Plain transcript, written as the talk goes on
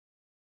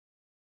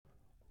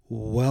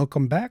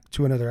Welcome back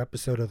to another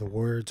episode of the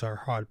Words Are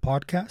Hard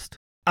podcast.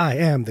 I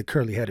am the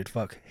curly-headed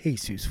fuck,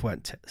 Jesus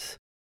Fuentes.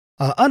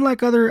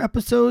 Unlike other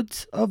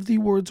episodes of the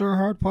Words Are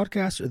Hard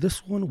podcast,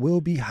 this one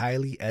will be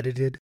highly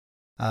edited.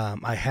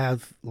 I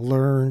have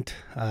learned,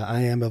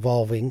 I am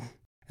evolving,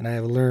 and I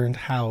have learned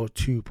how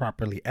to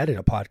properly edit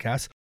a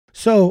podcast.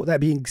 So, that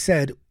being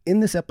said,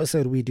 in this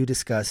episode, we do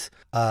discuss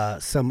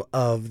some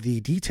of the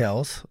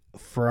details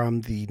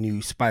from the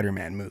new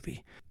Spider-Man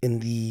movie. In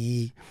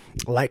the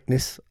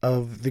likeness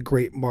of the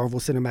great Marvel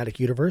Cinematic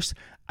Universe,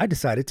 I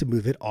decided to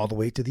move it all the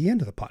way to the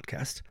end of the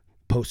podcast,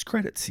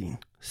 post-credit scene.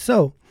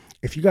 So,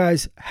 if you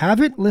guys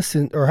haven't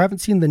listened or haven't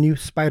seen the new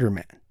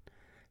Spider-Man,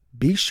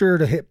 be sure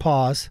to hit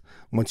pause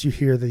once you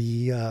hear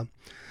the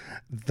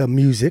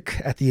music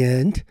at the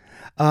end.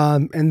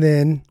 And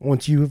then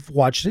once you've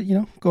watched it,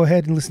 go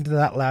ahead and listen to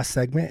that last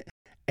segment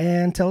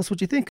and tell us what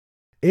you think.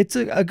 It's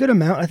a good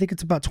amount. I think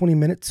it's about 20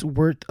 minutes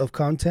worth of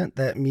content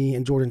that me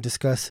and Jordan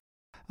discuss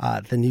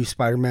the new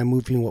Spider-Man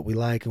movie and what we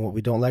like and what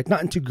we don't like.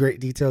 Not in too great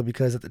detail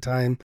because at the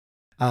time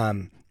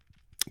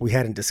we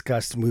hadn't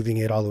discussed moving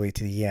it all the way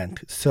to the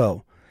end.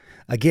 So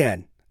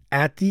again,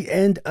 at the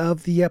end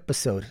of the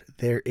episode,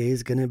 there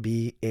is going to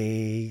be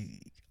a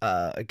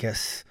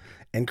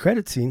end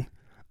credit scene.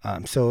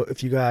 So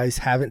if you guys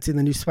haven't seen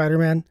the new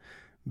Spider-Man,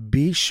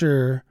 be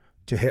sure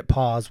to hit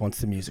pause once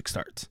the music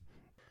starts.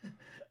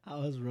 I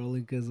was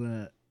rolling because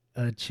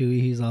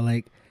Chewy, he's all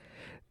like,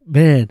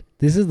 man,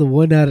 this is the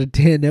 1 out of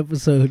 10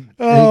 episode.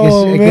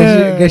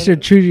 I guess you're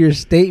true to your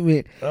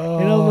statement. Oh.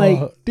 And I'm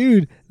like,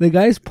 dude, the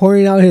guy's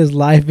pouring out his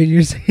life and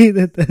you're saying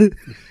that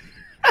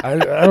I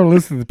don't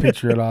listen to the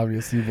Patreon,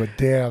 obviously, but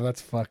damn,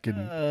 that's fucking...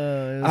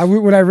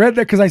 when I read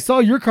that, because I saw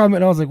your comment,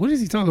 and I was like, what is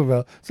he talking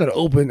about? So I had to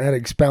open, had to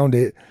expound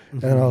it,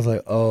 and I was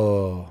like,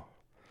 oh,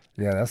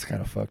 yeah, that's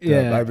kind of fucked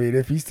up. I mean,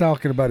 if he's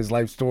talking about his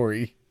life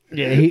story...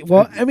 Yeah, he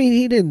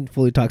didn't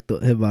fully talk to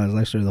him about his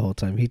life story the whole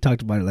time. He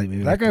talked about it like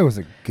maybe... That guy was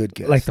a good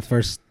guest. Like the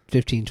first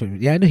 15, 20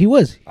 minutes. Yeah, I know he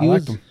was. I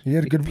liked him. He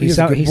had a good, he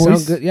sounded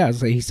good. Yeah, I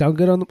was like, he sounded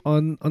good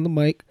on the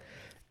mic,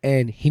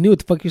 and he knew what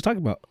the fuck he was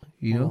talking about,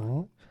 you know?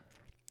 Uh-huh.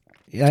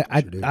 Yeah,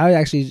 I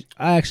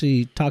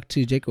actually talked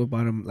to Jacob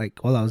about him like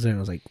while I was there, and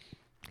I was like,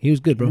 he was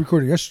good, bro. You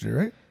recorded yesterday,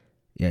 right?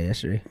 Yeah,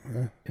 yesterday.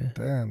 Yeah.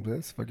 Damn,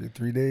 that's fucking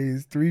 3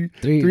 days, three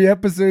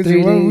episodes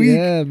in 1 week.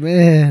 Yeah,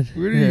 man.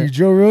 What are you,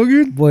 Joe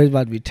Rogan? Boy's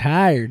about to be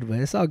tired, but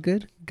it's all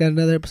good. Got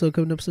another episode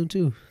coming up soon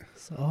too.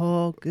 It's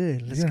all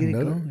good. Let's get it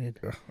going.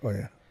 Oh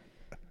yeah,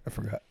 I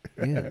forgot.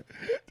 Yeah,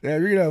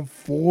 you're gonna have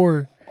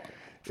 4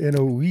 in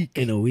a week.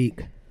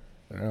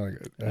 Oh,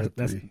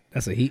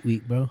 that's a heat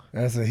week, bro.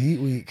 That's a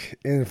heat week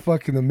in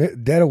fucking the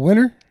dead of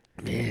winter.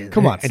 Man,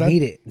 come on, son.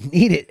 Need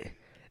it.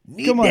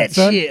 Come on, that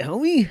son. Shit,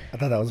 homie. I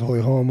thought that was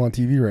Holy Home on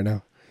TV right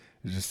now.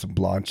 It's just some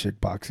blonde chick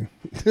boxing.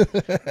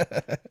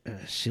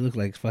 She looked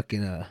like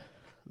fucking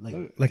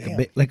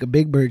like a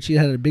big bird. She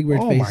had a big bird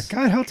face. Oh my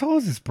god, how tall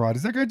is this broad?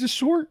 Is that guy just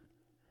short?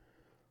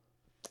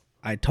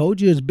 I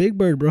told you it's big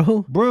bird,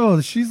 bro.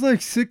 Bro, she's like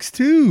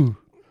 6'2".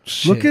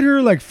 Look at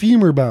her like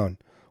femur bound.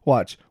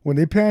 Watch when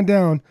they pan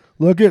down.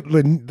 Look at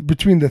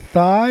between the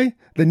thigh,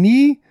 the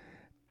knee,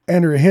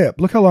 and her hip.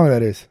 Look how long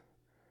that is.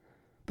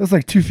 That's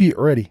like 2 feet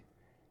already.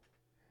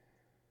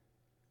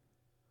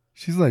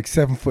 She's like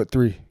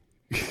 7'3".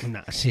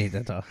 Nah, she ain't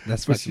that tall.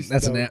 That's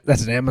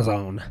an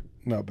Amazon.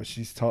 No, but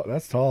she's tall.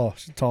 That's tall.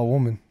 She's a tall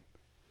woman.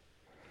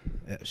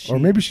 Yeah, or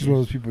maybe she's one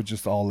of those people with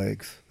just all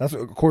legs. That's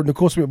what, according to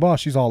Nicole Smith Boss.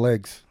 She's all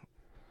legs.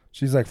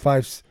 She's like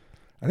 5.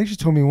 I think she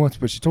told me once,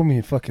 but she told me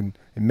in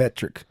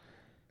metric,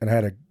 and I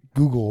had to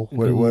Google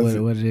what it was.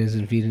 What it is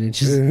in feet and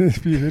inches.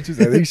 Feet and inches.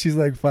 I think she's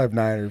like 5'9"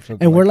 or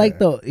something. And we're like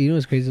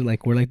what's crazy?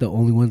 Like we're like the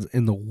only ones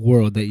in the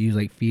world that use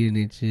like feet and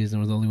inches,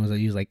 and we're the only ones that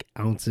use like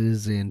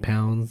ounces and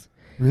pounds.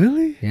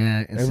 Really?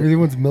 Yeah.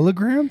 Everyone's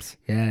milligrams?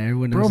 Yeah,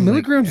 everyone knows. Bro,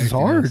 milligrams is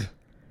hard. Else.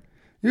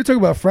 You're talking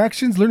about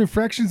fractions, learning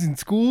fractions in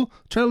school.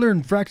 Try to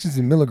learn fractions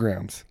in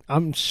milligrams.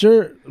 I'm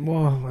sure.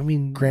 Well, I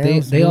mean,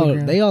 grams, they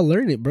all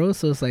learn it, bro.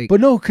 So it's like, but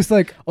no, because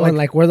like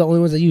we're the only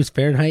ones that use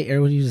Fahrenheit.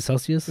 Everyone uses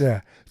Celsius.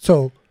 Yeah.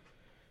 So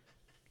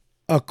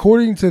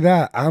according to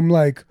that, I'm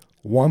like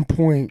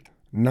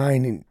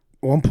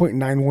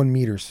 1.91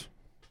 meters.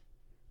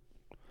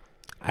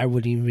 I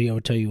wouldn't even be able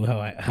to tell you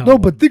how. No,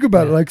 but think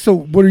about it. Like, so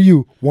what are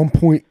you?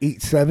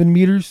 1.87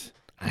 meters?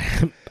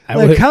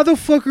 How the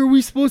fuck are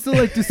we supposed to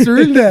like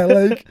discern that?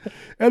 Like,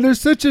 and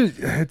there's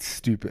it's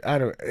stupid.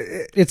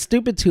 It's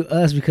stupid to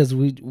us because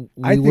we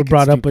were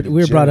brought up a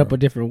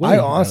different way. I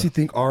honestly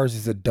think ours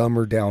is a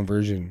dumber down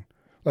version.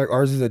 Like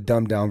ours is a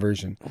dumbed down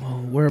version.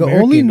 Well, we're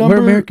American. We're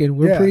American.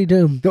 We're pretty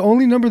dumb. The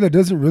only number that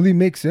doesn't really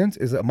make sense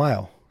is a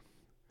mile.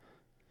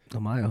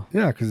 A mile?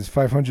 Yeah, because it's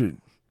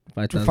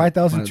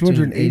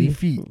 5,280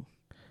 feet.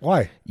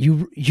 Why?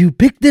 You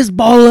pick this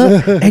ball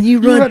up and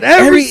you run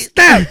every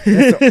step.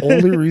 That's the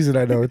only reason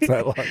I know it's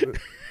that long.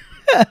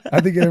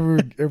 I think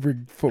every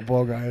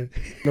football guy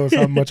knows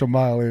how much a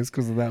mile is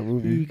because of that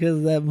movie. Because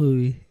of that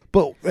movie.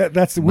 But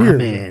that's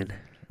weird.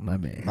 My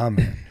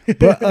man.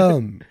 But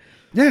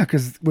yeah,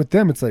 because with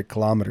them it's like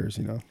kilometers,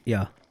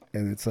 Yeah.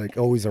 And it's like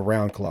always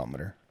around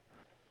kilometer.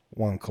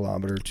 1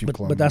 kilometer, 2 but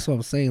kilometers. that's what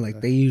I'm saying.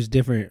 Like they use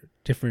different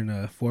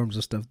forms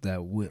of stuff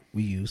that we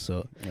use.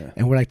 So Yeah.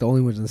 and we're like the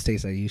only ones in the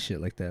States that use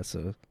shit like that.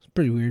 So it's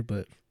pretty weird,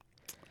 but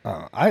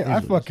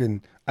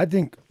I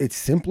think it's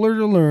simpler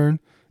to learn,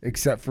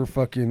 except for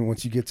fucking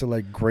once you get to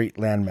like great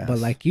landmass. but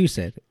like you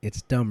said,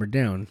 it's dumber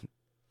down.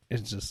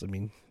 It's just, I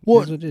mean, Well,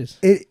 it is what it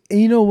is. And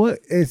you know what?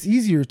 It's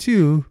easier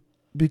too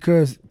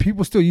because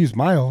people still use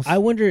miles. I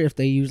wonder if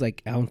they use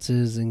like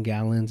ounces and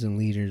gallons and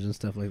liters and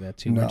stuff like that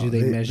too. No, or do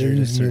they measure They it a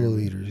use certain-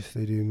 milliliters.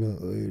 They do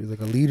milliliters.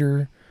 Like a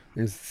liter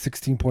is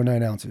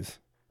 16.9 ounces,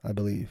 I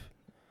believe.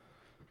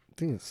 I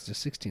think it's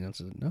just 16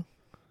 ounces. No,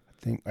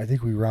 I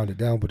think we round it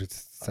down, but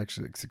it's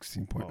actually like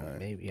 16.9. oh,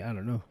 maybe, I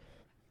don't know.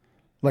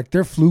 Like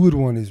their fluid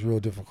one is real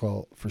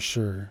difficult for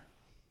sure.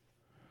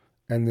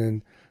 And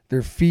then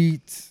their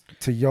feet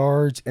to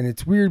yards, and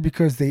it's weird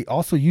because they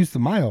also use the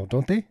mile,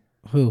 don't they?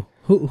 Who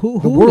The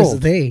world. is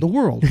they? The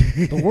world.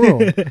 The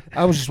world.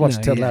 I was just watching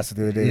No, Ted yeah. Lasso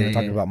the other day. They were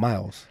talking about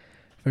miles.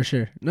 For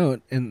sure. No,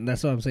 and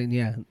that's what I'm saying.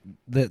 Yeah,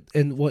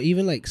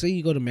 even like say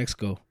you go to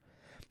Mexico,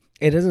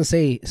 it doesn't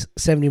say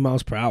 70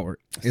 miles per hour.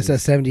 It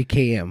says 70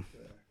 km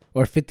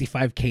or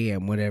 55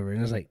 km, whatever.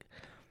 And it's like,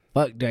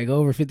 fuck, do I go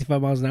over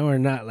 55 miles an hour or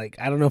not? Like,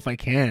 I don't know if I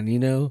can, you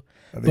know.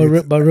 But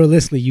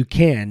realistically, you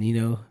can,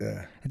 you know.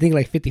 Yeah. I think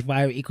like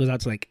 55 equals out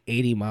to like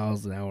 80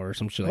 miles an hour or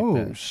some shit like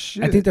that. Oh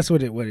shit! I think that's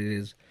what it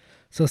is.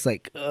 So it's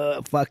like,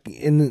 fuck.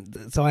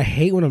 And so I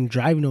hate when I'm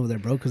driving over there,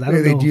 bro, because I don't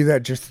know. They do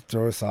that just to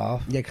throw us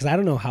off. Yeah, because I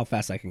don't know how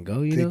fast I can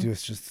go, you know? They do it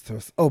just to throw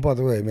us. Oh, by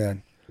the way,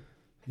 man,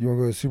 you want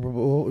to go to Super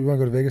Bowl? You want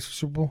to go to Vegas for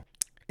Super Bowl?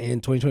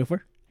 In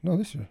 2024? No,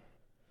 this year.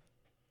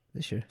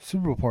 This year.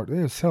 Super Bowl party.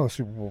 They have hella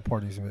Super Bowl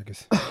parties in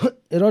Vegas.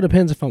 It all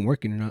depends if I'm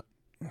working or not.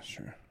 That's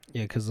true.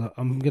 Yeah, because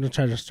I'm going to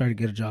try to start to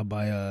get a job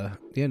by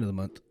the end of the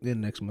month, the end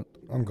of next month.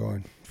 I'm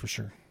going for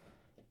sure.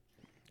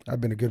 I've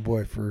been a good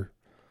boy for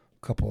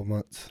a couple of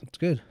months. It's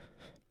good.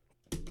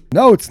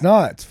 No, it's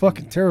not. It's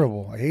fucking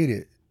terrible. I hate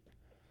it.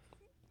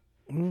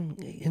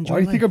 Enjoy Why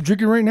do you think life. I'm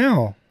drinking right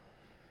now?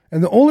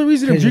 And the only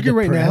reason I'm 'Cause you're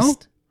drinking right now,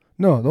 depressed?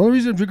 no, the only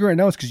reason I'm drinking right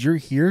now is because you're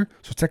here.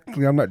 So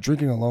technically, I'm not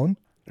drinking alone.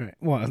 Right.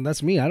 Well,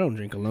 that's me. I don't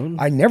drink alone.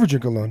 I never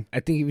drink alone. I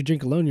think if you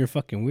drink alone, you're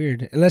fucking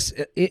weird. Unless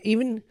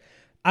even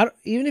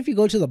if you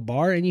go to the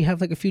bar and you have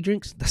like a few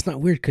drinks, that's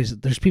not weird because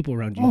there's people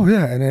around you. Oh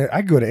yeah, and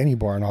I go to any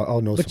bar and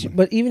I'll know but someone.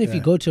 but even if you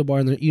Yeah. go to a bar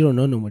and you don't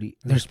know nobody,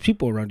 there's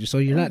people around you, so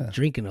you're not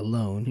drinking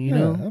alone. You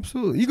know,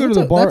 absolutely. You So go to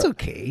the bar. That's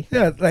okay.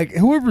 Yeah, like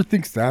whoever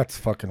thinks that's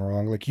fucking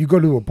wrong. Like you go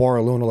to a bar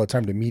alone all the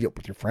time to meet up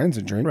with your friends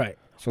and drink. Right.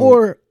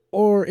 So,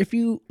 Or if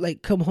you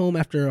like come home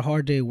after a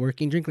hard day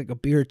working, drink like a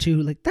beer or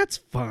two, like that's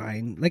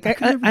fine. Like I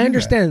could never do I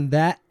understand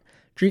that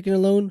drinking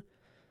alone,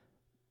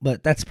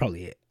 but that's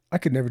probably it. I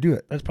could never do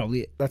it. That's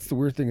probably it. That's the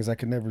weird thing is I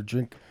could never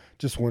drink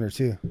just one or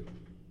two.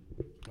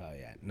 Oh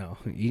yeah, no,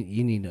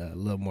 you need a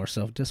little more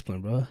self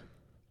discipline, bro.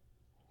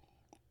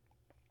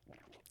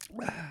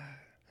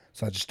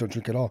 So I just don't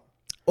drink at all.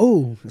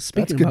 Oh,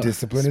 speaking good about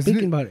discipline, isn't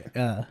speaking it?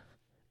 about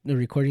the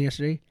recording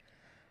yesterday,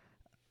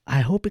 I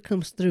hope it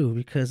comes through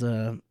because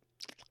I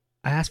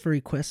asked for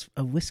requests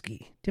of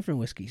whiskey, different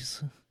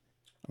whiskeys,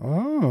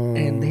 Oh.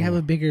 and they have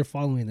a bigger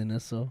following than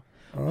us. So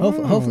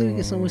hopefully we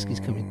get some whiskeys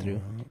coming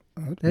through.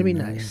 That'd be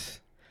nice.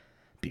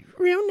 Be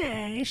real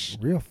nice.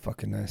 Real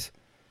fucking nice.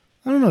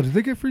 I don't know. Did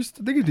they get free?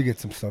 They get to get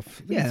some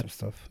stuff. They get Yeah. some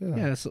stuff. Yeah.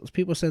 Yeah, so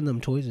people send them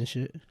toys and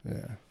shit.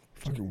 Yeah.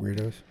 Fucking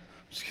weirdos.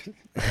 Just kidding.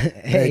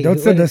 Hey, don't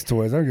send us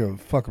toys. I don't give a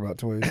fuck about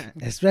toys.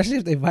 Especially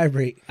if they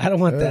vibrate. I don't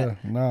want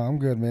that. No, I'm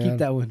good, man. Keep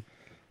that one.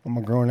 I'm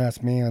a grown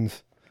ass man.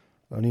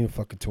 I don't need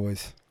fucking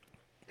toys.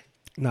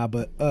 Nah,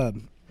 but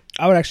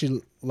I would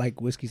actually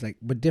like whiskeys, like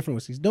but different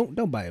whiskeys.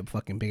 Don't buy a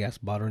fucking big ass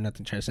bottle or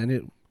nothing. Try to send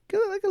it. Get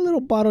like a little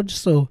bottle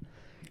just so.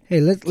 Hey,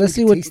 let's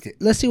see what taste it.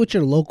 let's see what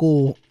your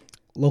local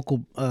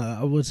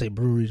I would say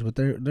breweries, but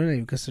they're not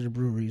even considered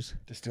breweries,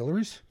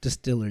 Distilleries?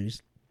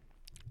 distilleries.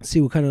 See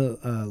what kind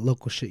of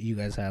local shit you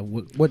guys have.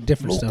 What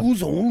different stuff?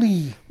 Locals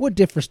only. What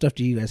different stuff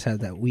do you guys have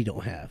that we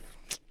don't have?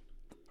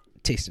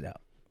 Taste it out.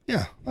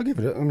 Yeah, I'll give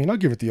it. I'll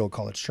give it the old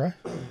college try.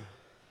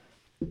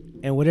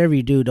 And whatever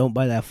you do, don't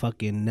buy that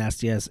fucking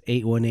nasty ass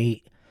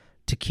 818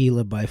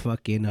 tequila by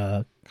fucking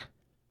I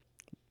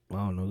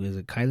don't know, is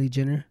it Kylie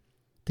Jenner?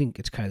 I think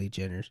it's Kylie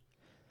Jenner's.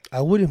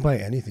 I wouldn't buy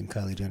anything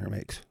Kylie Jenner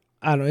makes.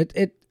 I don't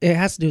know. It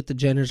has to do with the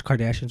Jenners,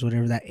 Kardashians,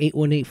 whatever. That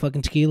 818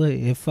 fucking tequila,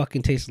 it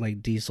fucking tastes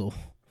like diesel.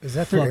 Is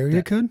that their Fuck area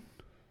that. code?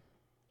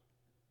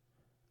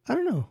 I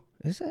don't know.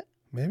 Is that?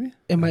 Maybe.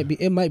 It might be.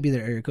 It might be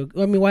their area code.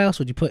 I mean, why else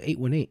would you put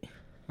 818?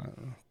 I don't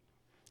know.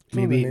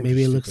 Maybe Some of the names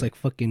it are looks stupid. like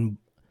fucking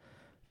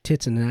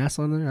tits and an ass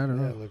on there. I don't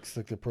Yeah, know. it looks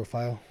like the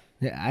profile.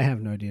 Yeah, I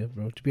have no idea,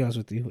 bro. To be honest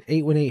with you,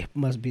 818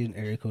 must be an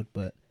area code,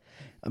 but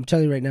I'm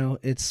telling you right now,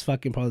 it's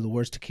fucking probably the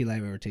worst tequila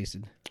I've ever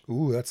tasted.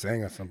 Ooh, that's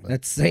saying us something.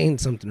 That's saying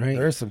something, right?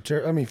 There's some.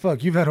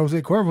 Fuck. You've had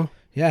Jose Cuervo.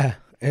 Yeah,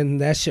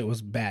 and that shit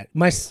was bad.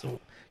 My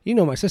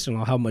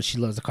sister-in-law, how much she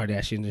loves the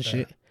Kardashians and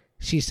shit.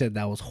 She said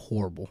that was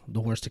horrible,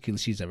 the worst tequila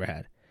she's ever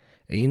had.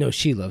 And you know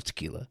she loves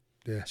tequila.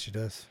 Yeah, she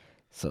does.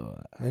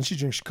 So and she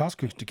drinks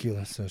Costco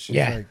tequila, so she's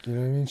like, you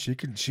know what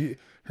I mean.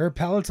 Her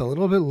palate's a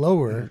little bit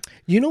lower.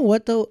 You know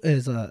what though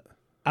is I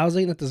was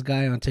looking at this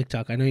guy on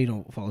TikTok. I know you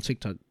don't follow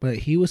TikTok, but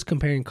he was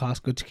comparing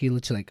Costco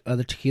tequila to like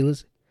other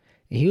tequilas,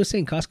 and he was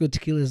saying Costco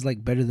tequila is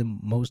like better than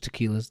most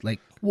tequilas. Like,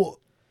 well,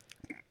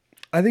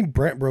 I think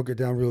Brent broke it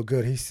down real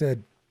good. He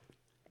said,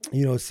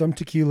 you know, some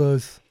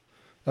tequilas,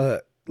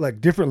 like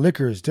different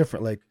liquors,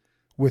 different. Like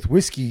with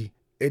whiskey,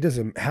 it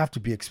doesn't have to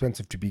be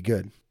expensive to be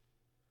good.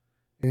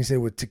 And he said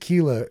with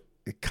tequila,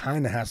 it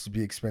kind of has to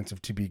be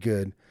expensive to be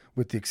good,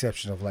 with the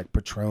exception of like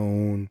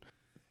Patron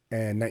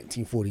and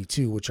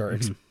 1942, which are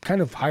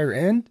kind of higher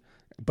end,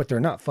 but they're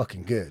not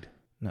fucking good.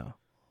 No.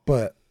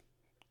 But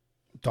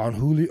Don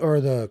Julio or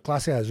the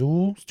Clase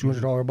Azul,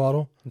 $200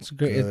 bottle. It's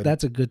great.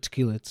 That's a good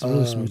tequila. It's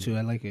really smooth too.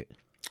 I like it.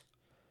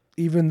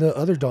 Even the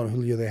other Don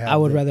Julio they have. I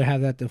would rather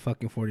have that than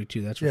fucking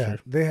 42. That's for sure.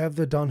 They have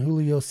the Don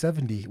Julio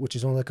 70, which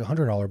is only like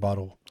 $100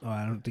 bottle. Oh,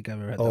 I don't think I've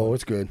ever had that. Oh,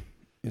 it's good.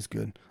 It's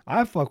good.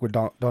 I fuck with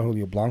Don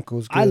Julio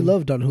Blanco's good. I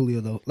love Don Julio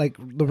though. Like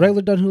the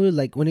regular Don Julio,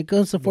 like when it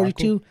comes to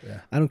 42,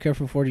 I don't care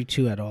for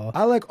 42 at all.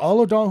 I like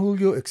all of Don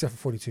Julio except for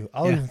 42.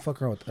 I'll even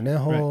fuck around with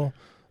Anejo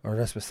or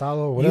Respesado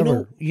or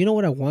whatever. You know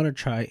what I want to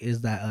try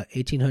is that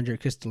 1800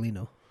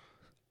 Cristalino.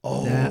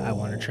 Oh, that I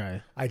want to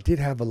try. I did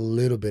have a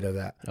little bit of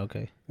that.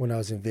 Okay. When I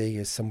was in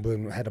Vegas,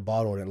 someone had a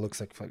bottle and it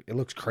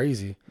looks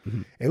crazy.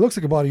 Mm-hmm. It looks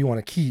like a bottle you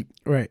want to keep.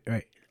 Right.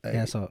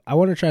 Yeah, so I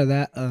want to try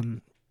that.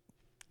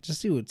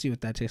 Just see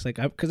what that tastes like.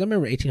 Because I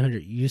remember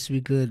 1800 used to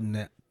be good,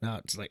 and now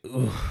it's like,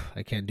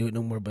 I can't do it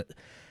no more. But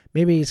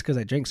maybe it's because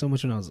I drank so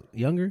much when I was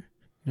younger.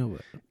 You know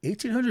what?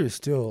 1800 is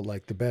still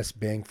like the best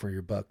bang for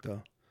your buck,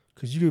 though.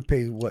 Because you could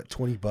pay, what,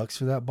 $20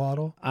 for that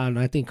bottle? I don't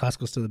know. I think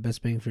Costco's still the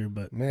best bang for your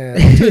buck. Man,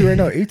 I'll tell you right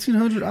now,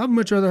 1800, I'd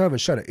much rather have a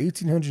shot of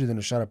 1800 than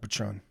a shot of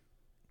Patron.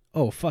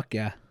 Oh, fuck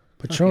yeah.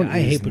 Patron. I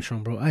hate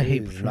Patron, bro. I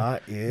hate Patron.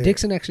 Not it.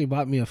 Dixon actually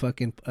bought me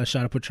a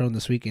shot of Patron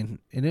this weekend,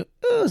 and it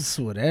was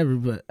whatever.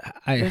 But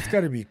it's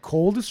got to be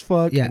cold as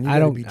fuck. Yeah,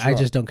 I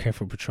just don't care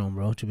for Patron,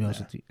 bro. To be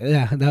honest with you,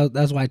 yeah,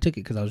 that's why I took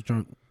it, because I was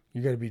drunk.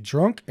 You got to be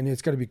drunk, and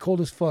it's got to be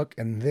cold as fuck,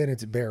 and then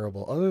it's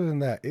bearable. Other than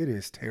that, it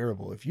is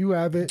terrible. If you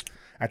have it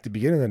at the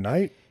beginning of the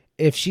night,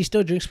 if she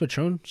still drinks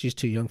Patron, she's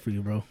too young for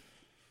you, bro.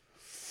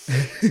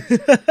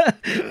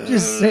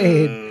 Just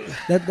saying.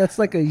 That's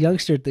like a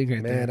youngster thing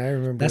right there. Man, I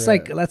remember that's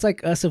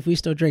like us if we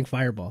still drink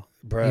Fireball.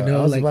 Bro, you know,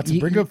 I was about to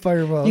bring up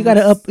Fireball. You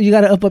gotta up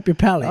your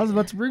palate. I was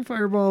about to bring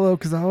Fireball up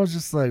because I was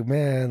just like,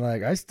 man,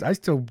 like I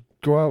still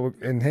go out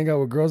and hang out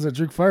with girls that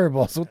drink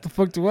Fireball. So what the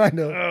fuck do I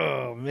know?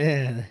 Oh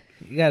man,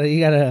 you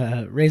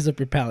gotta raise up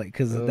your palate,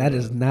 because that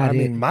is not. I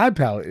mean, my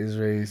palate is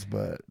raised,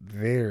 but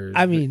theirs.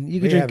 I mean,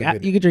 you could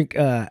drink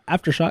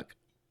Aftershock.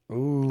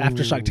 Ooh.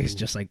 Aftershock tastes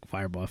just like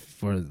Fireball.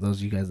 For those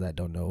of you guys that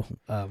don't know,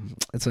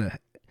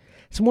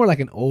 it's more like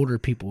an older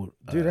people.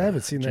 Dude, I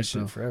haven't seen that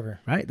shit in forever.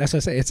 Right? That's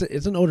what I say.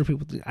 It's an older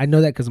people thing. I know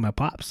that because of my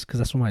pops, because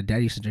that's what my dad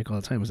used to drink all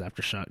the time, was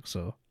Aftershock.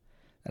 So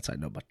that's how I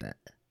know about that.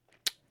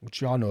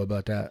 What y'all know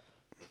about that?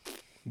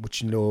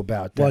 What you know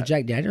about that? Well,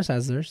 Jack Daniels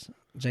has theirs.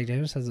 Jack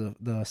Daniels has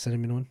the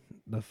cinnamon one,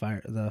 the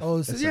fire.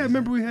 Yeah,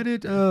 remember we had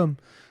it. Where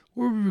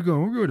were we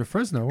going? We were going to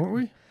Fresno, weren't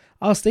we?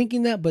 I was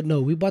thinking that, but no,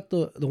 we bought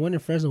the one in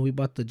Fresno. We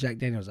bought the Jack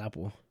Daniels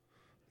apple.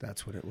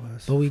 That's what it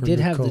was. But we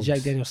did have the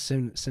Jack Daniels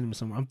cinnamon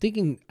somewhere. I'm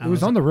thinking it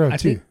was on the road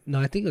too.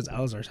 I think it was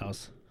Alazar's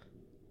house.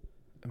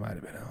 It might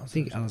have been Alazar's. I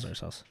think Alazar's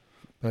house.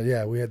 But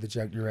yeah, we had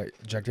You're right,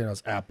 Jack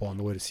Daniels apple on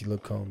the way to see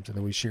Luke Combs, and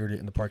then we shared it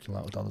in the parking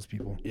lot with all those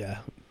people. Yeah,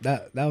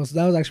 that was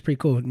actually pretty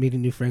cool,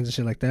 meeting new friends and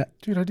shit like that.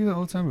 Dude, I do that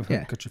all the time with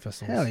country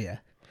festivals. Hell yeah.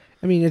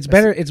 I mean, it's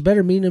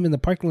better meeting them in the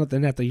parking lot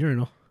than at the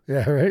urinal.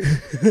 Yeah, right.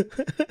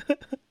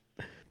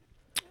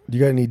 You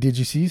got any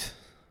DGCs?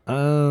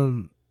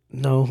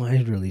 No,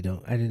 I really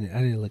don't. I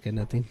didn't look at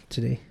nothing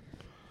today,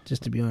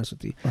 just to be honest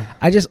with you.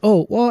 I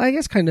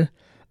guess kind of,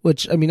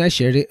 which, I mean, I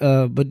shared it,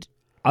 but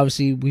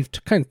obviously we've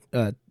kind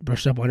of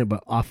brushed up on it,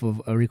 but off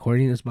of a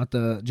recording. It's about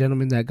the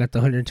gentleman that got the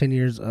 110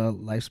 years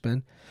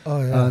lifespan.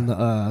 Oh yeah. On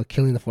the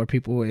killing the 4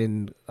 people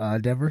in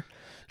Denver,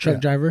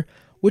 truck driver,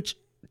 which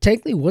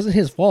technically wasn't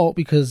his fault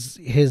because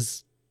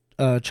his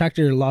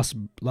tractor lost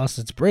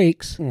its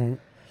brakes. Mm-hmm.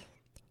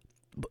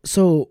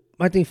 So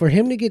my thing, for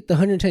him to get the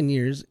 110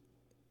 years,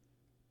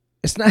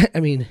 it's not.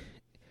 I mean,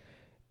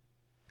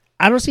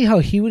 I don't see how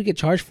he would get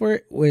charged for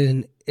it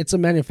when it's a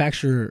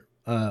manufacturer.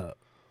 Well,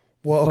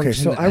 okay,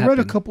 so I read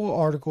a couple of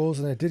articles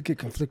and I did get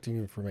conflicting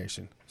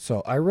information.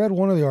 So I read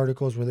one of the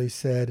articles where they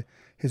said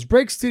his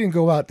brakes didn't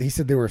go out. He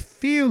said they were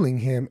feeling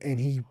him, and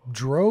he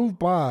drove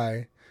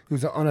by. He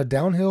was on a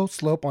downhill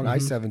slope on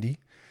I-70.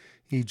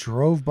 He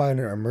drove by an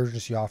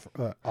emergency off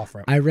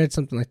ramp. I read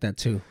something like that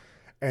too.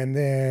 And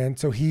then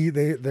so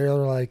they're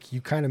like,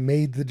 you kind of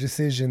made the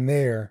decision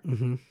there.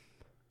 Mm-hmm.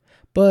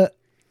 But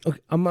okay,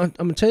 I'm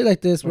gonna tell you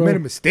like this, bro. I made a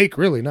mistake,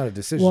 really, not a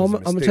decision. Well,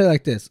 I'm gonna tell you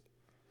like this.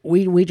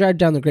 We drive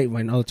down the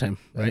Grapevine all the time,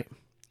 right?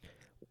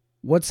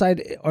 What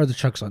side are the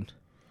trucks on?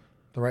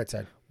 The right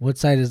side. What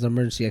side is the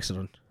emergency exit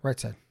on? Right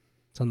side.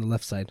 It's on the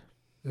left side.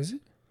 Is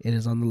it? It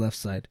is on the left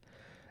side.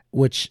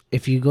 Which,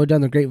 if you go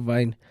down the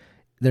Grapevine,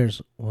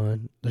 there's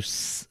 5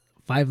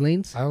 5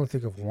 lanes. I only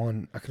think of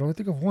one. I can only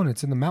think of one.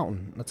 It's in the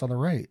mountain. That's on the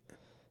right.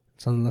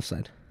 It's on the left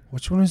side.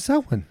 Which one is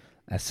that one?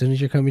 As soon as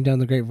you're coming down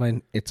the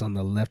Grapevine, it's on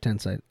the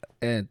left-hand side.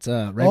 It's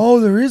right. Oh,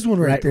 there is one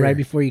right there. Right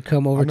before you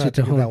come over I'm to not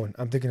thinking of that Tejon. one.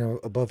 I'm thinking of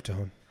above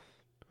Tejon.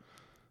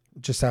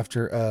 Just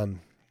after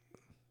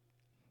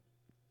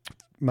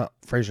Mount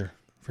Fraser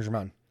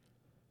Mountain.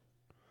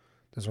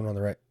 There's one on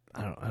the right.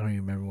 I don't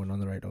even remember one on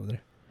the right over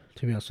there,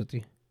 to be honest with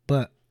you.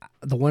 But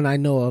the one I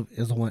know of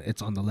is the one.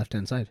 It's on the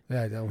left-hand side.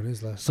 Yeah, that one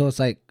is left. So it's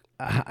like,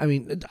 I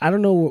mean, I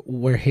don't know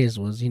where his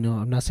was. You know,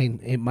 I'm not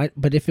saying it might,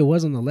 but if it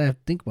was on the left,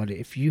 think about it.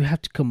 If you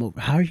have to come over,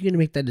 how are you going to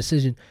make that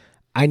decision?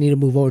 I need to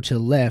move over to the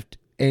left,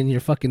 and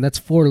you're fucking. That's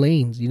 4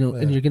 lanes, you know,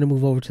 and you're going to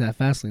move over to that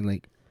fast lane.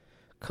 Like,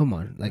 come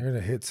on, like you're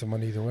gonna hit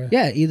someone either way.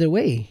 Yeah, either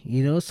way,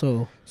 you know.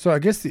 So I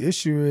guess the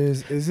issue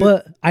is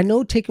But I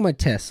know taking my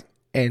test,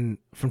 and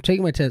from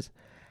taking my test,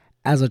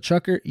 as a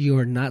trucker, you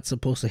are not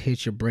supposed to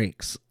hit your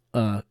brakes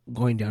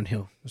going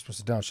downhill. You're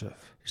supposed to downshift.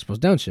 You're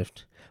supposed to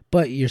downshift.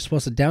 But you're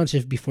supposed to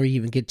downshift before you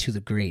even get to the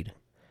grade.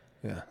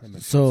 Yeah. That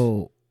makes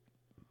so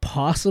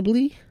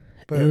possibly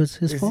but it was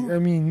his fault. I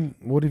mean,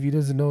 what if he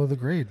doesn't know the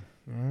grade?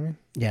 You know what I mean?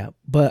 Yeah,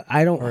 but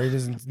I don't. Or he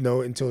doesn't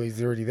know it until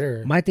he's already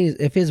there. My thing is,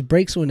 if his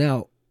brakes went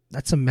out,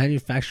 that's a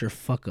manufacturer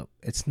fuck up.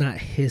 It's not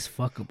his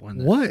fuck up on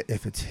that. What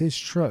if it's his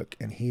truck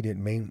and he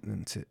didn't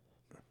maintenance it?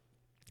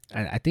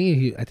 I think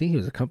he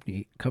was a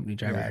company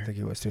driver. Yeah, I think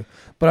he was too.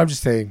 But I'm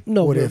just saying,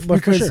 no, what if? But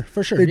because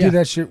for sure, they do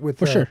that shit with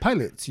sure.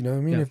 pilots. You know what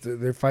I mean? Yeah. If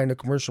they're flying a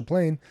commercial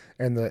plane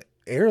and the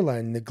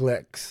airline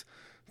neglects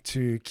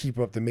to keep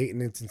up the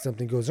maintenance and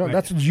something goes wrong,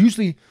 that's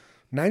usually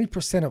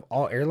 90% of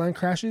all airline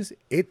crashes.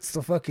 It's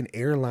the fucking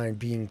airline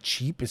being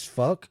cheap as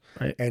fuck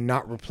and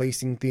not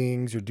replacing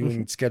things or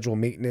doing scheduled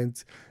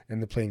maintenance,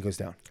 and the plane goes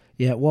down.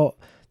 Yeah, well,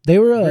 they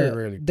were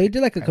Very they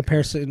did like a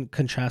comparison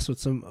contrast with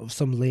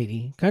some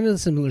lady, kind of a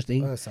similar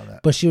thing. I saw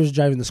that. But she was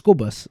driving the school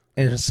bus,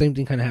 and the same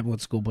thing kind of happened with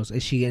the school bus.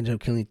 And she ended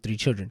up killing 3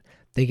 children.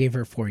 They gave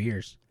her 4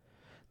 years.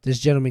 This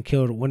gentleman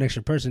killed 1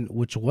 extra person,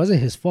 which wasn't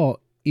his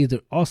fault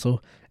either.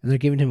 Also, and they're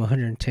giving him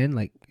 110.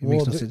 Like, it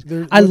makes no sense.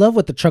 I love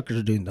what the truckers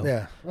are doing though.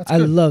 Yeah, that's I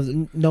good.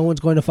 love. No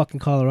one's going to fucking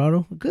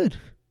Colorado. Good.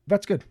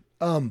 That's good.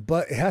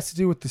 But it has to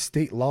do with the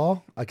state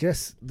law. I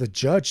guess the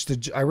judge.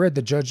 I read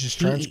the judge's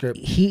transcript.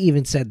 He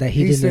even said that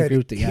he didn't agree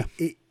with it. Yeah.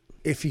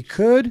 If he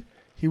could,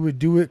 he would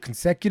do it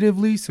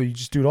consecutively. So you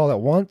just do it all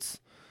at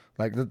once,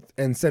 like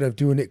instead of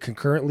doing it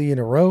concurrently in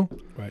a row.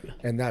 Right.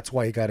 And that's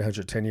why he got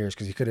 110 years,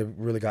 because he could have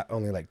really got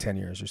only like 10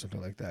 years or something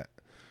like that,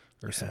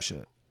 or some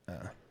shit.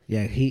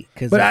 Yeah,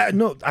 But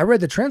I read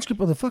the transcript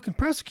of the fucking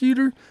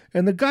prosecutor,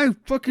 and the guy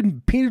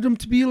fucking painted him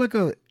to be like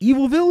a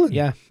evil villain.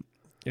 Yeah.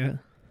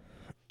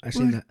 I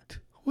seen that.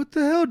 What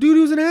the hell, dude? It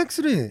was an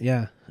accident.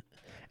 Yeah.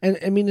 And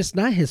I mean, it's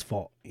not his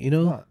fault, you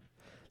know? Not.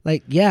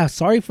 Like, yeah,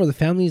 sorry for the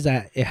families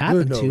that it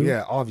happened to.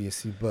 Yeah,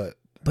 obviously, but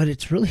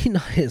it's really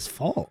not his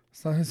fault.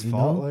 It's not his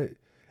fault. Like,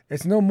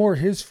 it's no more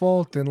his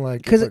fault than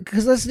like...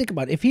 Because let's think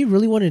about it. If he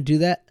really wanted to do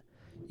that,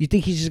 you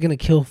think he's just going to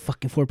kill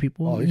fucking 4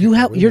 people? Oh,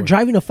 you're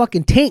driving a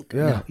fucking tank.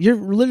 Yeah. Now. You're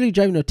literally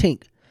driving a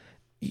tank.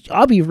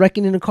 I'll be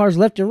wrecking into cars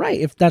left and right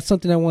if that's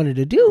something I wanted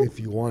to do. If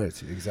you wanted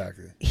to,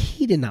 exactly.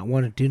 He did not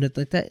want to do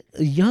nothing like that.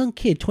 A young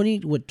kid,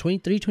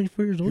 23,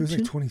 24 years old. He was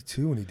like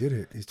 22 when he did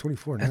it. He's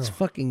 24 now. That's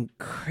fucking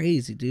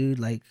crazy, dude.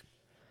 Like,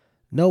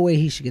 no way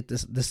he should get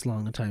this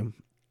long a time.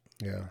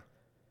 Yeah.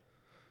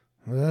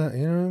 Well,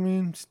 you know what I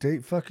mean?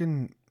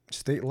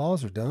 State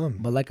laws are dumb.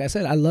 But like I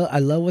said, I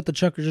love what the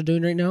truckers are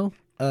doing right now.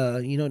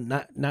 You know,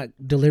 not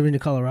delivering to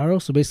Colorado.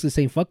 So basically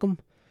saying fuck them.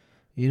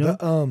 You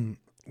know.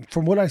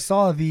 From what I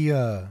saw,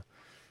 the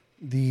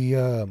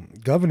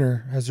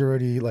governor has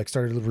already like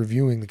started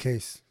reviewing the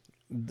case.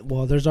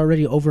 Well, there's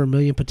already over 1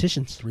 million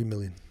petitions. 3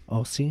 million.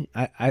 Oh, see,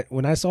 I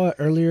when I saw it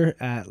earlier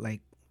at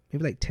like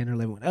maybe like 10 or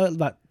 11,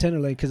 about 10 or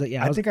 11, because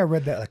I think I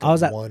read that like I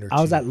was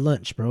at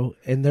lunch, bro,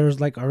 and there was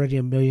like already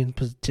 1 million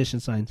petition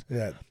signs.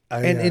 Yeah,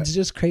 it's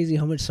just crazy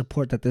how much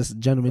support that this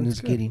gentleman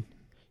is getting.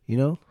 You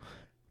know,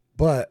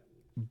 but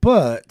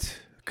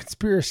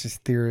conspiracy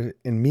theory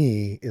in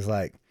me is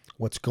like,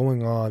 what's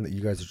going on that you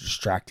guys are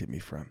distracting me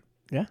from?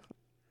 Yeah,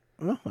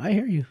 no, I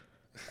hear you.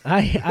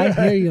 I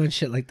hear you on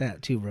shit like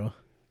that too, bro.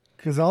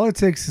 Because all it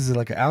takes is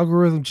like an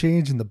algorithm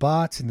change in the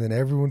bots, and then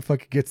everyone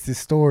fucking gets this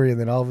story, and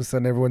then all of a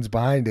sudden everyone's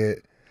behind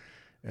it,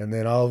 and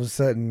then all of a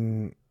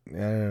sudden, I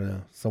don't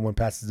know, someone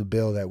passes a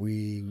bill that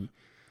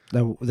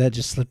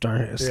just slipped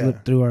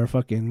through our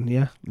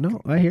fucking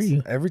No, I hear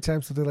you. Every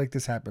time something like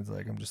this happens,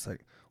 like I'm just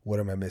like,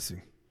 what am I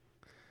missing?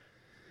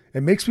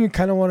 It makes me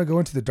kind of want to go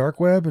into the dark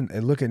web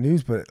and look at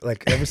news, but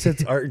like ever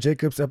since Art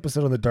Jacobs'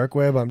 episode on the dark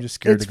web, I'm just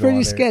scared to go on there.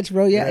 It's pretty sketch,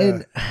 bro. Yeah,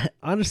 and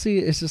honestly,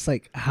 it's just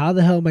like, how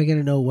the hell am I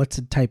gonna know what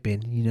to type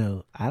in? You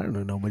know, I don't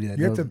know nobody that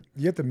knows.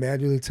 You have to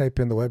manually type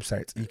in the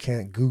websites. You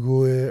can't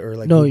Google it or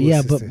like. No, Google yeah,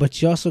 Assistant. but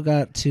you also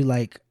got to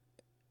like,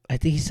 I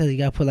think he said you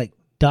got to put like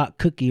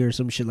 .cookie or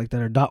some shit like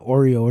that, or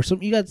 .oreo or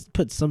something. You got to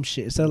put some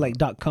shit instead of like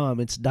 .com.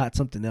 It's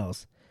 .something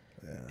else,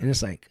 and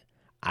it's like,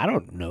 I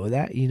don't know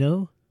that, you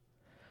know.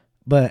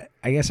 But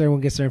I guess everyone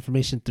gets their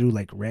information through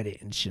like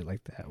Reddit and shit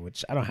like that,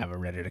 which I don't have a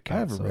Reddit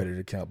account. I have a Reddit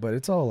account, but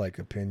it's all like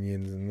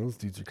opinions, and those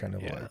dudes are kind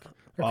of like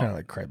they're kind of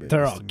like crybabies.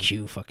 They're all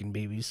cute fucking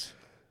babies.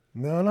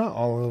 No, not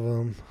all of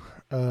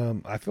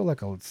them. I feel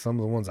like some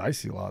of the ones I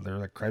see a lot, they're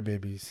like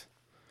crybabies.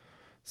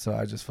 So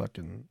I just I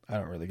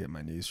don't really get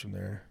my news from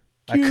there.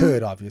 Cute, I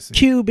could, obviously.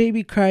 Cute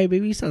baby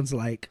crybaby sounds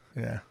like.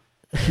 Yeah.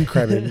 Cute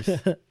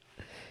crybabies.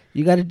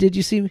 You got it? Did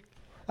you see me?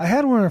 I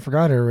had one. I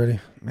forgot it already.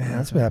 Man,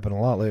 that's been happening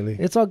a lot lately.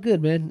 It's all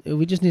good, man.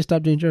 We just need to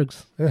stop doing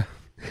drugs. Yeah.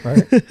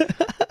 Right?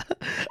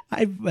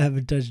 I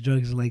haven't touched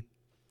drugs in like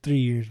 3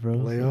 years, bro.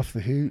 Lay off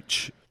the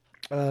hooch.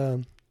 I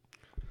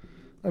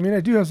mean,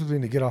 I do have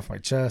something to get off my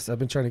chest. I've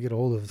been trying to get a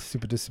hold of the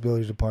Stupid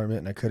Disability Department,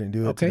 and I couldn't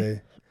do it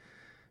today.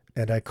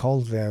 And I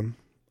called them.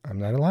 I'm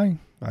not lying.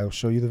 I will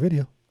show you the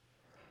video.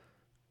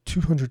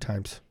 200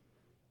 times.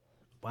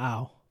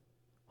 Wow.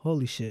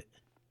 Holy shit.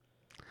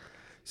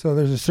 So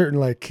there's a certain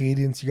like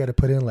cadence you got to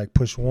put in, like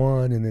push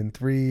 1 and then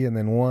 3 and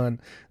then 1 and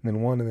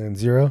then 1 and then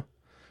 0.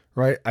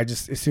 Right? I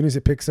just, as soon as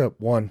it picks up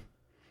 1,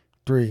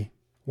 3,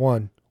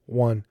 1,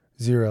 1,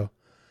 0.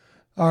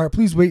 All right,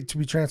 please wait to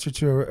be transferred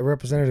to a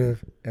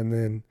representative. And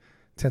then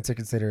 10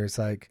 seconds later, it's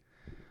like,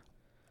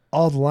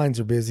 all the lines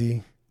are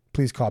busy.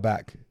 Please call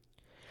back.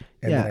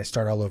 And then I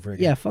start all over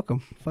again. Yeah, fuck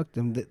them. Fuck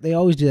them. They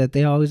always do that.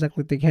 They always act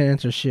like they can't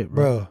answer shit,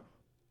 bro.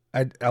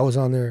 I was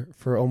on there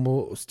for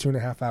almost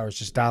 2.5 hours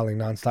just dialing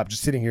nonstop,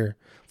 just sitting here,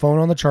 phone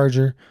on the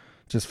charger,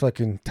 just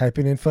fucking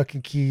typing in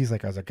fucking keys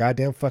like I was a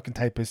goddamn fucking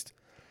typist.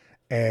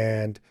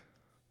 And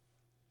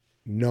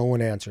no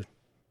one answered.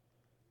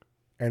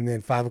 And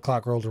then 5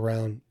 o'clock rolled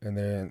around, and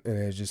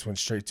it just went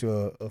straight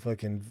to a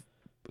fucking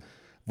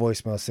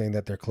voicemail saying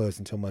that they're closed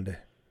until Monday.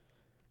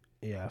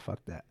 Yeah, fuck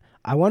that.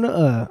 I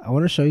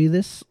wanna show you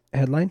this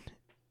headline,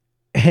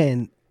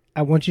 and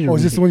I want you to. Oh,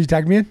 is this the one you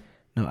tagged me in?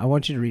 No, I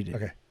want you to read it.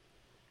 Okay.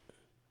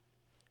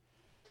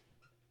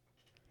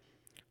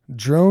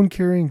 Drone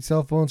carrying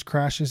cell phones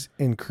crashes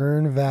in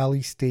Kern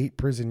Valley State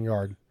Prison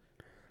yard.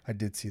 I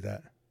did see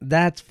that.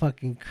 That's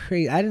fucking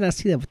crazy. I did not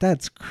see that, but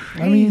that's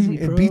crazy. I mean,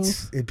 bro.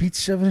 it beats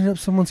shoving it up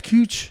someone's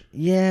cooch.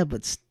 Yeah,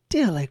 but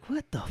still, like,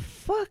 what the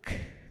fuck?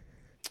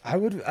 I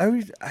would.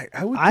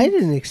 I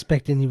didn't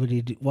expect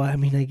anybody to do. Well, I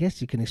mean, I guess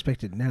you can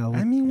expect it now.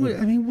 I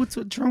mean, what's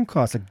a drone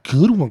cost? A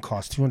good one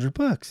costs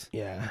 $200.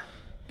 Yeah.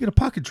 Get a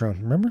pocket drone.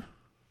 Remember?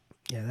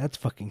 Yeah, that's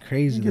fucking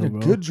crazy. You get a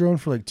good drone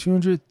for like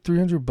 $200,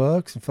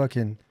 $300, and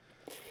fucking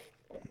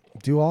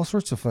do all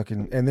sorts of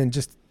fucking, and then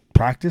just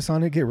practice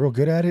on it, get real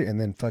good at it,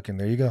 and then fucking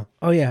there you go.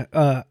 Oh yeah.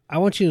 I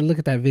want you to look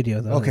at that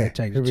video though. Okay.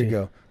 Here we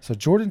go. So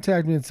Jordan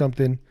tagged me in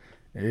something,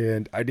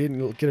 and I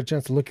didn't get a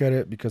chance to look at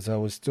it because I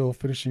was still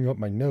finishing up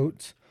my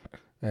notes.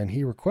 And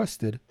he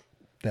requested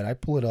that I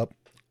pull it up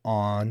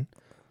on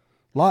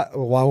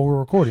while we're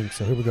recording.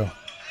 So here we go.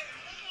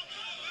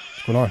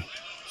 What's going on?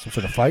 Some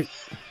sort of fight?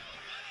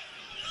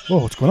 Whoa,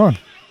 what's going on?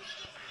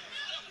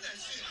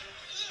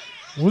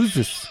 What is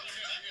this?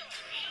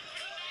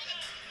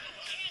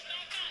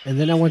 And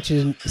then I want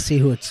you to see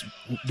who it's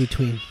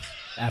between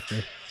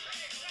after.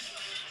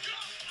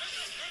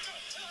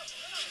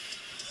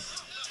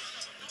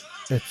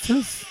 It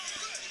says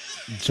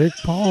Jake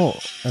Paul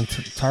and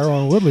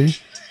Tyron Woodley.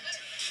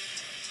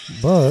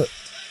 But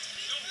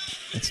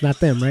it's not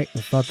them, right?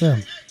 It's not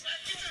them.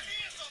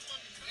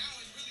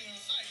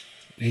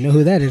 You know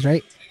who that is,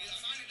 right?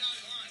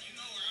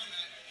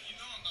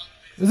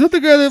 Is that the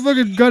guy that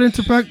fucking got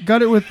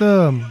it with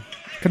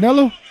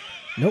Canelo?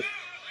 Nope.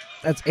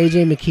 That's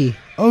AJ McKee.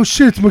 Oh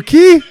shit, it's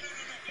McKee?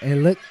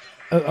 And look,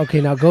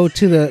 okay, now go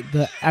to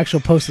the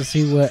actual post to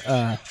see what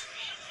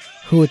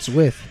who it's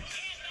with.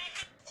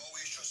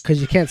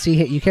 Cuz you can't see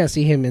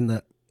him in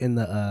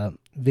the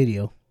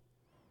video.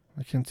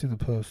 I can't see the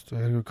post.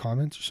 I gotta go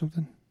comments or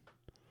something?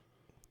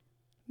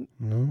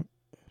 No.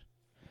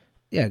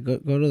 Yeah, go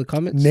to the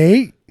comments.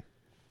 Nate?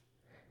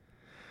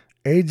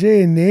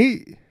 AJ and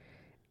Nate?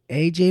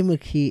 AJ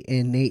McKee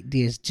and Nate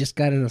Diaz just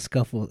got in a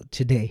scuffle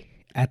today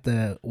at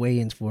the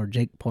weigh-ins for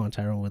Jake Paul and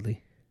Tyron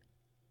Woodley.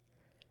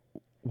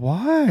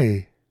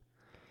 Why?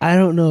 I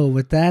don't know,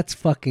 but that's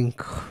fucking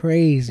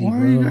crazy, Why bro.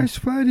 are you guys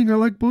fighting? I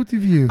like both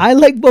of you. I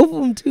like both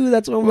of them too.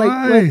 That's why I'm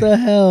like, what the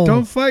hell?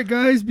 Don't fight,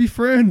 guys. Be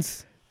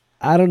friends.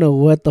 I don't know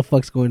what the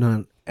fuck's going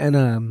on.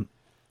 And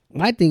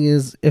my thing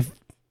is,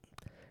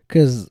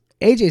 because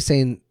AJ's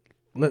saying,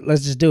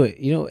 let's just do it,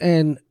 you know,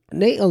 and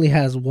Nate only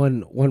has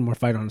one more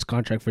fight on his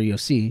contract for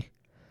UFC,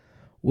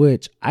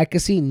 which I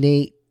could see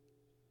Nate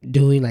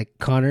doing like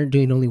Conor,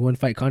 doing only one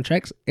fight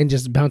contracts and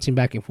just bouncing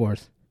back and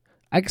forth.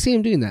 I could see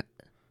him doing that.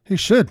 He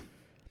should.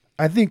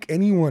 I think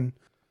anyone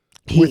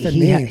with a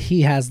name,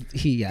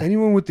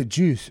 anyone with the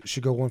juice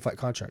should go one fight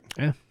contract.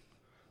 Yeah,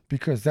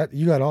 because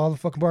you got all the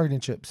fucking bargaining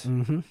chips.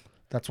 Mm-hmm.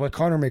 That's why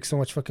Conor makes so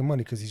much fucking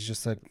money, because he's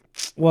just like.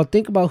 Well,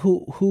 think about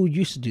who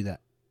used to do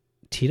that.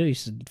 Tito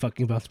used to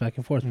fucking bounce back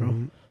and forth, bro.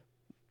 Mm-hmm.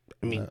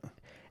 I mean,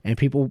 and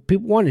people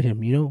wanted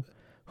him, you know.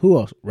 Who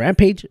else?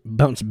 Rampage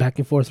bounced back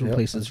and forth from Yep,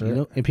 places, that's right. you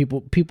know, and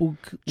people.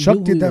 Chuck knew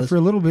who did he that was. for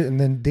a little bit, and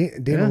then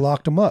Dana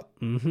locked him up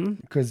Mm-hmm.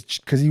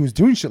 because he was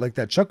doing shit like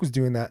that. Chuck was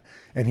doing that,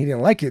 and he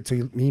didn't like it, so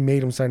he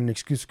made him sign an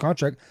exclusive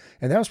contract,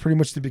 and that was pretty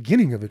much the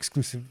beginning of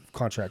exclusive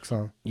contracts.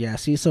 Huh? Yeah.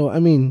 See, so I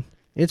mean,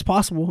 it's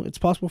possible. It's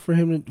possible for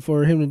him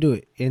to do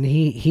it, and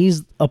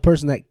he's a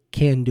person that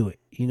can do it,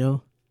 you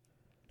know.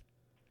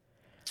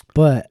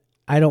 But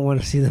I don't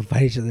want to see them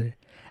fight each other.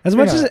 As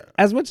much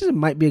as it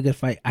might be a good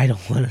fight, I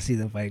don't want to see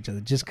them fight each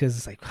other just because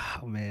it's like,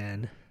 oh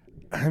man.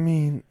 I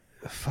mean,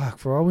 fuck.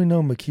 For all we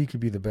know, McKee could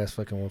be the best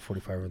fucking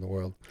 145er in the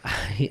world.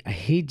 I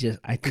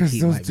think Because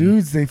he those might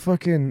dudes, they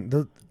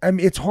fucking. I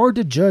mean, it's hard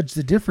to judge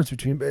the difference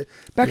between. But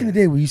back in the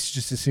day, we used to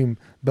just assume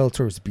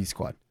Bellator was the B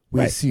squad.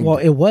 We assumed. Well,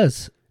 it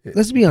was.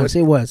 Let's be honest,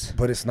 it was.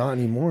 But it's not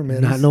anymore,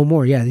 man. Not no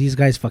more. Yeah, these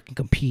guys fucking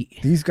compete.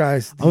 These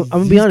guys. I'm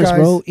gonna be honest,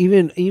 bro.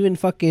 Even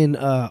fucking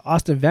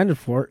Austin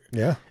Vanderfort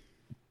Yeah.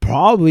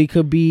 probably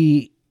could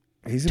be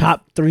He's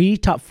top 3,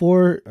 top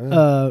 4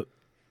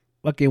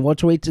 fucking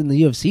welterweights in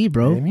the UFC,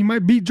 bro. And he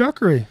might beat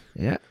Jacare.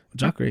 Yeah,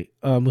 Jacare,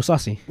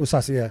 Musasi.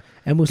 Musasi, yeah.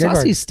 And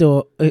Musasi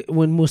still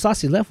when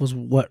Musasi left was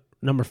what,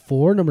 number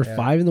 4, number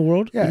 5 in the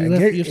world? Yeah, when and, he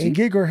left UFC? and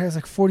Gegard has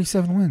like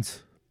 47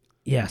 wins.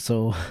 Yeah,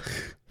 so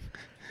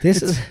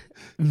this is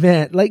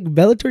man, like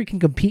Bellator can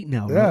compete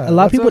now. Bro. Yeah, a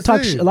lot of that's people what I'm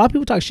talk. saying. A lot of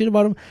people talk shit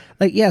about him.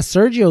 Like, yeah,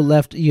 Sergio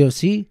left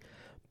UFC,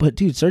 but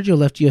dude, Sergio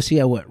left UFC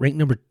at what, rank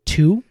number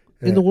 2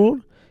 in the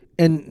world,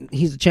 and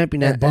he's a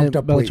champion And at bumped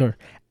up Bellator. weight.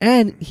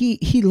 And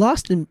he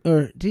lost in,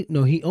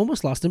 he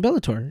almost lost in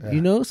Bellator. Yeah.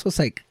 You know, so it's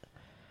like,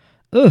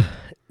 ugh.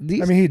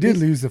 I mean, he did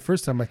lose the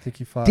first time. I think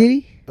he fought. Did he?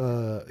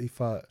 He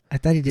fought. I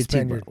thought he did too,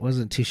 Spaniard. but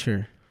wasn't too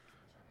sure.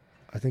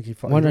 I think he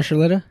fought. Juan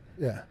Archuleta?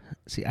 Yeah.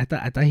 See, I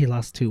thought he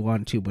lost to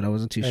Juan too, but I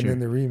wasn't too And sure. then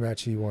the rematch,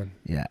 he won.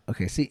 Yeah.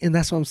 Okay. See, and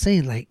that's what I'm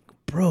saying. Like,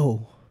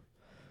 bro,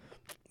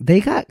 they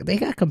got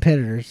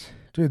competitors.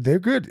 Dude, they're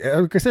good.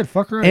 Like I said,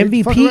 fuck around.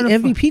 MVP fuck around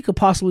and MVP could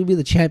possibly be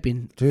the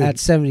champion Dude. at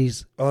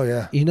 70s. Oh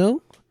yeah. You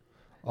know,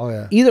 Oh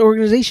yeah. either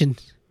organization.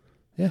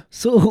 Yeah.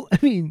 So I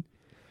mean,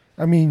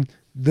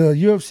 The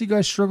UFC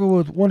guys struggle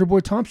with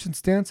Wonderboy Thompson's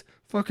stance.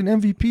 Fucking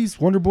MVP's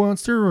Wonderboy on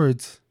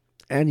steroids.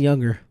 and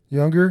younger,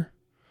 Younger.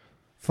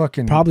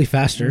 Fucking probably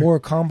faster. more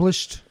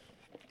accomplished.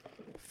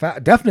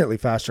 Definitely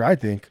faster, I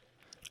think.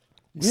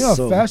 You know how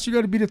So- fast you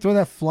got to be to throw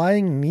that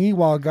flying knee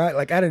while a guy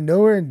like out of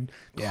nowhere and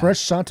Yeah. crush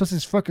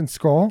Santos's fucking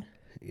skull.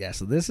 Yeah.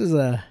 So this is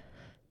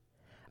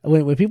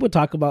when people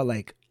talk about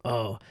like,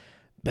 oh,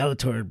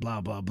 Bellator,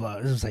 blah blah blah.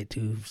 It's just like,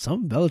 dude,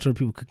 some Bellator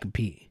people could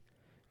compete.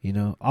 You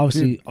know,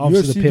 obviously Dude, the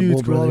UFC Pitbull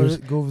dudes brothers,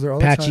 go over there all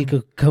the Patchy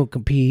time. could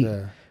compete.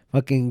 Yeah,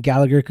 Fucking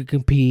Gallagher could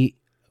compete.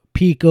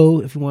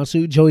 Pico, if he wants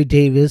to. Joey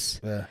Davis,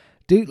 yeah.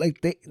 dude.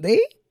 Like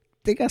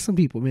they got some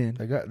people, man.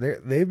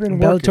 They've been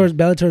working.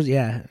 Bellator's,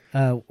 yeah.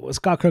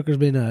 Scott Crooker's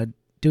been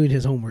doing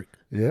his homework.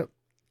 Yep.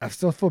 I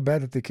still feel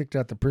bad that they kicked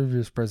out the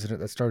previous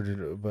president that started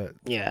it, but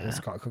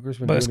Scott Cooker's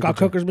been. But doing Scott a good job.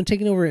 Crooker's been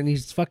taking over, and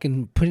he's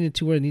fucking putting it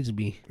to where it needs to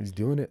be. He's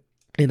doing it.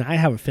 And I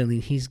have a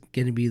feeling he's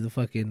gonna be the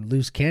fucking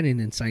loose cannon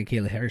and sign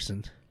Kayla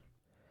Harrison.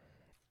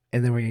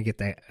 And then we're gonna get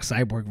that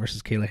Cyborg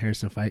versus Kayla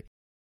Harrison fight.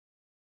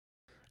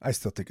 I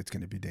still think it's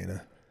going to be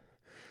Dana.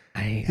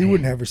 He He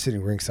wouldn't have her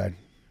sitting ringside.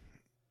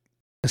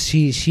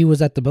 She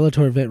was at the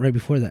Bellator event right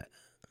before that.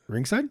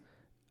 Ringside?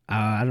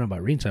 I don't know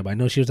about ringside, but I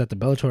know she was at the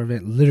Bellator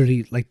event.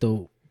 Literally, like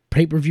the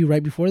pay-per-view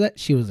right before that,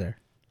 she was there.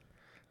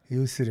 He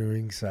was sitting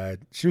ringside.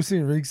 She was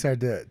sitting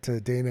ringside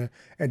to Dana,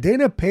 and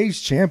Dana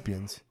pays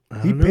champions.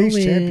 He pays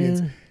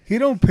champions. He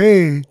don't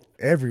pay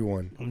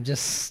everyone. I'm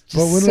just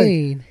But when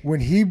saying. when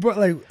he brought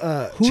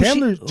Who's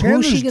Chandler's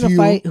she gonna deal,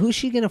 fight? Who's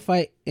she gonna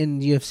fight in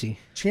UFC?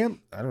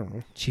 I don't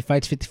know. She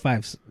fights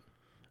 55s.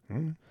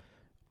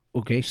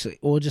 Okay, so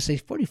we'll just say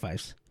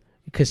 45s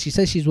because she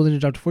says she's willing to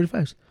drop to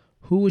 45s.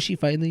 Who will she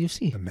fight in the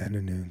UFC?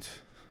 Amanda Nunes.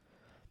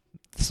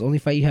 It's the only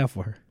fight you have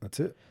for her. That's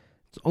it.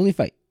 It's the only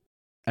fight.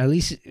 At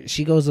least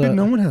she goes. But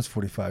no one has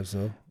 45s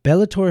though.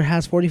 Bellator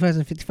has 45s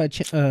and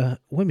 55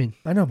 women.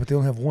 I know, but they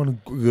don't have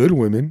one good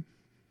women.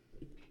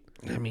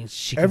 I mean,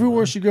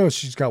 Everywhere she goes,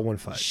 she's got one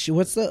fight.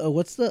 What's the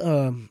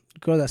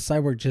girl that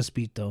Cyborg just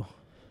beat though?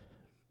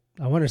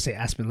 I want to say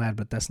Aspen Ladd,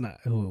 but that's not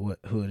who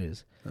it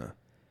is. Huh.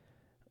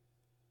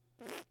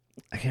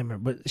 I can't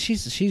remember, but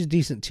she's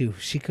decent too.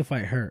 She could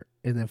fight her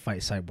and then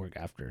fight Cyborg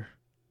after.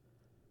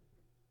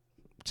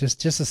 Just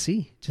to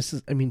see.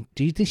 I mean,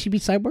 do you think she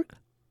beat Cyborg?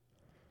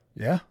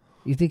 Yeah.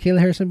 You think Kayla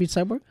Harrison beat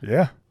Cyborg?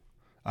 Yeah.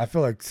 I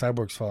feel like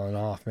Cyborg's falling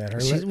off, man.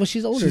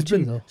 She's older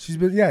too, though. She's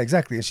been, yeah,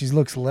 exactly. And she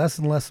looks less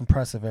and less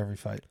impressive every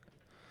fight.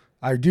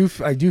 I do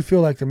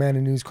feel like the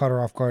Amanda Nunes caught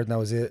her off guard, and that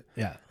was it.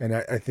 Yeah. And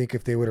I think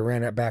if they would have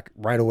ran that back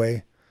right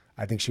away,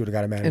 I think she would have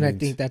got Amanda Nunes. And I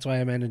think that's why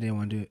Amanda didn't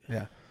want to do it.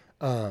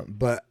 Yeah.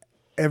 But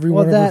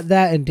everyone. Well,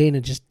 that and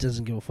Dana just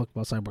doesn't give a fuck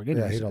about Cyborg. Anyways.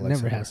 Yeah, he don't like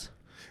Never Cyborg. has.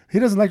 He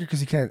doesn't like her because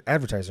he can't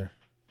advertise her.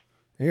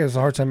 He has a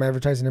hard time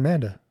advertising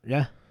Amanda.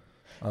 Yeah.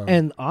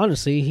 And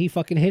honestly, he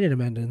fucking hated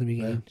Amanda in the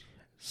beginning. Yeah.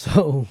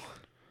 So.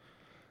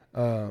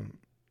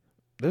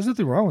 There's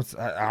nothing wrong with.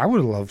 I would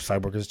have loved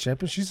Cyborg as a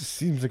champion. She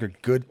seems like a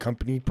good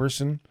company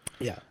person.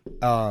 Yeah.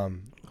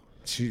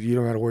 You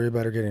don't got to worry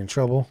about her getting in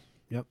trouble.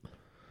 Yep.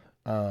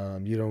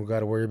 You don't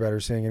got to worry about her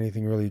saying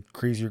anything really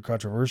crazy or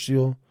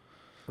controversial.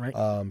 Right.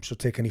 She'll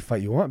take any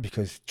fight you want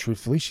because,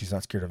 truthfully, she's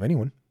not scared of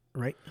anyone.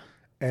 Right.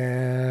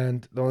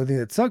 And the only thing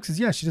that sucks is,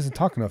 she doesn't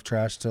talk enough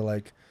trash to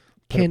like.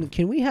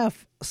 Can we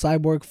have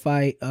Cyborg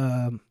fight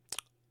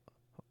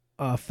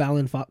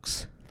Fallon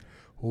Fox?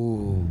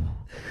 Ooh,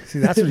 see,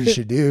 that's what he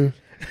should do.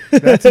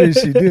 That's what he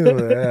should do.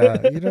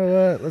 Yeah, you know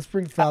what? Let's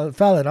bring Fallon.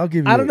 Fallon, I'll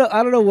give you. I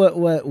don't know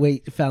what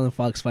weight Fallon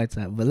Fox fights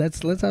at, but let's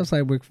have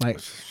Cyborg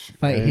fight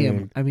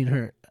him. I mean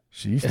her.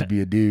 She used to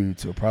be a dude,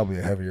 so probably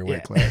a heavier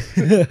weight class.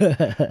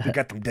 They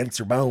got them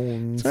denser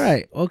bones. It's all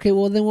right. Okay,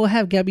 well then we'll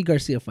have Gabby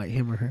Garcia fight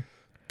him or her.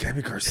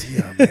 Gabby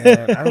Garcia,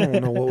 man. I don't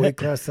know what weight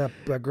class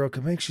that girl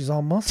can make. She's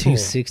all muscle.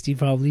 260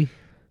 probably.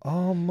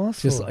 All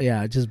muscle.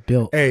 Just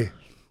built. Hey,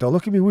 don't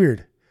look at me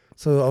weird.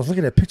 So I was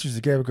looking at pictures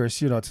of Gabby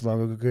Garcia not too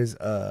long ago because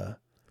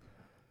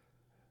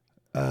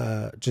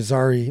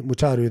Jazari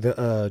Mutaru,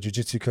 the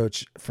jiu-jitsu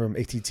coach from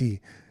ATT,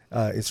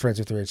 is friends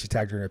with her, and she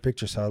tagged her in her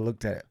picture. So I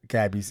looked at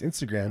Gabby's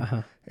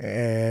Instagram,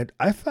 and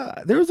I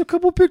thought there was a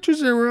couple pictures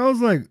there where I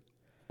was like,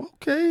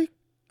 okay.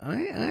 I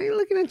ain't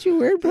looking at you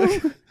weird, bro.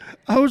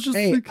 I was just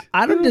like,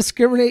 I don't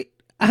discriminate.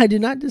 I do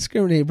not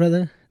discriminate,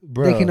 brother.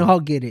 They can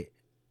all get it.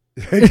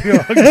 But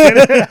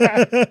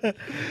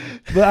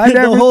I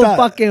never the whole thought,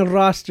 fucking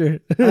roster.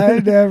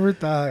 I never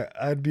thought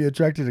I'd be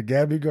attracted to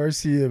Gabby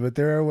Garcia, but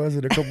there I was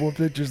in a couple of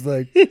pictures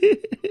like,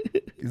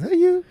 is that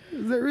you?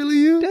 Is that really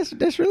you?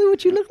 That's really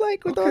what you look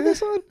like with all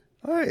this on?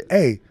 All right.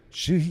 Hey,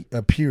 she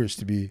appears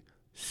to be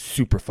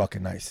super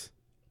fucking nice.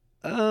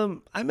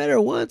 I met her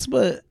once,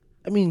 but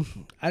I mean,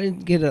 I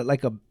didn't get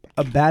a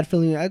bad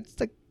feeling. I was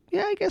like,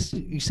 yeah, I guess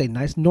you say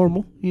nice,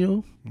 normal, you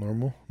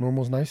know.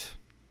 Normal's nice.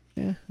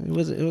 Yeah, it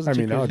was. I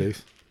mean,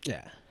 nowadays.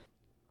 Yeah.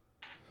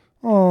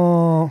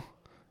 Oh,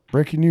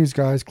 breaking news,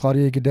 guys!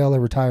 Claudia Gadelha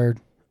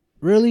retired.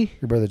 Really?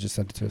 Your brother just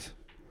sent it to us.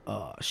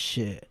 Oh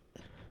shit,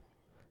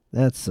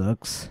 that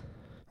sucks.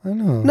 I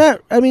know.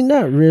 Not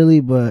really,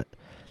 but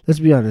let's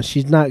be honest.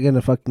 She's not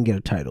gonna fucking get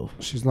a title.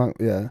 She's not.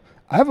 Yeah.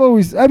 I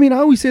always say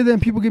that,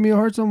 and people give me a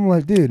hard time. I'm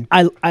like, dude.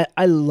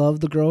 I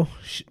love the girl.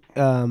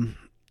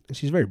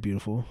 She's very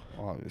beautiful.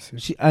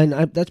 Obviously.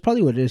 That's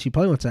probably what it is. She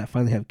probably wants to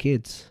finally have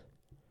kids.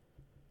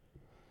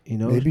 You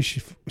know, maybe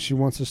she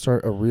wants to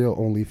start a real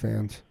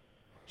OnlyFans.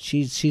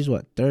 She's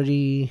what,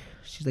 30?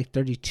 She's like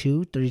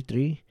 32,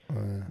 33. Yeah.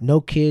 No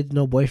kid,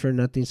 no boyfriend,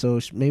 nothing. So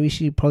maybe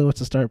she probably wants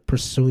to start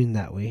pursuing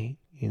that way.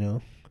 You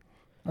know,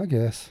 I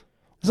guess.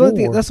 That's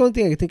the only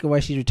thing I can think of why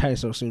she's retired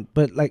so soon.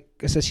 But like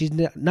I said, she's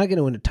not going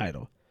to win a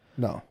title.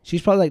 No.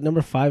 She's probably like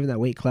number 5 in that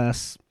weight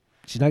class.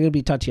 She's not going to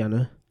beat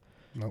Tatiana.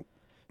 Nope.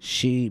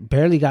 She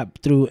barely got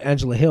through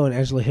Angela Hill, and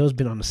Angela Hill's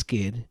been on a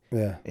skid.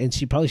 Yeah. And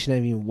she probably shouldn't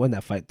have even won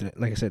that fight.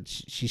 Like I said,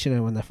 she shouldn't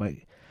have won that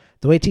fight.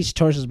 The way Tisha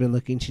Torres has been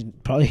looking, she's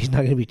not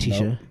going to beat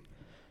Tisha.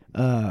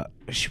 Nope.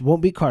 She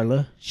won't beat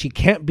Carla. She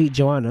can't beat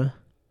Joanna.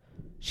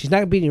 She's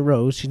not beating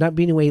Rose. She's not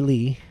beating Wei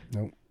Lee.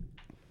 Nope.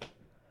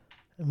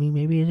 I mean,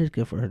 maybe it is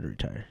good for her to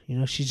retire. You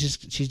know, she's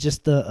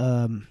just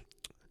the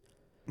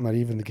not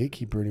even the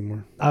gatekeeper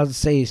anymore. I would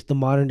say it's the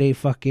modern day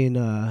fucking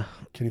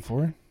Kenny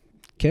Florin?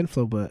 Ken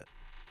Flo, but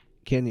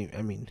Kenny,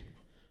 I mean,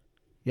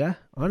 yeah,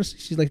 honestly,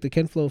 she's like the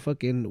Ken Flo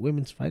fucking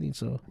women's fighting.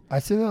 So I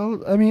say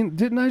that. I mean,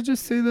 didn't I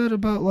just say that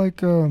about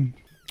like I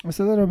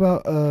said that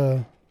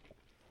about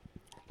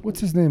what's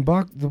his name?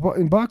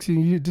 In boxing,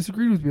 you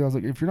disagreed with me. I was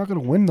like, if you're not gonna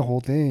win the whole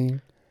thing,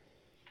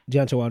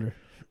 Deontay Wilder.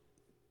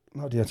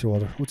 Not Deontay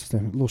Wilder. What's his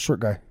name? Little short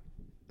guy.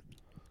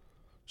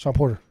 Sean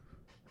Porter.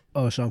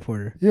 Oh, Sean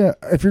Porter. Yeah,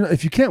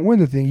 if you can't win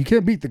the thing, you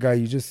can't beat the guy.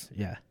 You just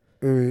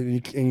and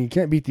you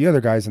can't beat the other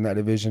guys in that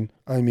division.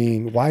 I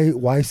mean,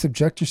 why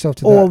subject yourself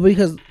to that? Oh,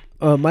 because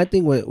my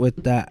thing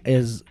with that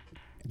is,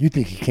 you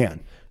think he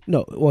can?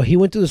 No, well, he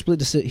went through a split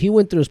decision. He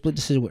went through a split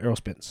decision with Errol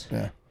Spence.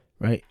 Yeah.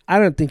 Right. I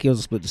don't think it was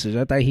a split decision.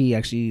 I thought he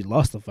actually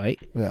lost the fight.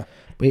 Yeah.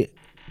 But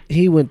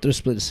he went through a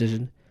split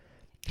decision.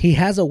 He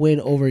has a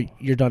win over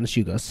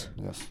Yordenis Ugas.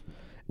 Yes.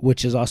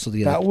 Which is also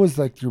the other. That was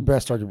like your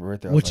best argument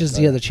right there. Which is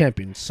the other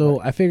champion.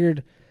 So I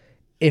figured,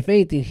 if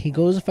anything, he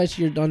goes and fights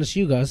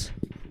Yordenis Ugas.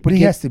 But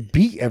he has to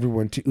beat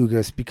everyone to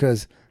Ugas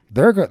because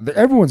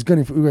everyone's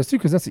gunning for Ugas too,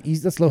 because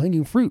that's low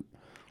hanging fruit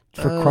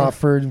for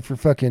Crawford and for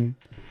fucking.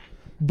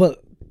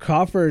 But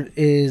Crawford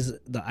is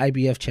the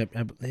IBF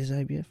champion. Is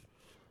it IBF?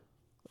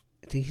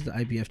 I think he's the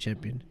IBF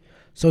champion.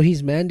 So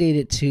he's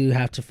mandated to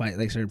have to fight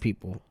like certain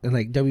people, and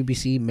like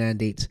WBC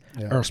mandates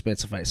Earl Spence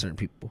to fight certain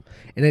people,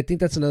 and I think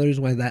that's another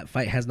reason why that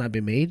fight has not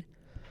been made.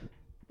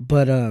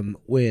 But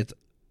with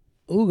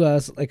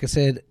Ugas, like I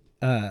said,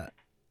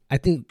 I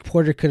think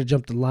Porter could have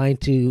jumped the line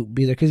to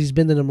be there because he's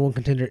been the number 1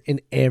 contender in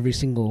every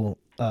single.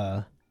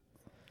 I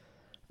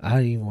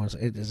don't even want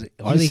to say.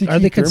 Are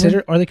they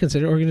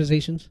considered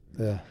organizations?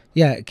 Yeah.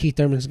 Yeah, Keith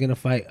Thurman's gonna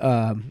fight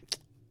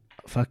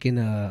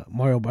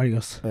Mario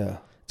Barrios. Yeah,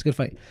 it's a good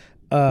fight.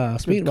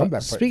 Speaking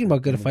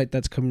about good fight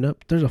that's coming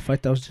up, there's a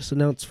fight that was just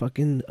announced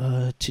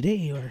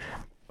today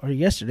or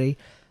yesterday.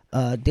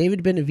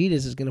 David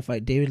Benavidez is gonna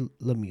fight David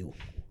Lemieux.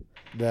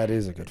 That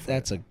is a good fight.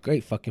 That's a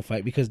great fucking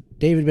fight because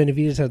David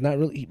Benavidez has not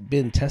really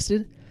been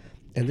tested,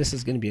 and this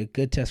is going to be a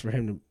good test for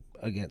him to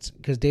against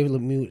because David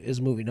Lemieux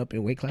is moving up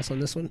in weight class on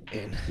this one,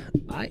 and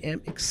I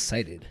am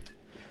excited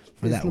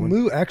for that one. Is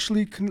Lemieux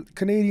actually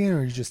Canadian,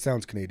 or he just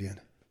sounds Canadian?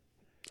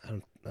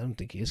 I don't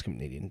think he is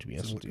Canadian, to be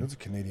honest with you. That's a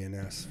Canadian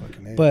ass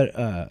fucking name.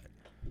 But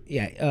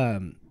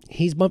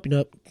he's bumping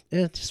up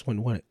just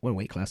one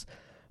weight class.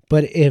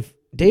 But if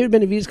David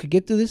Benavidez could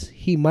get through this,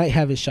 he might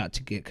have his shot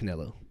to get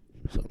Canelo.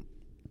 So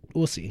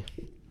we'll see.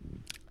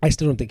 I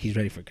still don't think he's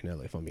ready for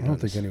Canelo, if I'm being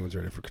honest. I don't think anyone's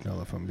ready for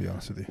Canelo, if I'm being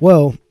honest with you.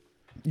 Well,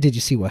 did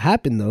you see what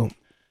happened, though?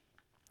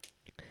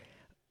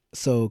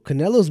 So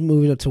Canelo's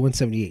moving up to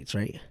 178,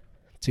 right?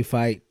 To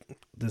fight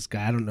this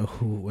guy. I don't know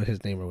what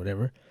his name or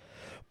whatever.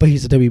 But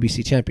he's a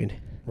WBC champion.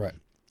 Right.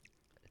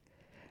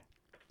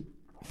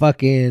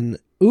 Fucking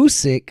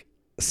Usyk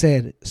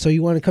said, so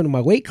you want to come to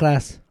my weight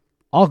class?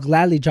 I'll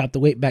gladly drop the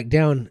weight back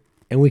down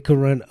and we could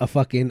run a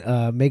fucking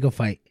mega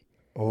fight.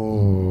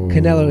 Oh.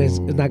 Canelo is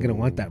not going to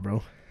want that,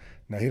 bro.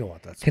 No, he don't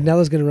want that.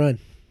 Canelo's going to run.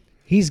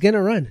 He's going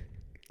to run.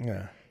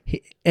 Yeah.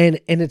 And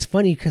it's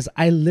funny because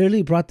I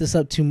literally brought this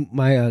up to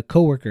my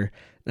coworker.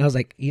 And I was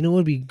like, you know what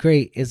would be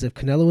great is if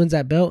Canelo wins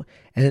that belt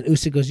and then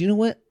Usyk goes, you know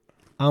what?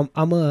 I'm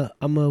a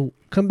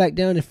come back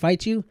down and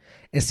fight you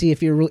and see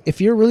if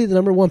you're really the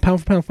number one pound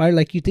for pound fighter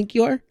like you think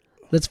you are.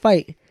 Let's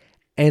fight.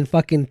 And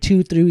fucking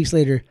 2-3 weeks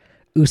later,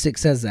 Usyk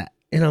says that,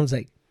 and I was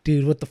like,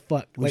 dude, what the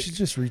fuck? We should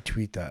just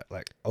retweet that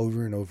like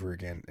over and over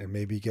again, and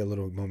maybe get a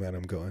little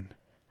momentum going.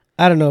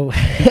 I don't know,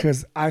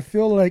 because I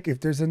feel like if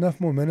there's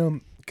enough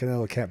momentum,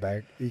 Canelo can't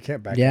back. He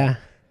can't back. Yeah. Up.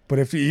 But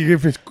if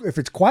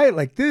it's quiet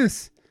like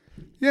this,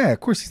 yeah, of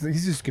course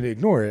he's just gonna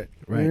ignore it.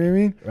 Right. You know what I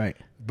mean? Right.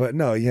 But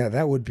no, yeah,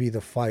 that would be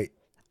the fight.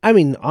 I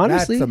mean,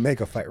 honestly, that's a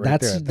mega fight right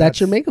there. That's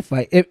your mega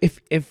fight.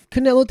 If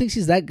Canelo thinks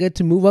he's that good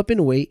to move up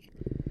in weight,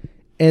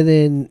 and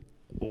then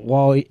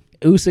while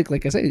Usyk,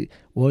 like I said,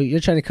 well, you're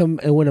trying to come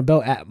and win a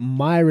belt at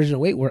my original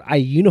weight where I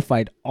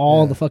unified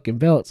all the fucking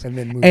belts, and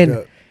then moved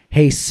up.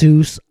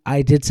 Jesus,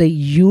 I did say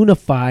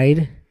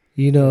unified,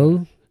 you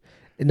know.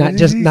 Not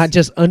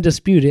just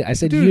undisputed. I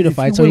said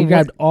unified, so he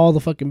grabbed all the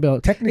fucking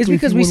belts. It's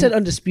because we said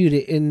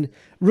undisputed, and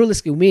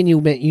realistically, me and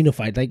you meant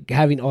unified, like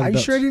having all the belts. Are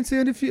you sure I didn't say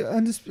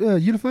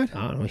unified?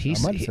 I don't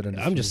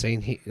know. I'm just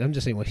saying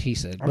what he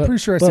said. I'm pretty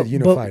sure I said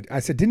unified.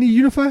 I said, didn't he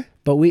unify?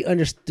 But we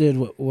understood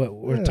what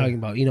we're talking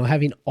about. You know,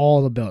 having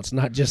all the belts,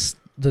 not just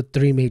the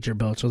 3 major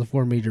belts or the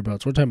 4 major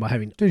belts. We're talking about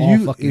having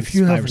all fucking if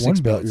you 5 have or 6 one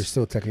belt, belts. you're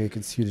still technically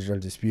considered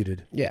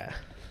undisputed. Yeah.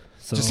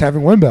 So just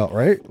having one belt,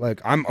 right?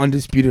 Like I'm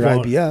undisputed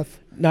IBF.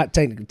 Not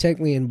technically.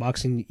 Technically, in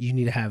boxing, you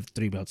need to have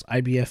 3 belts: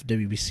 IBF,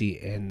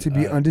 WBC, and to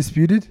be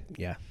undisputed.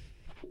 Yeah.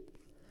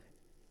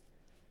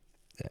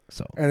 Yeah.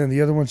 So. And then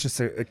the other one's just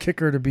a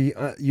kicker to be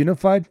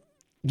unified.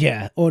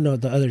 Yeah. Oh no,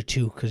 the other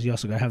 2 because you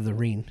also gotta have the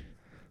ring.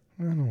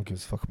 I don't give a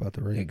fuck about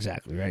the ring.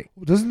 Exactly right.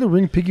 Doesn't the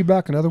ring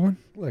piggyback another one?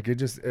 Like it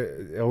just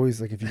always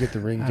like if you get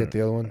the ring, you get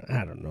the other one.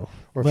 I don't know.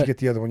 Or if you get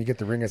the other one, you get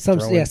the ring at some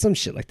the throwing. some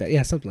shit like that.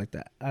 Yeah, something like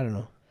that. I don't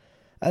know.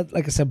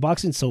 Like I said,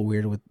 boxing's so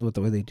weird with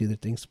the way they do their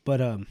things.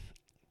 But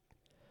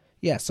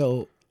yeah.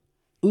 So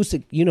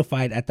Usyk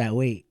unified at that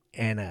weight,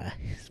 and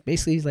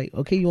basically he's like,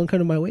 okay, you want to come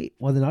to my weight?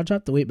 Well, then I'll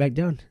drop the weight back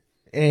down,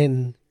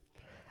 and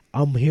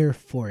I'm here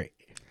for it.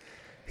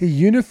 He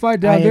unified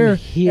down there,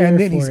 and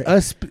then he's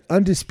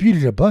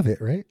undisputed above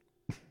it, right?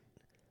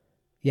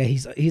 Yeah,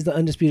 he's the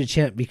undisputed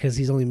champ because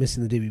he's only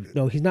missing the WBC.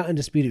 No, he's not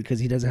undisputed because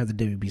he doesn't have the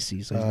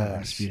WBC, so he's not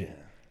undisputed. Shit.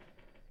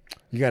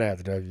 You gotta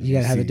have the WBC. You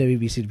gotta have the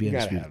WBC to be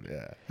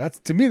undisputed. That's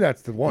to me.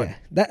 That's the one.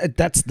 Yeah,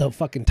 that's the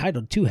fucking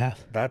title to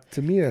have. That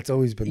to me, that's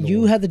always been.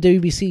 You have the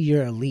WBC,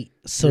 you're elite.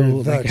 So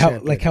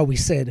like how we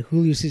said,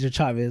 Julio Cesar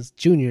Chavez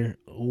Jr.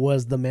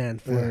 was the man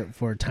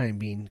for a time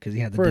being because he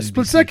had the for WBC. A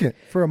split second,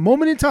 for a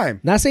moment in time.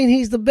 Not saying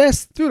he's the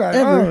best, dude.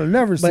 I'll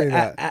never say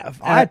that.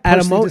 At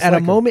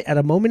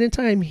a moment in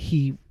time,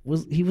 he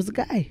was the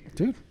guy,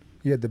 dude.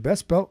 He had the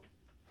best belt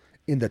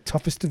in the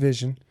toughest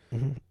division.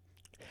 Mm-hmm.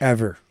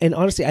 Ever. And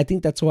honestly, I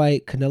think that's why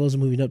Canelo's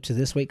moving up to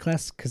this weight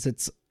class because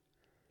it's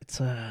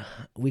a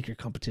weaker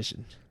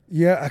competition.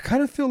 Yeah, I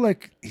kind of feel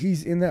like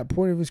he's in that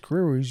point of his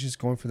career where he's just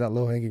going for that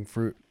low-hanging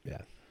fruit. Yeah.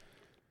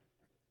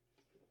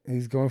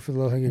 He's going for the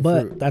low-hanging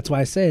fruit. But that's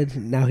why I said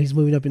now he's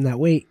moving up in that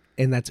weight,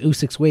 and that's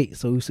Usyk's weight.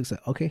 So Usyk said,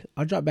 okay,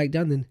 I'll drop back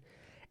down then.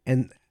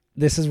 And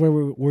this is where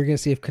we're going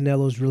to see if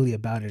Canelo's really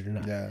about it or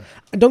not. Yeah.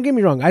 And don't get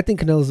me wrong. I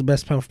think Canelo's the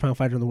best pound-for-pound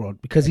fighter in the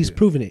world because he's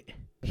proven it.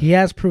 He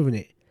has proven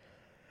it.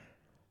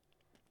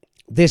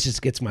 This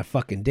just gets my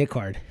fucking dick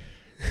hard.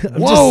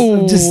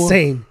 I'm just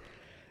saying.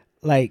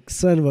 Like,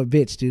 son of a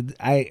bitch, dude.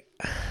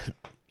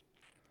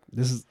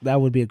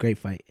 That would be a great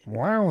fight.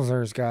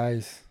 Wowzers,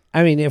 guys.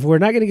 I mean, if we're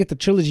not gonna get the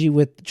trilogy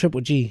with Triple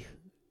G,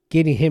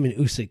 getting him and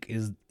Usyk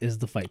is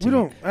the fight. I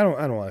don't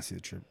want to see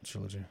the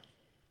trilogy.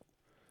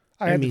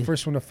 I had the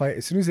first one to fight.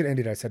 As soon as it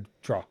ended, I said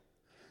draw.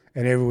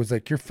 And everyone was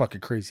like, you're fucking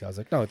crazy. I was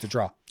like, no, it's a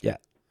draw. Yeah.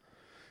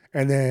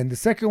 And then the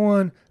second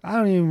one, I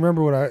don't even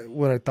remember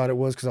what I thought it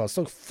was because I was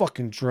so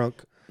fucking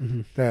drunk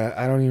that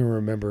I don't even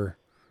remember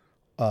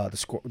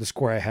the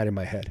score I had in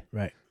my head.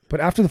 Right.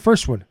 But after the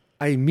first one,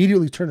 I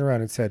immediately turned around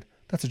and said,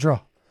 "That's a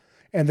draw,"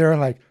 and they're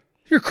like,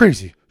 "You're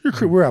crazy.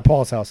 We're at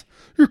Paul's house.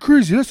 You're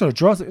crazy. That's not a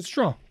draw. It's a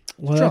draw."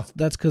 Well,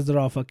 that's because they're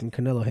all fucking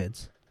Canelo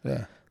heads.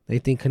 Yeah, they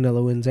think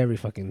Canelo wins every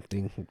fucking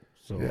thing.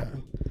 So yeah,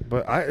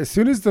 but as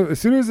soon as the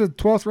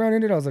 12th round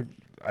ended, I was like,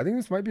 I think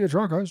this might be a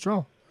draw, guys.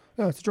 Draw.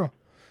 Yeah, it's a draw.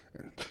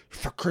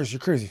 Fuck, Chris, you're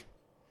crazy.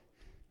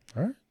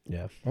 All right.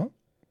 Yeah. Well,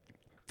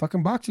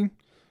 fucking boxing,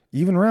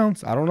 even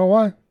rounds. I don't know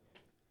why.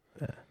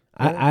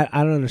 Yeah.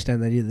 I don't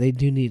understand that either. They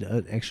do need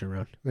an extra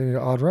round. They need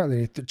an odd round.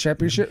 They need the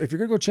championship. Mm-hmm. If you're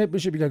gonna go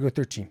championship, you gotta go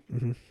 13.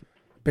 Mm-hmm.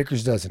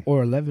 Baker's dozen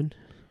or 11.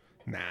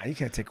 Nah, you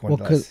can't take one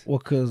less.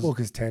 Because 10.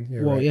 It's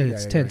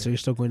 10. Right. So you're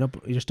still going up.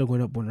 You're still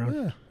going up one round.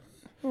 Yeah.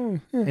 Oh,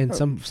 yeah. And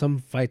some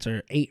fights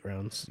are 8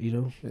 rounds. You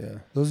know. Yeah,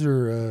 those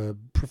are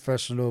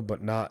professional,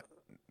 but not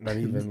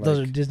even. Those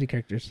are Disney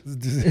characters.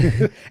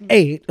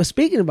 Hey,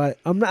 speaking about it,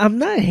 I'm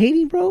not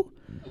hating, bro,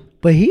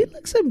 but he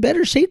looks in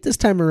better shape this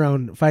time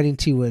around fighting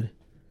T Wood.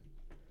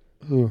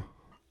 Who?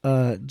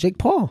 Jake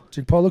Paul.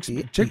 Jake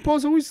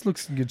Paul's always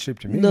looks in good shape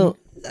to me. No,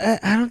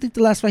 I don't think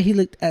the last fight he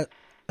looked at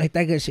like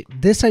that good shape.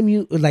 This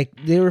time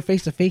they were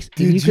face to face.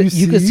 You could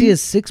see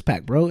his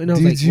 6-pack, bro. And I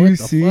was like, what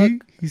the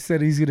fuck? He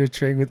said he's gonna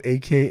train with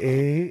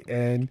AKA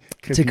and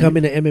Khabib. To come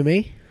into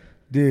MMA.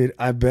 Dude,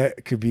 I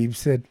bet Khabib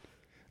said.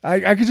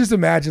 I could just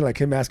imagine like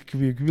him asking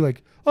Khabib. Khabib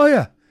like, oh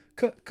yeah,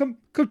 come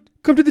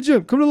to the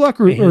gym, come to the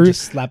locker room, or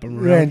just slap him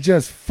around and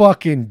just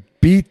fucking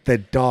beat the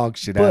dog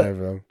shit out of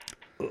him.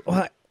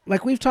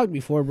 Like we've talked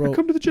before, bro.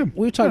 Come to the gym.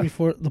 We've talked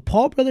before. The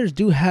Paul brothers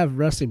do have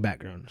wrestling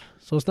background,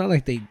 so it's not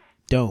like they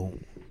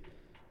don't.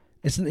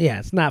 It's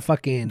not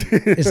fucking.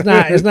 It's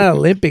not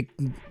Olympic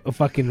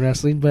fucking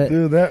wrestling, but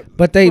dude,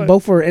 they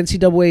both were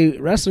NCAA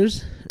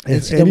wrestlers.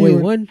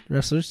 NCAA 1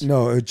 wrestlers.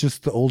 No, it's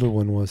just the older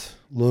one was.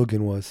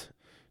 Logan was.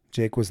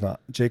 Jake was not.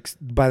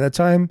 By that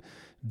time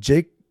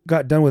Jake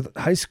got done with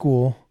high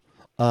school,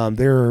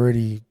 they were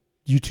already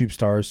YouTube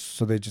stars,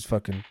 so they just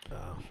fucking.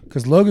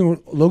 Because Logan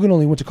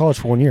only went to college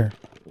for 1 year.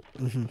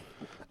 Mm-hmm.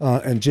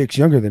 And Jake's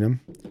younger than him.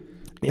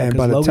 Yeah, and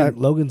by the time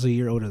Logan's a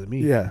year older than me.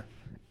 Yeah,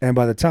 and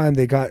by the time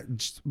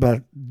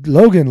but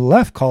Logan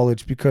left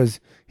college because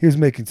he was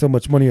making so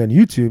much money on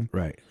YouTube.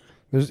 Right.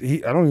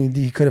 I don't think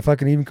he could have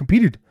fucking even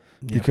competed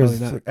because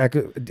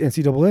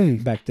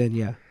NCAA back then.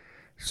 Yeah.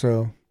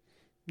 So,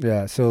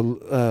 yeah.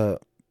 So,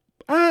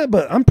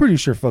 but I'm pretty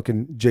sure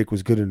fucking Jake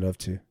was good enough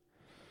to.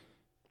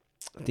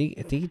 I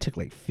think he took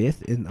like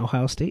 5th in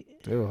Ohio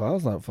State. Dude,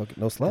 Ohio's not fucking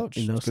no slouch.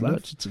 No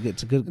slouch.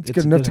 It's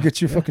good enough to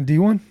get you fucking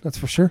D1. That's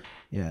for sure.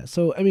 Yeah.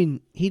 So I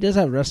mean, he does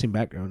have a wrestling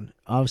background.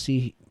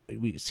 Obviously,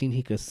 we've seen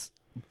he could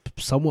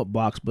somewhat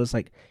box, but it's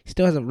like he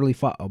still hasn't really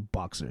fought a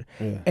boxer.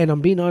 Yeah. And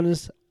I'm being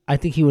honest, I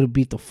think he would have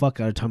beat the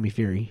fuck out of Tommy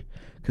Fury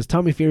because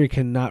Tommy Fury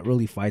cannot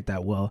really fight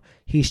that well.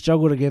 He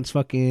struggled against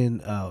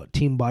fucking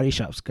Team Body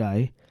Shop's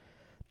guy.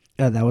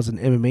 That was an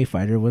MMA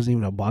fighter. Wasn't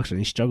even a boxer.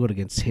 And he struggled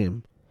against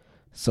him.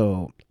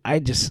 So I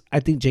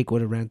think Jake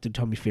would have ran through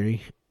Tommy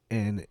Fury,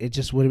 and it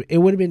would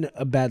have been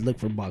a bad look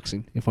for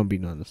boxing if I'm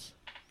being honest.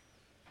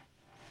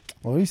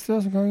 Well, he still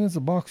hasn't gone against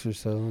a boxer,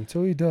 so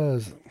until he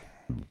does.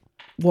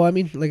 Well, I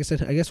mean, like I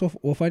said, I guess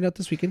we'll find out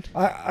this weekend.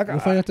 We'll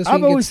find out this weekend.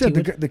 I've always said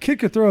the kid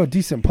could throw a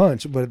decent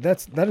punch, but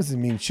that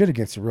doesn't mean shit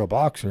against a real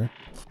boxer.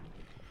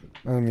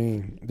 I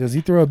mean, does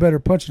he throw a better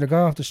punch than a guy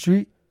off the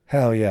street?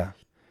 Hell yeah.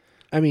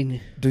 I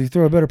mean, does he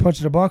throw a better punch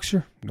than a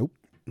boxer? Nope.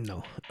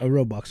 No, a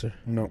real boxer.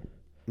 No.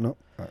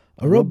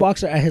 A real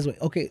boxer at his weight.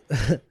 Okay,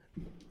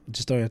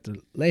 just don't have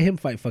to let him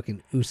fight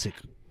fucking Usyk.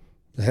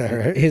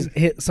 Right? His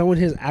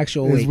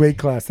actual weight. His weight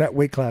class, that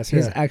weight class.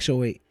 His actual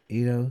weight.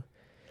 You know,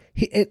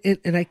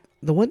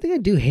 the one thing I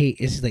do hate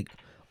is like,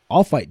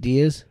 I'll fight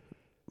Diaz,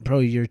 bro.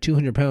 You're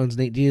 200 pounds.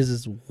 Nate Diaz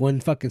is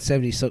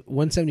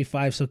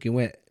 175 soaking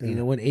wet. Yeah. You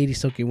know, 180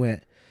 soaking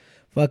wet.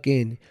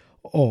 Fucking.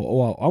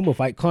 Oh, I'm gonna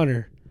fight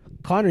Conor.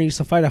 Conor used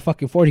to fight at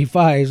fucking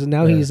 45s, and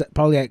now he's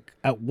probably at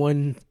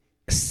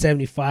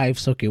 175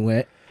 soaking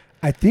wet.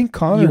 I think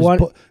Conor.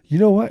 You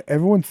know what?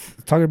 Everyone's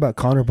talking about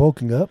Conor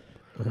bulking up.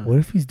 Uh-huh. What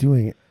if he's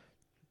doing it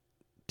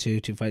to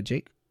fight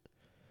Jake?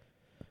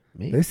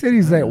 Maybe. They said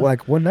he's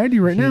like 190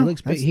 right now.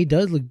 Looks big. He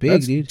does look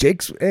big, dude.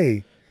 Jake's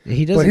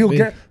he does. But he'll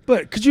big.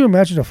 But could you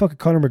imagine a fucking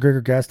Conor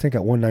McGregor gas tank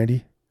at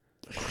 190?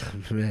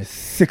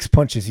 6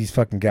 punches, he's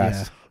fucking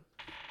gassed.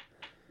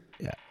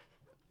 Yeah.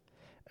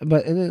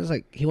 But and then it's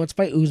like he wants to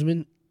fight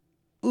Usman.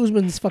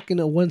 Usman's fucking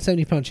a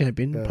 170-pound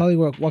champion. Yeah. Probably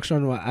walks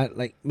around at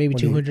like maybe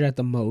 200 at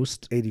the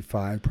most.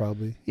 85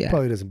 probably. Yeah.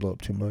 Probably doesn't blow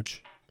up too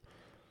much.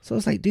 So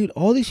it's like, dude,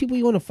 all these people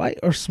you want to fight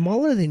are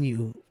smaller than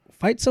you.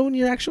 Fight someone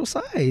your actual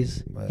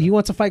size. Yeah. He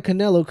wants to fight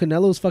Canelo.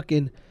 Canelo's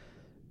fucking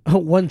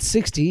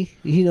 160,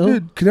 you know?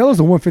 Dude, Canelo's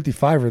a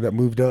 155er that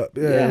moved up.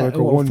 Yeah,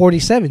 like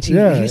 47. He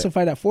used to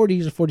fight at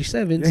 40s or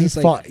 47s. Yeah, he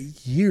fought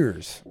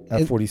years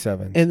at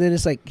 47s. And then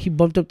it's like he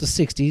bumped up to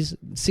 60s,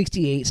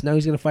 68s. Now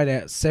he's going to fight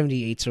at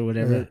 78s or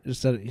whatever. Yeah.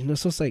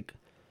 So it's like,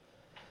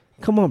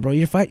 come on, bro.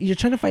 You're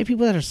trying to fight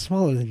people that are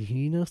smaller than you,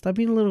 you know? Stop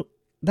being a little...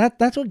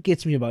 That's what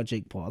gets me about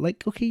Jake Paul.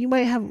 Like, okay, you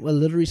might have a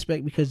little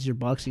respect because you're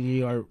boxing,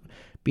 you are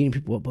beating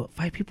people up, but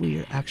fight people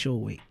your actual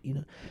weight. You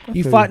know,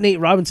 you fought Nate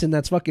Robinson,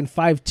 that's fucking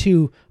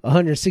 5'2",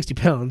 160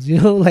 pounds.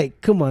 You know,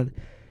 like, come on.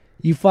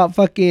 You fought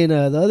fucking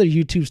the other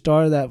YouTube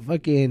star that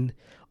fucking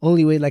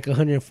only weighed like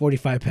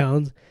 145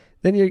 pounds.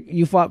 Then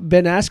you fought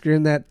Ben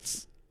Askren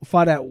that's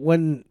fought at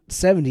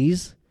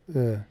 170s.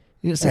 Yeah.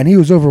 You know, and he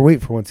was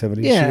overweight for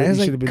 170. Yeah, he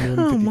should have been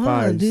doing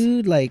 55s. On,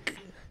 dude. Like,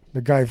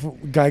 the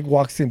guy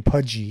walks in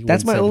pudgy.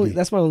 That's my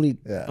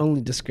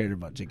only discredit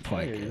about Jake Paul.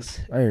 I hear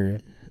you.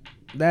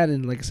 That,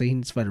 and like I say, he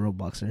needs to fight a real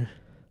boxer.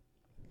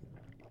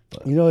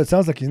 But, you know, it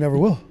sounds like he never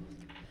will.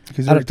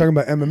 Because you're talking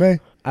about MMA.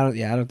 I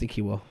don't think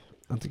he will.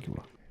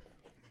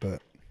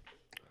 But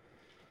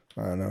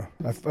I don't know.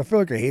 I feel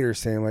like a hater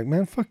saying like,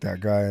 man, fuck that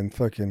guy, and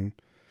fucking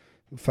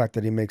the fact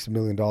that he makes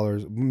millions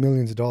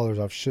of dollars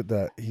off shit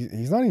that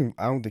he's not even.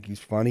 I don't think he's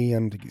funny. I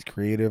don't think he's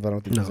creative. I don't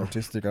think he's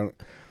artistic.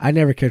 I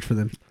never cared for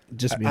them.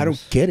 I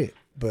don't get it.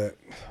 But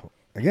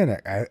again,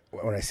 I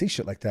when I say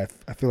shit like that,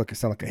 I feel like I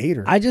sound like a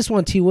hater. I just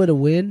want T Wood to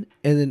win,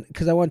 and then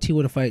because I want T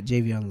Wood to fight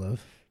Javion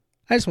Love.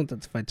 I just want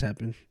that fight to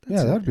happen.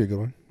 That'd be a good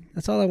one.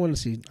 That's all I want to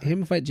see.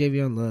 Him fight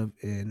Javion Love,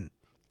 and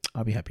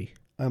I'll be happy.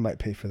 I might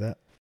pay for that.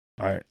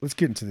 All right, let's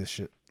get into this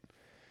shit.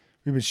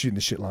 We've been shooting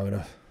this shit long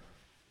enough.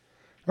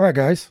 All right,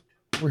 guys.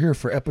 We're here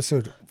for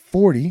episode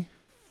 40.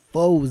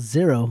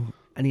 40.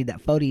 I need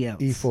that 40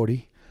 ounce.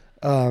 E40.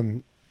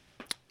 And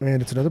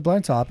it's another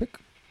blind topic.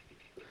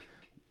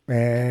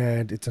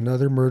 And it's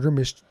another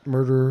infamous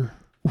murder,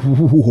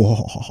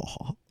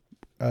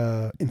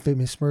 I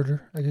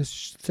guess you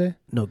should say.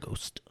 No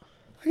ghost.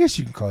 I guess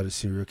you can call it a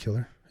serial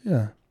killer.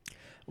 Yeah.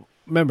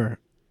 Remember,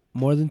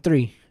 more than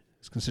 3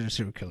 is considered a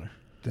serial killer.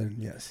 Then,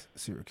 yes, a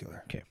serial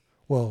killer. Okay.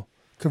 Well,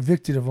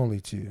 convicted of only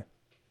 2.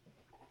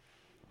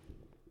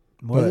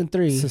 More than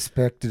 3.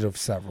 Suspected of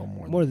several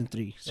more. More than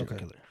 3 serial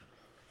killer.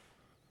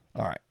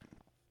 All right.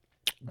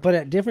 But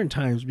at different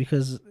times,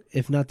 because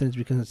if nothing, it's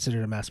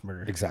considered a mass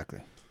murder. Exactly.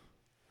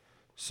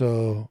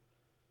 So,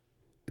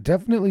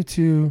 definitely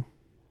 2,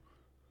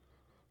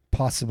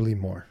 possibly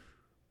more.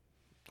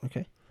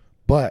 Okay.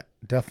 But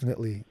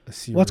definitely a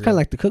serial. Well, it's kind of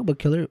like the cookbook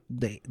killer.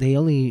 They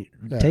only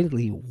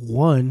technically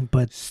 1,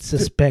 but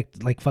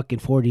suspect like fucking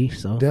 40.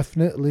 So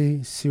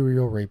definitely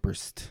serial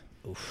rapist.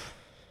 Oof.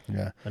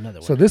 Yeah. Another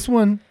one. So this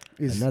one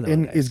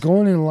is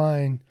going in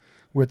line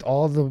with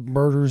all the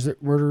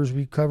murders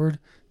we covered,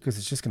 because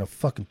it's just gonna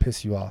fucking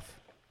piss you off.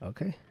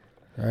 Okay.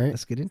 All right.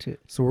 Let's get into it.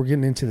 So we're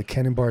getting into the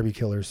Ken and Barbie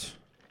killers.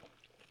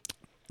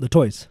 The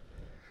toys.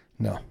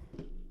 No.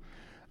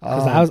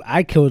 Because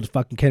I killed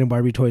fucking Ken and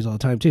Barbie toys all the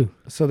time too.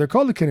 So they're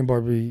called the Ken and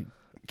Barbie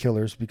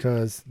killers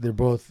because they're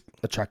both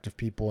attractive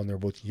people and they're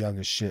both young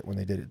as shit when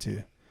they did it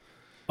too.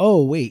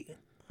 Oh wait,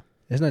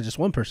 it's not just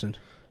one person.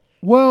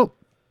 Well,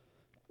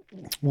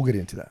 we'll get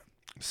into that.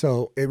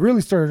 So it really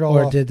started off.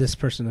 Or did this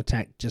person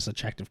attack just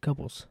attractive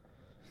couples?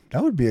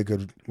 That would be a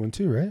good one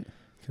too, right?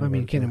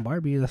 Ken and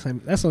Barbie. That's the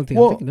only thing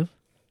I'm thinking of.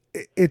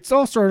 It's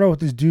all started out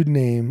with this dude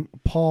named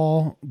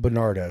Paul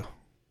Bernardo.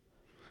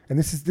 And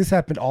this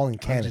happened all in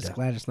Canada. I'm just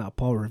glad it's not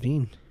Paul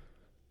Revere.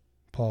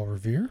 Paul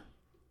Revere?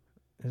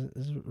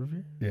 Is it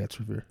Revere? Yeah, it's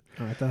Revere.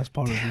 Oh, I thought it was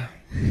Paul Revere.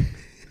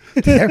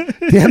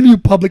 Damn you,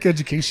 public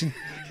education.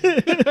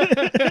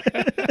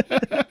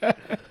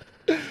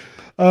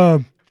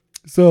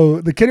 So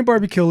the Ken and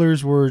Barbie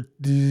killers were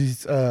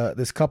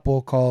this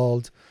couple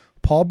called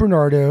Paul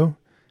Bernardo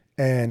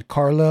and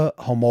Carla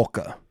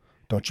Homolka.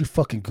 Don't you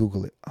fucking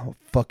Google it. I'll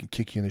fucking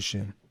kick you in the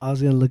shin. I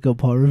was going to look up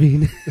Paul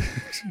Revere.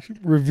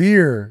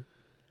 Revere.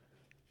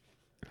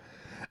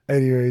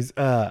 Anyways,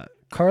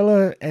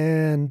 Carla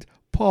and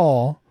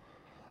Paul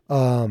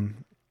got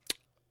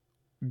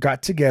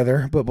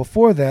together. But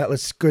before that,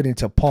 let's get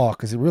into Paul,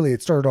 because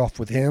it started off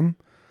with him.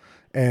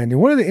 And in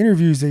one of the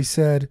interviews, they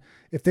said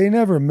if they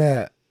never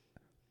met,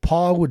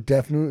 Paul would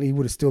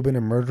have still been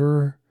a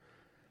murderer,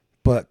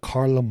 but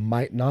Carla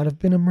might not have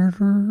been a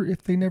murderer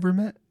if they never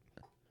met.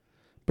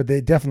 But they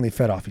definitely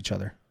fed off each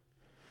other.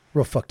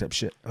 Real fucked up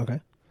shit.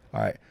 Okay.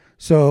 All right.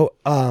 So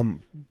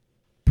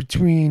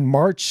between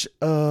March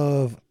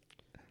of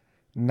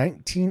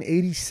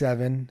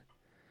 1987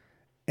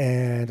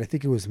 and I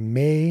think it was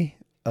May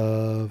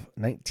of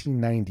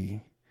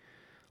 1990,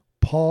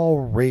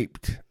 Paul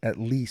raped at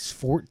least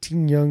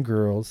 14 young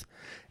girls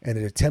and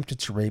had attempted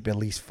to rape at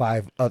least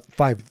five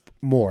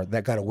more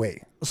that got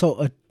away.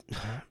 So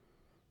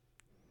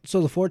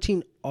the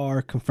 14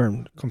 are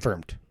confirmed.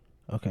 Confirmed.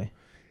 Okay.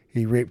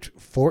 He raped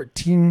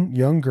 14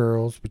 young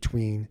girls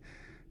between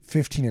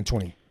 15 and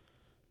 20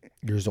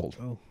 years old.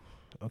 Oh,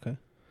 okay.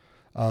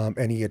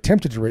 And he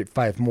attempted to rape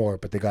 5 more,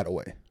 but they got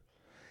away.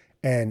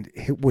 And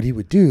what he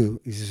would do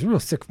is he's a real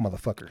sick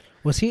motherfucker.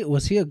 Was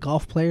he a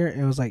golf player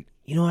and was like,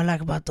 you know what I like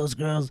about those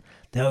girls?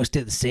 They always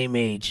stay the same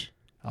age.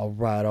 All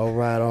right.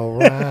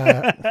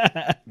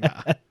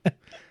 Nah.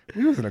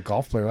 He wasn't a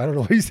golf player. I don't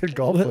know why he said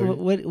golf player.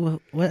 What?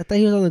 I thought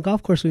he was on the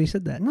golf course when he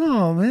said that.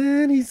 No,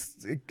 man. He's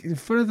in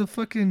front of the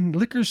fucking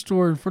liquor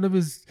store, in front of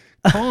his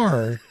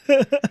car.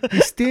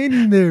 He's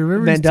standing there.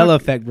 Remember Mandela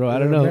effect, bro. I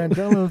don't know.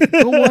 Mandela.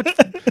 Go watch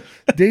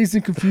Dazed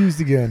and Confused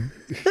again.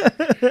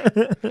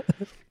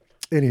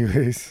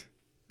 Anyways,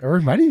 or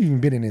he might have even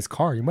been in his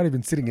car. He might have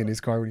been sitting in his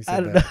car when he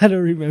said that. I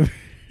don't remember.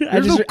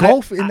 There's no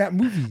golf in that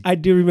movie. I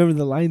do remember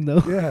the line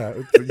though. Yeah,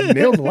 you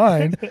nailed the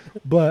line.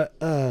 But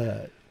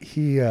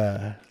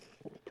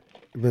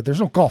but there's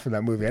no golf in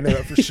that movie. I know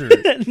that for sure.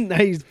 Now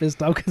he's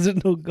pissed off because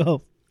there's no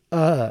golf.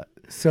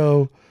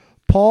 So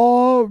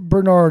Paul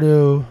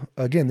Bernardo,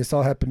 again, this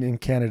all happened in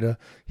Canada.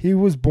 He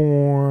was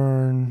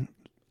born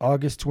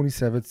August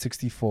 27th,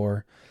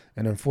 64.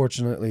 And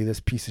unfortunately,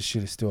 this piece of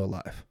shit is still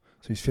alive.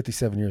 So he's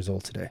 57 years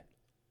old today.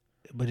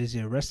 But is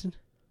he arrested?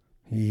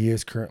 He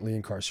is currently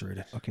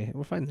incarcerated. Okay,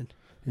 we're fine then.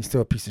 He's still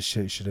a piece of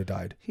shit. He should have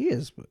died. He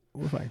is, but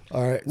we're fine.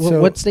 All right.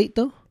 So, what state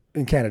though?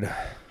 In Canada.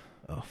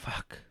 Oh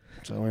fuck.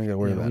 So we ain't gotta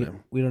worry about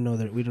him. We don't know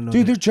that. We don't know.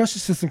 Dude, their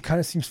justice system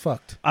kind of seems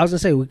fucked. I was gonna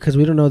say because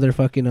we don't know their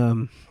fucking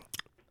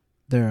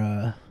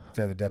their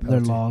the death penalty. their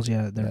laws.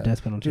 Yeah, their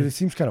death penalty. Dude, it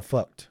seems kind of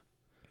fucked.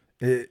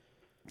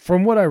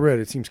 From what I read,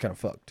 it seems kind of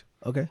fucked.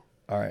 Okay.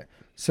 All right.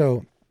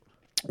 So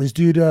this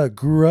dude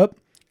grew up,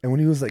 and when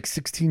he was like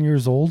 16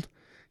 years old,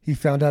 he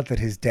found out that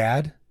his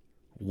dad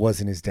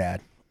wasn't his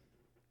dad.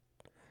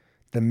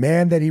 The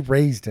man that he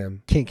raised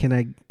him. Can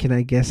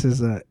I guess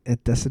his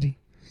ethnicity?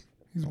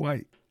 He's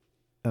white.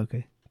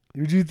 Okay.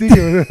 What do you think?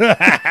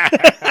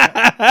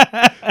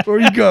 Where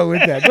you go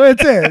with that? Go ahead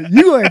and say it.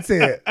 You go ahead and say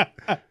it.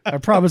 I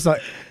promise I'll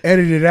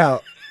edit it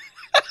out.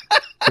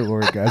 Don't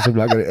worry, guys. I'm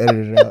not going to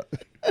edit it out.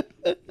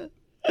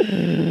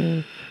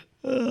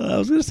 I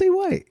was gonna say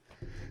white.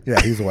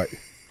 Yeah, he's white.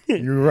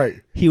 You're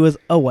right. He was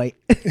a white.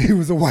 He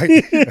was a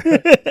white.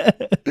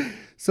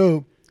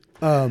 So,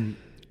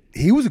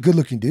 he was a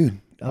good-looking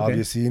dude. Okay.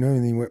 Obviously, you know,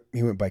 and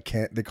he went by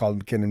Ken. They called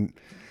him Ken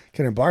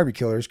and Barbie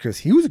Killers because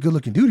he was a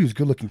good-looking dude. He was a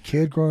good-looking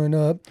kid growing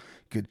up.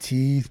 Good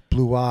teeth,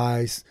 blue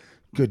eyes,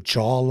 good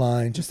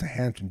jawline. Just a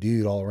handsome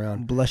dude all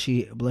around.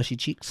 Blushy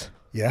cheeks.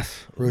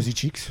 Yes, rosy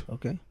cheeks.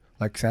 Okay,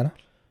 like Santa.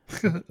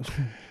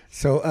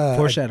 So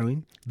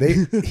foreshadowing.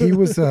 He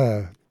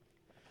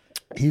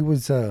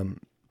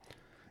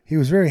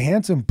was very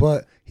handsome,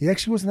 but he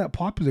actually wasn't that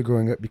popular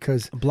growing up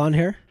because blonde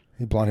hair.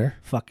 Blonde hair.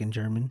 Fucking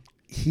German.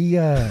 He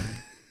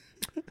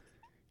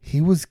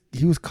was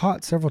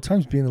caught several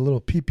times being a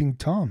little peeping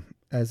Tom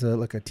as a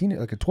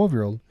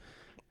 12-year-old.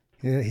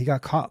 Yeah, he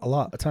got caught a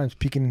lot of times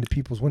peeking into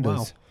people's windows.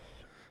 Wow.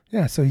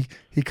 Yeah, so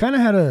he kind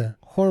of had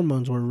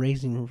hormones were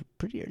raising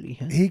pretty early.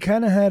 Huh? He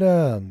kind of had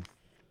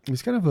he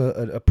was kind of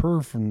a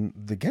perv from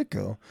the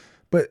get-go.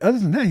 But other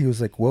than that, he was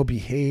like well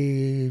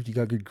behaved. He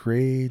got good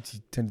grades. He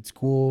attended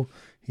school.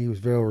 He was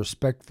very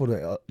respectful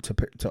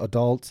to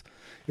adults.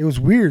 It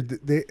was weird.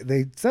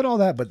 They said all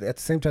that, but at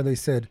the same time they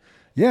said,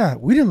 yeah,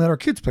 we didn't let our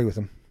kids play with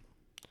him.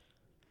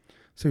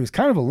 So he was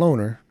kind of a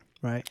loner,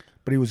 right?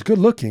 But he was good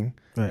looking,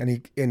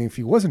 right. And if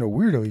he wasn't a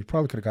weirdo, he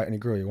probably could have got any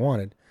girl he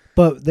wanted.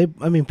 But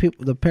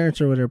the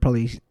parents or whatever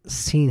probably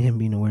seen him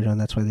being a weirdo,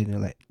 and that's why they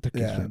didn't let their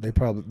kids. Yeah, they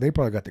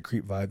probably got the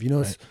creep vibe. You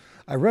know, right.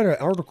 I read an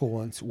article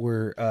once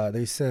where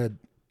they said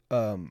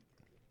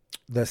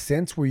the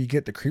sense where you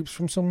get the creeps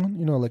from someone.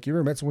 You know, like you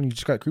ever met someone you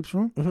just got creeps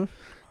from? Mm-hmm.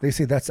 They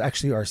say that's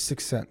actually our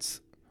sixth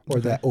sense, or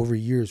that over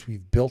years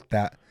we've built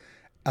that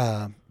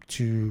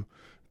to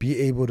be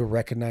able to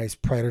recognize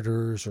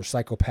predators or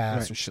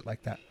psychopaths or shit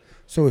like that.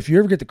 So if you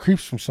ever get the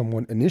creeps from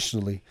someone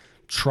initially,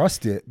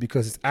 trust it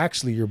because it's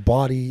actually your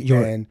body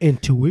and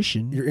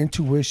intuition. Your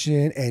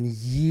intuition and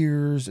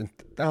years and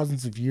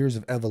thousands of years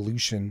of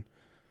evolution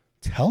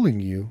telling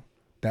you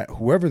that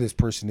whoever this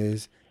person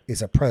is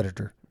a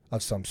predator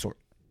of some sort.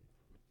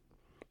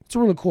 It's a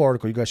really cool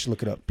article. You guys should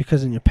look it up.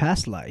 Because in your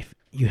past life,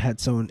 you had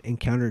someone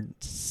encountered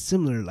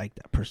similar like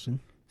that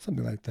person.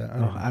 Something like that.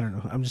 I don't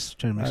know. I'm just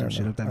trying to make some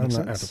shit up. That makes sense.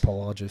 I'm not an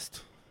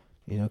anthropologist.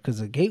 You know, because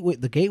the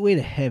gateway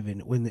to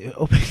heaven, when they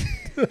open.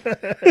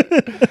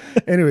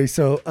 Anyway,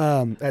 so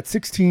at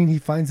 16, he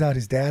finds out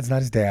his dad's not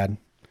his dad.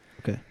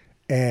 Okay.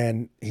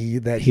 And he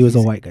was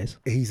a white guy.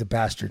 He's a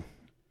bastard.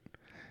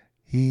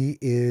 He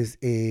is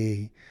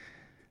a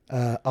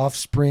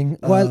offspring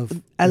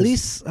of. At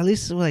least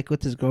like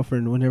with his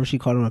girlfriend, whenever she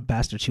called him a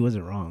bastard, she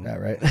wasn't wrong. Yeah,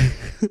 right.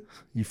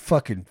 You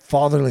fucking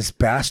fatherless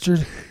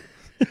bastard.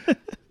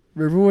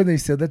 Remember when they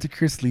said that to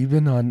Chris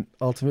Lieben on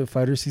Ultimate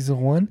Fighter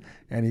Season 1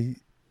 and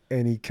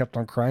he kept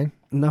on crying?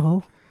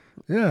 No.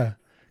 Yeah.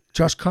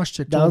 Josh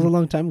Koscheck. That was a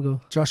long time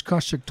ago. Josh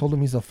Koscheck told him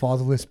he's a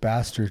fatherless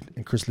bastard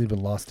and Chris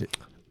Lieben lost it.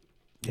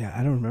 Yeah,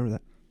 I don't remember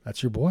that.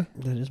 That's your boy?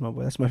 That is my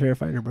boy. That's my favorite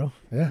fighter, bro.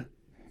 Yeah.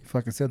 He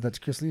fucking said that to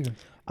Chris Lieben.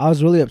 I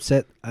was really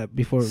upset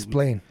before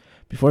Explain.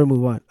 Before we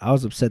move on, I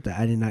was upset that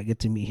I did not get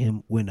to meet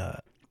him when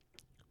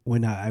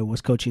I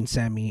was coaching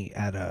Sammy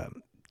at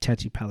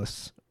Tattoo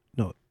Palace.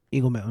 No,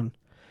 Eagle Mountain.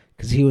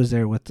 Because he was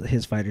there with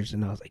his fighters,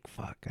 and I was like,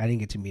 fuck, I didn't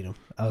get to meet him.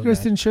 You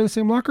guys didn't share the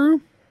same locker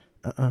room?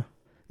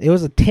 It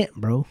was a tent,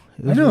 bro.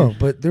 I know,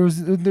 weird. But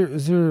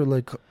is there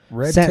like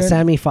red tent?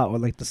 Sammy fought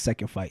with like the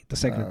second or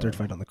third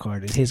fight on the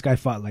card, and his guy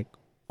fought like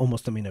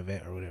almost the main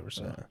event or whatever.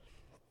 So,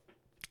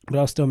 but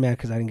I was still mad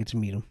because I didn't get to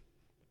meet him.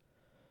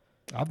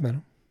 I've met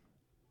him.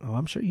 Oh,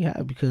 I'm sure you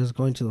have, because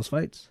going to those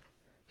fights,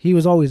 he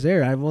was always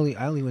there. I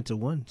only went to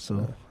one.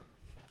 So,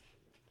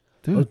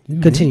 Dude,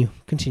 continue.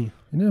 You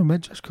never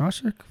met Josh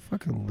Koscheck?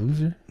 Fucking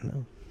loser.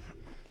 No.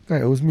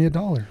 Guy owes me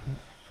 $1.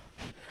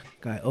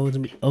 Guy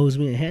owes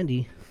me a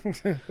handy.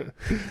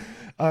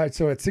 All right,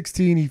 so at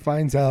 16, he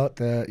finds out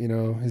that,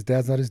 his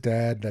dad's not his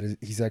dad, that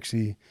he's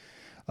actually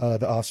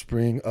the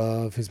offspring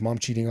of his mom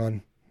cheating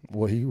on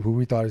who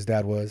he thought his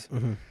dad was.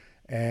 Mm-hmm.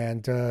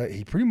 And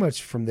he pretty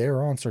much from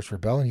there on starts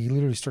rebelling. He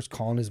literally starts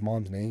calling his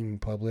mom's name in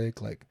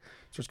public, like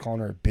starts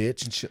calling her a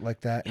bitch and shit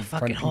like that in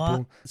front of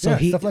people. So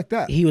stuff like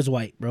that. He was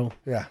white, bro.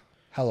 Yeah,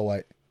 hella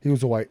white. He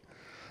was a white.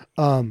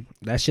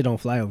 That shit don't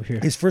fly over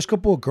here. His first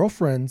couple of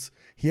girlfriends,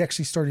 he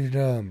actually started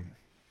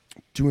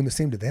doing the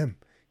same to them.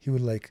 He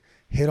would like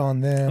hit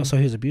on them. Oh, so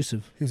he was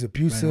abusive. He was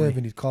abusive,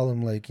 and he'd call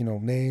them like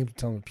names,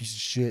 tell them a piece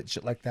of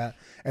shit like that.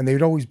 And they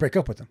would always break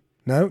up with him.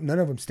 None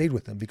of them stayed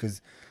with him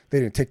because they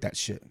didn't take that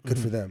shit. Good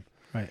for them.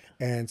 Right.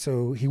 And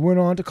so he went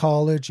on to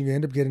college. He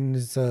ended up getting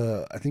his,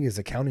 I think his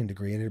accounting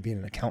degree. He ended up being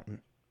an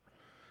accountant.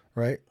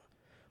 Right.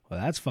 Well,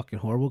 that's fucking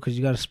horrible because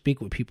you got to speak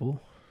with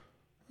people.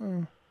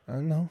 I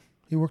don't know.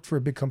 He worked for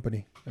a big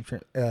company.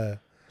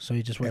 So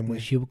he just worked in a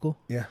cubicle?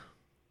 Yeah.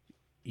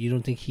 You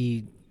don't think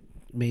he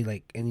made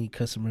like any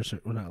customers,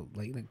 or not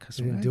like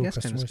customer? He didn't do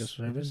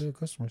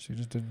customers. He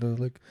just did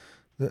the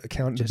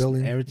account, the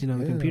billing, everything on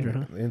the computer,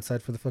 huh? The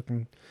inside for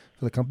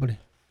the company,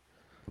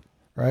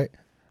 right?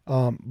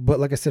 But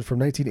like I said, from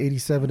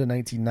 1987 to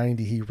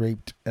 1990, he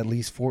raped at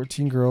least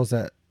 14 girls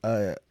that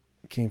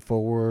came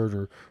forward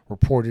or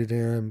reported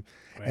him.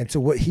 Right. And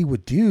so what he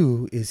would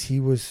do is, he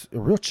was a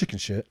real chicken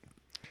shit.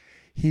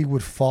 He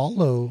would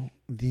follow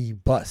the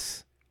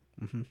bus,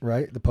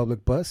 right? The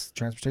public bus,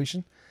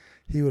 transportation.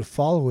 He would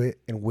follow it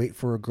and wait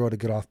for a girl to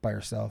get off by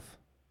herself.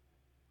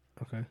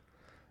 Okay.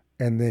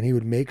 And then he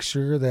would make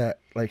sure that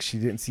like she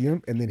didn't see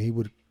him, and then he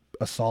would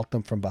assault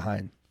them from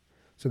behind,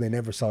 so they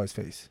never saw his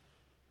face.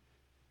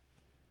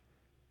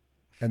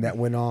 And that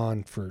went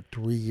on for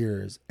 3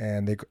 years,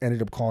 and they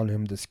ended up calling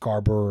him the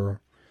Scarborough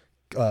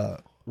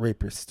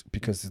rapist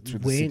because it's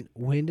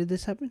when did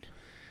this happen?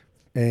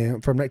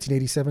 And from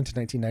 1987 to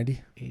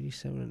 1990.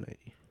 87 and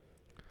 90.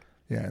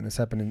 Yeah, and this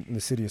happened in the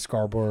city of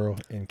Scarborough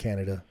in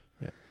Canada.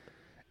 Yeah.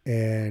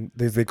 And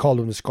they called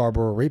him the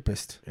Scarborough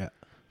rapist. Yeah.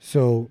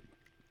 So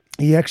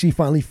he actually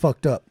finally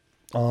fucked up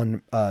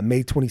on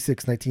May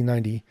 26,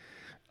 1990.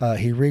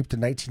 He raped a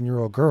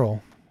 19-year-old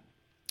girl,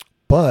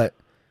 but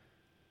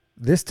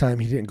this time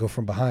he didn't go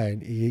from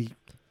behind. He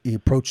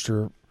approached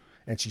her,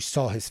 and she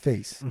saw his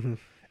face. Mm-hmm.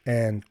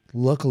 And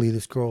luckily,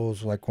 this girl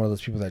was like one of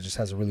those people that just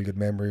has a really good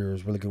memory or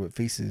is really good with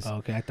faces. Oh,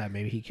 okay, I thought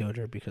maybe he killed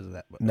her because of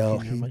that. But no,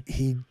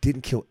 he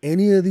didn't kill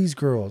any of these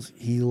girls.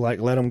 He like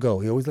let them go.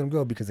 He always let them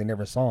go because they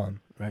never saw him.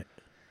 Right.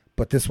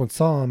 But this one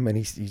saw him, and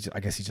I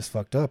guess he just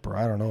fucked up, or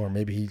I don't know, or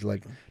maybe he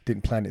like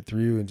didn't plan it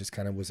through and just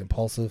kind of was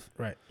impulsive.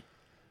 Right.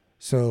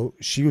 So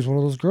she was one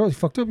of those girls. He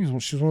fucked up. She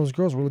was one of those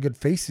girls, really good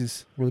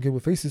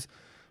with faces.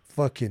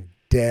 Fucking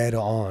dead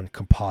on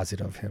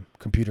composite of him,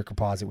 computer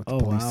composite with the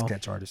police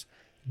sketch artist.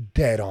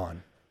 Dead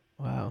on.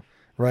 Wow.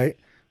 Right?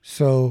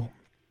 So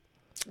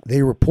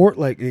they report,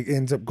 like it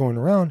ends up going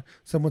around.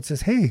 Someone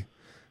says, hey,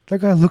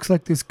 that guy looks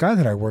like this guy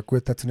that I work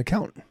with that's an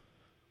accountant.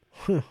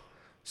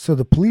 So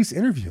the police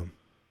interview him.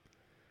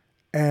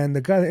 And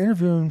the guy that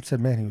interviewed him said,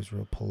 man, he was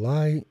real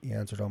polite. He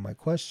answered all my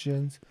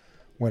questions.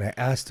 When I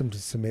asked him to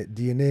submit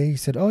DNA, he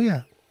said, oh,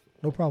 yeah,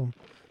 no problem.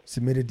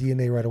 Submitted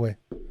DNA right away.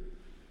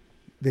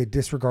 They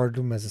disregarded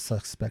him as a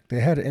suspect.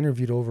 They had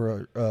interviewed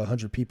over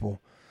 100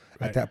 people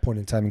at that point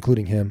in time,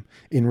 including him,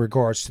 in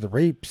regards to the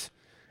rapes.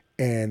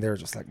 And they're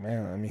just like,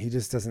 man, I mean, he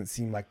just doesn't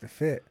seem like the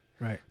fit.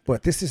 Right.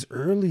 But this is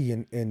early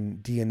in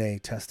DNA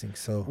testing.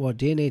 So well,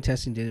 DNA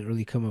testing didn't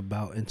really come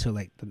about until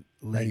like the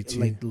later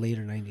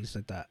 90s,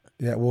 like that.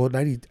 Yeah, well,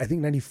 I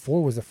think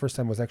 94 was the first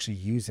time it was actually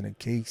used in a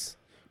case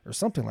or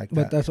something like that.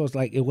 But that's what's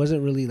like, it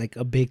wasn't really like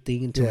a big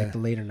thing until like the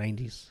later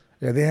 90s.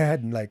 Yeah, they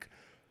hadn't like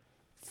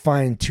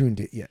fine-tuned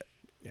it yet.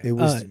 Yeah.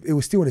 It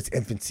was still in its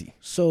infancy.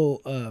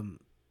 So,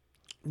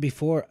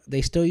 before,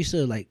 they still used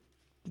to like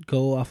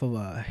go off of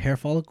a hair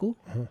follicle,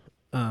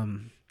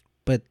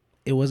 but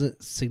it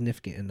wasn't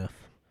significant enough.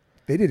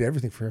 They did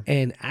everything for him.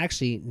 And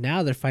actually,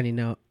 now they're finding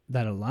out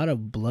that a lot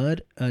of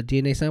blood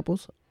DNA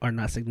samples are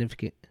not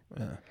significant.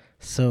 Yeah.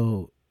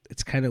 So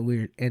it's kind of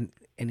weird. And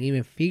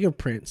even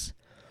fingerprints.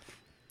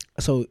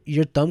 So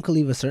your thumb could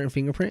leave a certain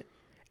fingerprint,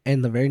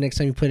 and the very next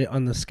time you put it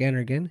on the scanner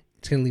again,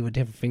 it's going to leave a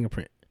different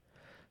fingerprint.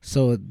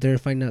 So they're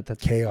finding out that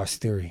chaos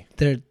theory.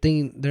 They're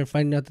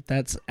finding out that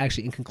that's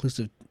actually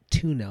inconclusive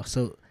too now.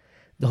 So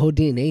the whole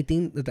DNA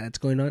thing that's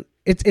going on,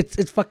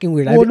 it's fucking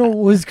weird. Well,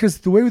 no, it's because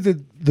the way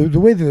the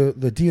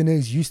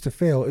DNAs used to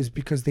fail is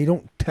because they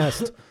don't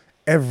test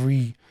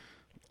every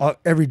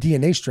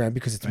DNA strand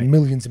because it's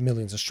millions and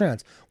millions of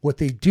strands. What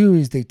they do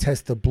is they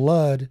test the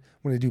blood.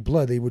 When they do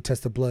blood, they would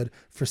test the blood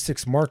for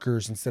 6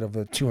 markers instead of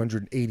the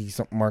 280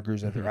 something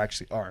markers that there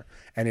actually are.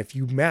 And if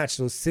you match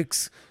those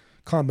 6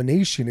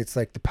 combination, it's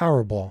like the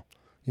Powerball.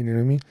 You know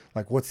what I mean?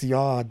 Like, what's the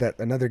odd that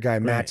another guy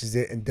matches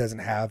it and doesn't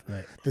have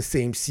the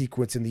same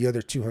sequence in the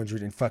other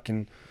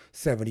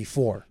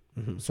 274?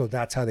 Mm-hmm. So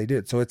that's how they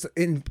did. So it's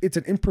an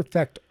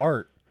imperfect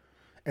art.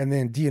 And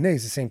then DNA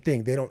is the same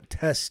thing. They don't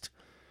test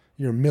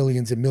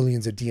millions and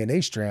millions of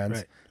DNA strands.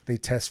 Right. They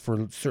test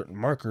for certain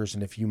markers,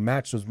 and if you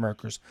match those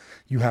markers,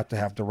 you have to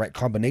have the right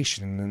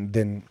combination, and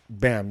then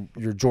bam,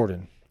 you're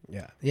Jordan.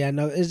 Yeah.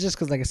 No, it's just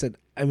because, like I said,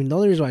 I mean, the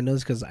only reason why I know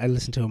is because I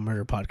listened to a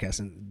murder podcast,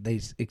 and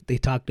they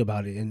talked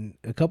about it in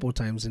a couple of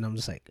times, and I'm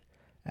just like,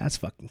 that's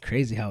fucking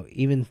crazy how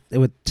even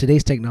with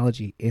today's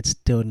technology, it's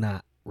still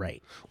not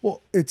right.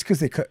 Well, it's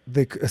because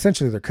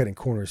they're cutting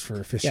corners for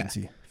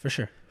efficiency. Yeah, for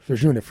sure. They're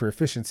doing it for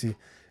efficiency.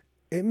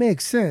 It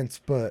makes sense,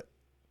 but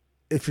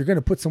if you're going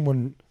to put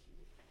someone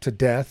to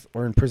death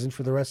or in prison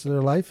for the rest of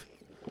their life,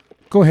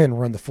 go ahead and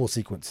run the full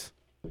sequence.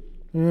 You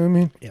know what I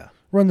mean? Yeah.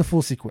 Run the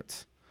full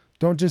sequence.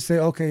 Don't just say,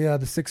 okay, yeah,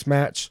 the 6th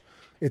match,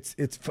 it's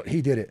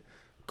he did it.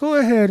 Go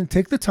ahead and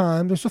take the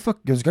time. There's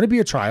going to be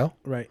a trial.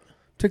 Right.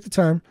 Take the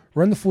time.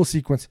 Run the full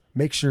sequence.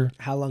 Make sure.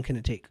 How long can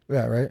it take?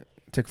 Yeah, right.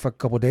 Take a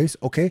couple of days.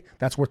 Okay,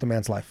 that's worth a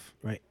man's life.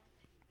 Right.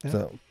 Yeah.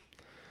 So,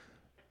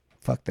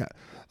 fuck that.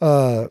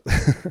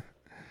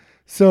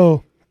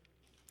 So,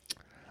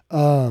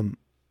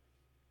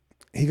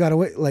 he got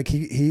away. Like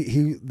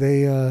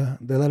they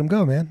let him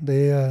go, man.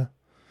 They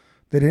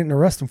didn't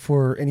arrest him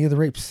for any of the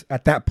rapes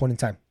at that point in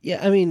time.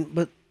 Yeah, I mean,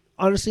 but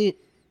honestly,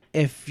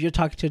 if you're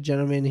talking to a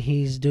gentleman,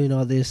 he's doing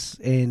all this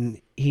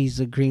and he's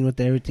agreeing with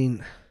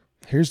everything.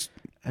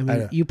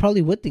 You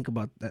probably would think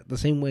about that the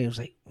same way. It was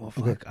like, well,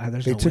 fuck,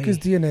 okay. They took his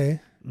DNA.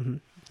 Mm-hmm.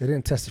 They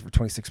didn't test it for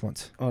 26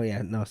 months. Oh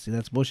yeah, no, see,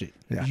 that's bullshit.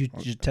 Yeah.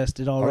 You test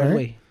it all right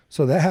away.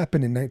 So that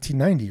happened in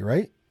 1990,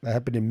 right? That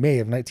happened in May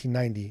of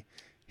 1990.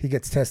 He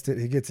gets tested.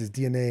 He gets his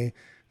DNA.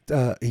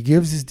 He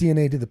gives his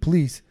DNA to the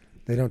police.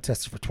 They don't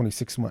test it for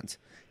 26 months.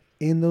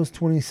 In those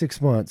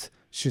 26 months,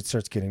 shit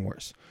starts getting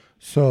worse.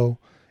 So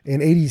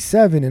in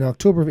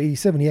October of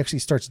 87, he actually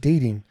starts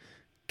dating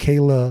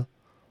Kayla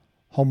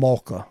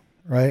Homolka,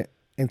 right?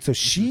 And so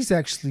she's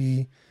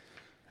actually,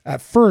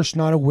 at first,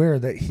 not aware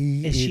that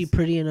he is. She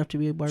pretty enough to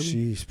be a Barbie?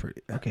 She's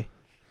pretty. Okay.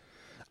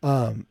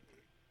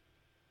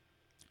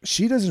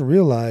 She doesn't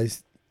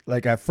realize,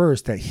 like, at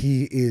first, that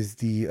he is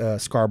the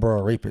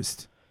Scarborough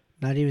rapist.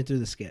 Not even through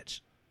the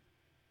sketch.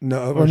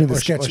 No, I mean the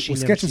sketch. The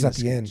sketch was at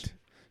the end.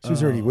 She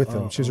was already with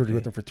him. She was already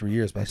with him for 3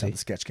 years by the time the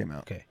sketch came out.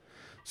 Okay.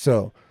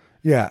 So,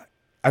 yeah.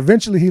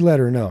 Eventually, he let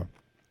her know.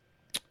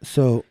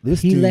 So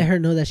he let her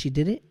know that she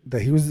did it.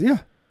 That he was, yeah.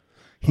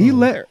 He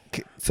let her.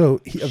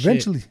 So he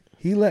eventually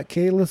he let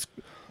Kayla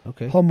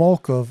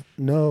Homolka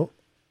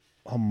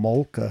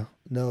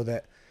know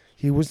that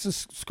he was the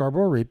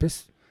Scarborough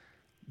rapist.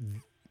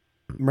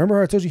 Remember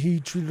how I told you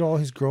he treated all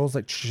his girls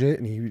like shit,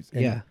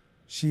 and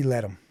she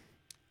let him.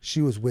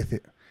 She was with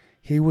it.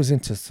 He was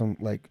into some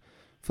like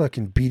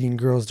fucking beating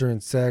girls during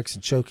sex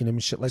and choking them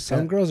and shit like that.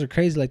 Some girls are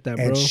crazy like that,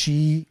 bro. And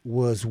she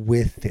was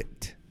with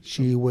it.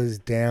 She was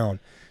down.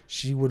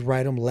 She would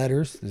write him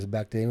letters. This is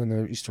back then when they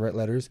used to write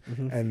letters,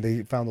 and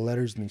they found the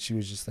letters, and then she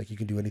was just like, "You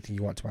can do anything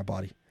you want to my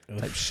body,"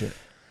 type shit.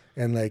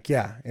 And like,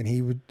 yeah, and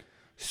he would.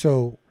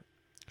 So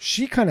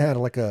she kind of had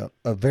like a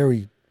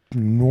very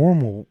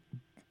normal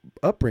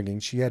upbringing.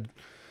 She had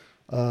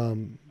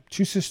 2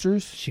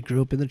 sisters. She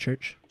grew up in the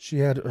church. She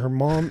had her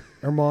mom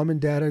and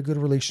dad had a good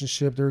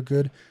relationship. They were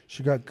good.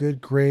 She got good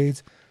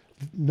grades.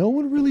 No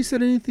one really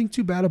said anything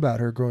too bad about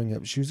her growing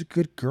up. She was a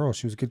good girl.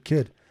 She was a good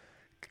kid.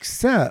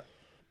 Except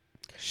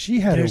she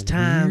had There's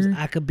times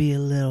I could be a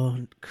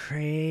little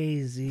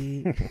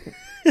crazy.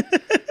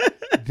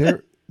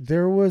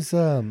 there was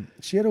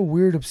she had a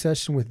weird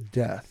obsession with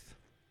death.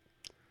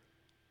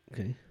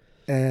 Okay.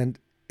 And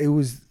it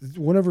was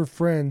one of her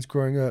friends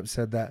growing up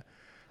said that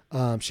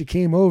she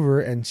came over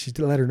and she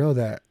let her know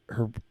that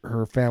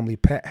her family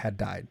pet had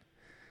died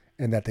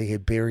and that they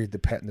had buried the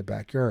pet in the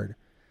backyard.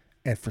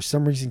 And for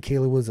some reason,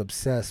 Kayla was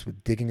obsessed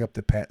with digging up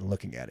the pet and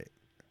looking at it.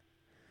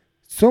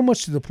 So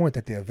much to the point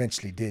that they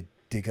eventually did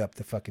dig up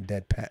the fucking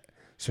dead pet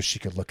so she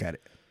could look at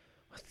it.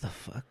 What the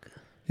fuck?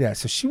 Yeah,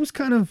 so she was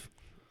kind of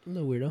a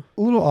little weirdo.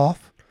 A little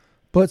off.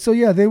 But so,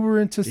 yeah, they were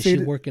into... Did she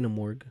work in a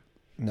morgue?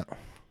 No.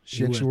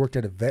 She actually worked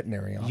at a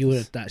veterinary office. You would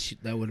have thought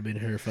that would have been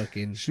her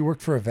fucking... She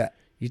worked for a vet.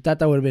 You thought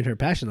that would have been her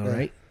passion, though,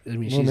 right? I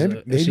mean,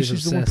 well, maybe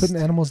she's the one putting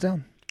animals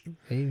down.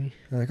 Maybe.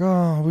 They're like,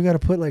 oh, we got to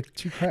put like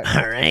 2 cats.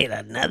 All right,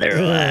 another one.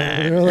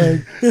 They're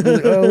like,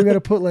 oh, we got to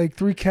put like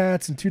 3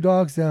 cats and 2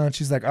 dogs down.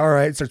 She's like, all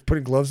right. Starts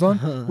putting gloves on.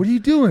 What are you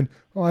doing?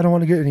 Oh, I don't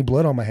want to get any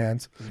blood on my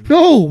hands.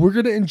 No, we're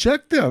going to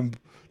inject them.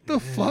 The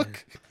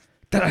fuck?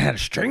 Thought I had to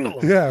strangle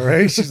them. Yeah,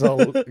 right? She's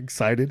all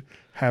excited.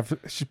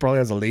 She probably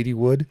has a lady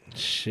wood.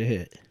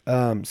 Shit.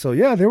 So,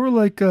 yeah, they were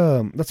like,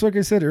 that's like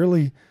I said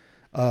early.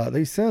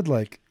 They said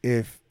like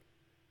if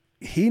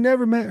he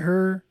never met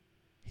her,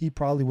 he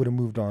probably would have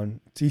moved on.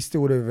 He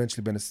still would have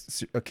eventually been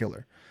a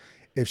killer.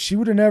 If she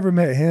would have never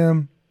met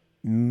him,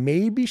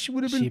 maybe she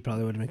would have been. She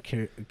probably would have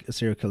been a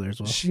serial killer as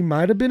well. She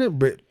might have been it,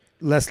 but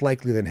less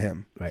likely than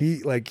him.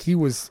 Right. He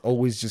was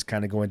always just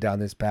kind of going down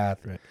this path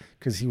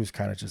because he was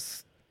kind of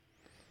just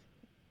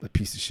a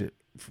piece of shit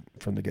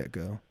from the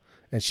get-go.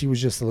 And she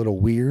was just a little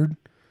weird,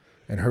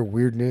 and her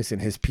weirdness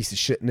and his piece of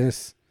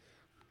shitness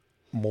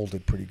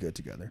molded pretty good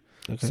together.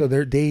 Okay. So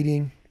they're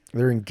dating.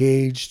 They're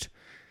engaged.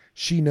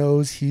 She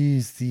knows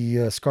he's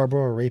the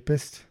Scarborough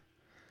rapist.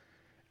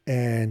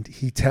 And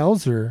he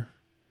tells her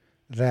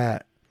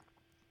that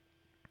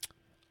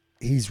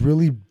he's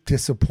really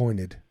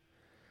disappointed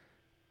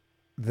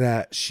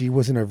that she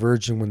wasn't a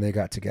virgin when they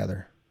got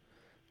together.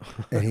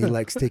 And he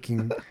likes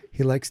taking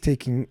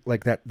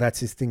like that's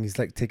his thing. He's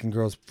like taking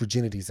girls'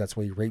 virginities. That's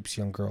why he rapes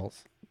young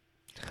girls.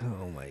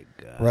 Oh my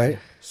God. Right?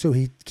 So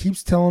he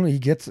keeps telling her, he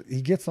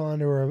gets on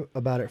to her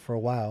about it for a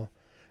while,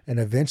 and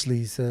eventually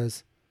he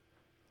says,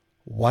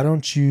 why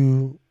don't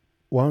you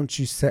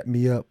set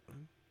me up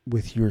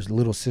with your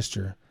little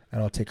sister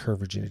and I'll take her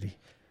virginity.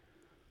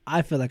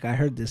 I feel like I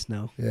heard this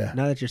now. Yeah.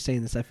 Now that you're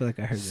saying this, I feel like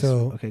I heard this.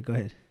 Okay, go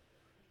ahead.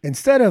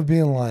 Instead of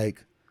being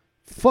like,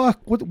 fuck,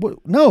 what,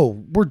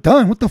 no, we're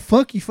done. What the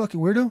fuck, you fucking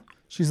weirdo?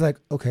 She's like,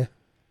 okay.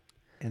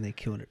 And they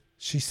killed her.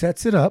 She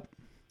sets it up.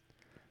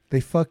 They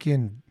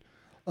fucking,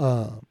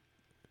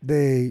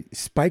 they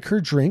spike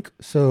her drink.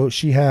 So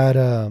she had,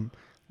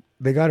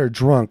 they got her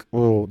drunk.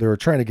 Well, they were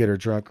trying to get her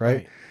drunk,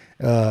 right?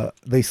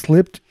 They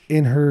slipped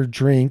in her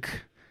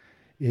drink.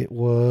 She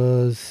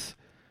was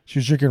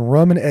drinking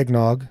rum and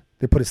eggnog.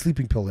 They put a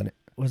sleeping pill in it.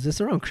 Was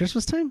this around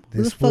Christmas time?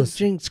 Who the fuck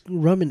drinks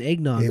rum and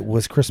eggnog? It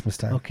was Christmas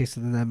time. Okay,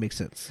 so then that makes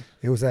sense.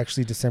 It was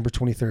actually December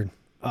 23rd.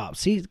 Oh,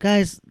 see,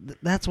 guys,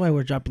 that's why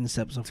we're dropping this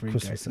episode for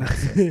Christmas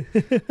you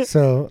guys.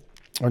 So,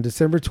 on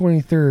December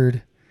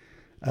 23rd,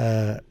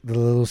 the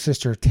little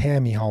sister,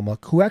 Tammy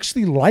Hallmark, who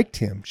actually liked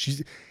him.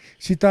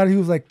 She thought he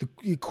was like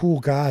the cool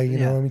guy, you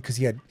know what I mean? Because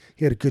he had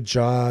a good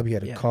job, he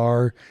had a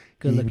car.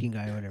 Good looking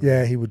guy or whatever.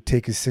 Yeah, he would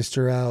take his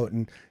sister out,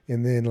 and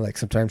then like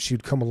sometimes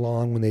she'd come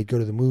along when they'd go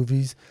to the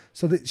movies.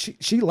 So that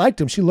she liked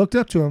him. She looked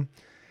up to him.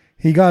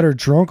 He got her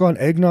drunk on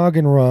eggnog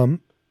and rum.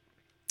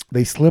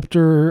 They slipped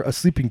her a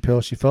sleeping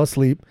pill. She fell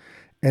asleep,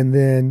 and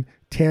then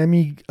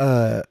Tammy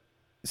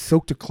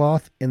soaked a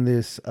cloth in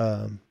this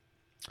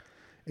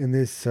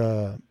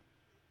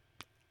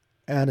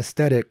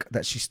anesthetic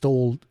that she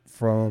stole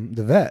from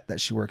the vet that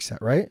she works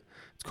at. Right?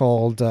 It's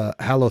called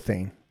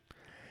halothane,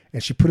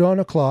 and she put it on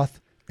a cloth.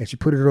 And she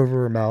put it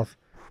over her mouth,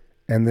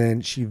 and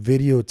then she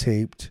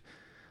videotaped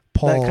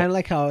Paul. Kind of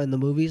like how in the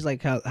movies,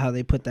 like how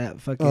they put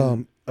that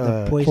fucking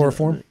poison.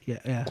 Chloroform.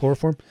 Yeah.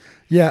 Chloroform.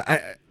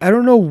 Yeah, I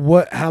don't know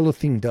what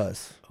halothane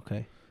does.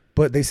 Okay.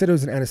 But they said it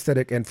was an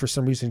anesthetic, and for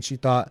some reason she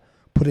thought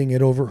putting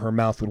it over her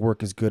mouth would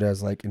work as good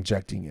as like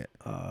injecting it.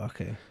 Oh,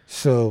 okay.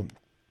 So,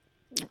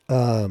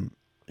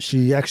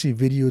 she actually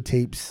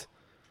videotapes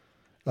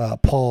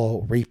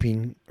Paul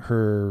raping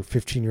her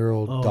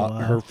 15-year-old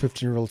her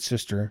 15-year-old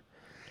sister.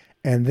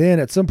 And then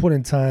at some point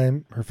in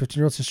time, her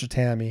 15-year-old sister,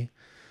 Tammy,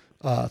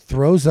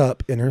 throws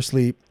up in her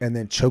sleep and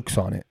then chokes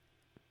on it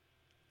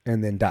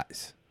and then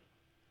dies.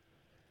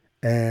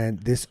 And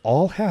this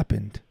all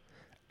happened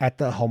at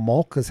the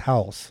Homolka's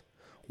house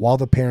while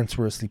the parents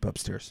were asleep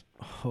upstairs.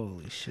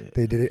 Holy shit.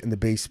 They did it in the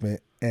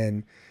basement,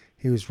 and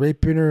he was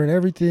raping her and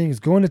everything. He was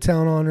going to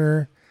town on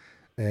her,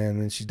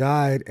 and then she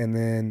died, and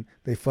then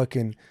they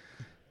fucking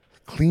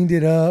cleaned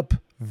it up,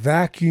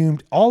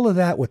 vacuumed, all of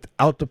that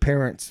without the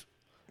parents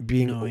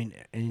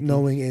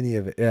knowing any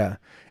of it. Yeah.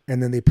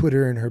 And then they put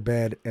her in her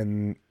bed,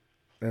 and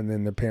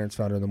then the parents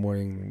found her in the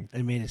morning.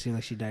 It made it seem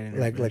like she died in her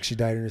bed. Like she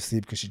died in her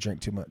sleep because she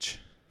drank too much.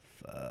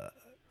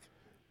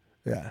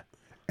 Yeah.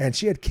 And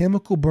she had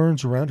chemical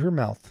burns around her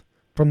mouth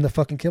from the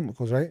fucking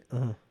chemicals, right?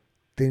 Uh-huh.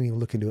 They didn't even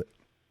look into it.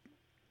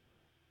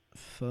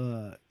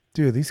 Fuck.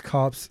 Dude, these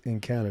cops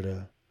in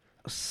Canada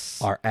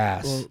are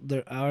ass. Well,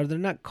 they're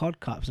not called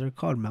cops. They're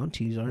called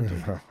Mounties, aren't they?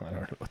 I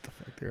don't know what the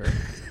fuck they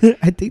are.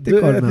 I think they're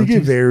called Mounties. I think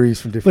it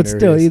varies from different areas. But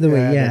still, either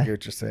way, I get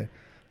what you're saying.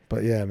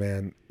 But yeah,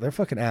 man, they're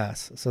fucking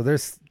ass. So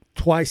there's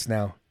twice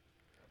now,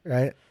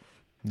 right?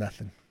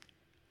 Nothing.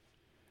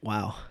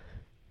 Wow.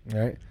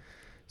 Right?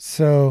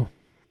 So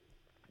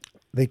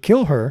they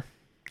kill her.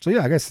 So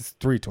yeah, I guess it's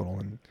 3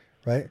 total,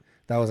 right?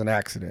 That was an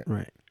accident.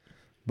 Right.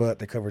 But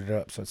they covered it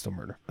up, so it's still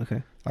murder.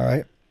 Okay. All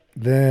right.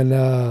 Then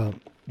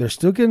they're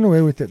still getting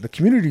away with it. The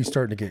community's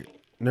starting to get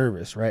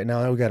nervous. Right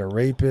now we got a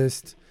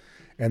rapist,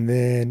 and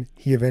then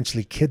he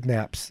eventually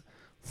kidnaps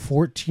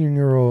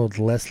 14-year-old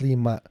Leslie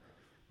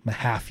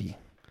Mahaffey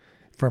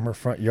from her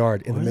front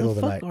yard in the middle of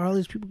the night. Where are all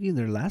these people getting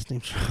their last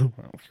names from?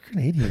 Well, you're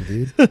Canadian,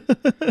 dude.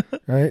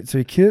 Right? So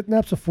he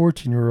kidnaps a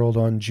 14-year-old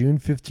on June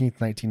 15th,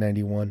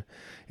 1991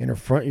 in her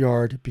front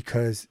yard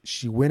because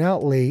she went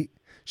out late.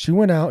 She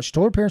went out. She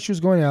told her parents she was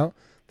going out.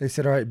 They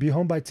said, all right, be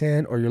home by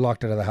 10 or you're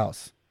locked out of the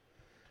house.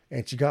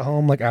 And she got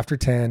home like after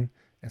 10.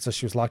 And so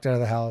she was locked out of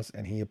the house,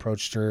 and he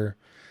approached her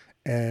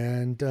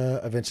and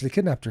eventually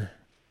kidnapped her.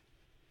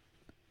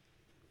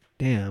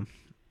 Damn.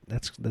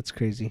 That's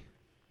crazy.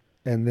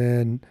 And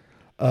then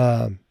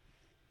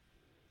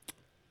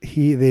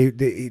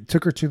they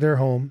took her to their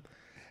home,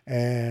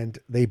 and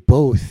they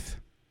both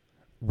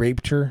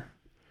raped her,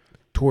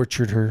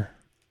 tortured her,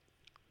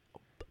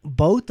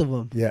 Both of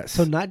them. Yes.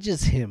 So not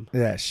just him.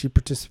 Yeah, she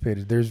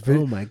participated. There's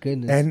Oh my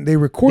goodness. and they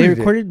recorded. They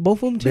recorded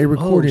both of them too. They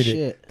recorded oh, it.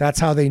 Shit. That's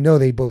how they know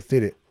they both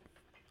did it,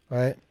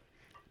 right?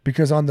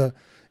 Because in the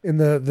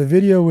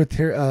video with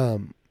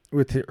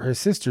her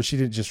sister,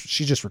 she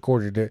just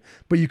recorded it,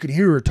 but you could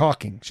hear her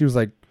talking. She was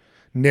like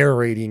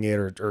narrating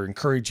it or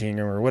encouraging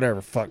him or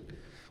whatever fucked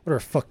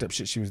up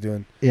shit she was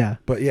doing. Yeah.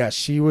 But yeah,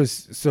 she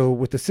was, so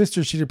with the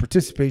sister, she didn't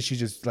participate. She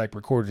just like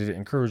recorded it,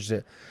 encouraged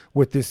it.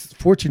 With this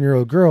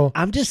 14-year-old girl,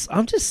 I'm just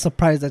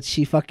surprised that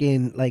she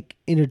fucking like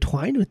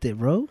intertwined with it,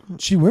 bro.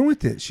 she went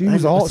with it. She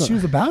was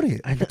about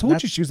it. I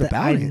told you she was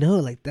about it. I know,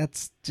 like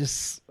that's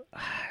just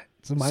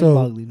it's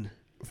mind-boggling.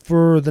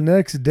 For the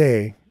next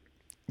day,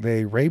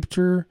 they raped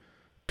her,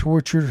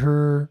 tortured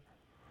her.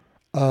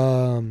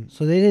 So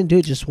they didn't do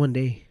it just one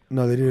day.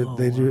 No, they did.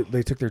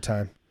 They took their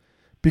time.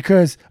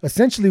 Because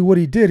essentially what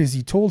he did is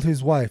he told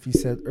his wife, he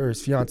said, or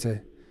his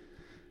fiance.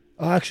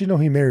 Oh, actually, no,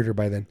 he married her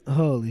by then.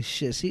 Holy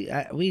shit. See,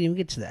 we didn't even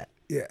get to that.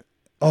 Yeah.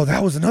 Oh,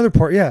 that was another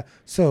part. Yeah.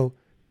 So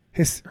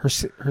her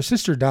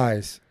sister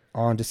dies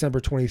on December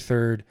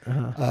 23rd,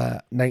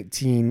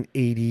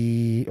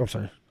 1980. Oh,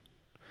 sorry.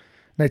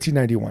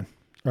 1991.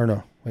 Or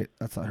no, wait,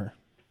 that's not her.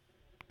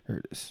 Here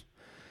it is.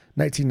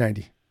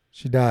 1990.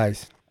 She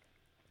dies.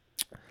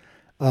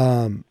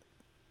 And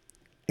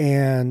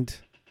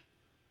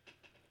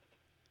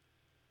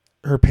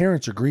her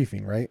parents are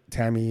grieving, right?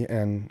 Tammy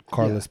and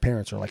Carla's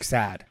parents are like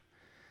sad.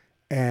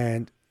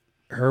 And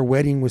her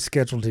wedding was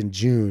scheduled in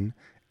June.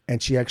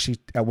 And she actually,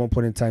 at one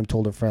point in time,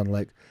 told a friend,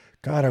 like,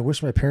 God, I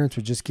wish my parents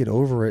would just get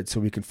over it so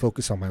we can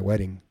focus on my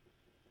wedding.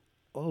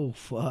 Oh,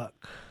 fuck.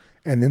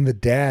 And then the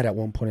dad at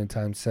one point in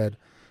time said,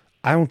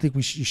 I don't think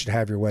you should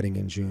have your wedding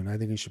in June. I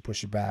think you should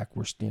push it back.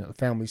 The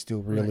family's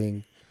still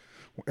reeling.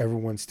 Right.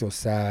 Everyone's still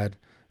sad.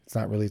 It's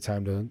not really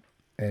time to.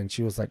 And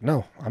she was like,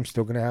 no, I'm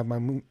still going to have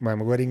my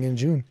wedding in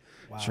June.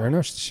 Wow. Sure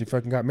enough, she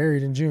fucking got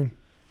married in June.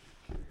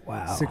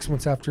 Wow. 6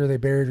 months after they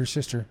buried her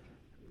sister.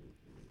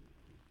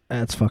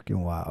 That's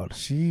fucking wild.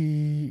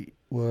 She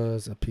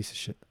was a piece of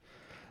shit.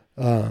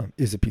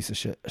 Is a piece of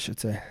shit, I should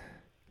say.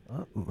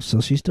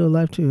 So she's still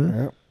alive too, huh?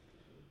 Yeah.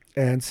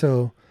 And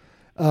so,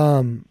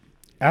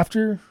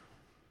 after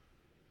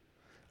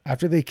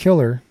they kill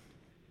her,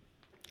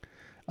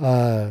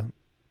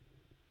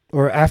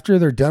 or after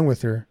they're done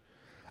with her,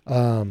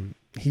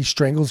 he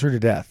strangles her to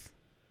death.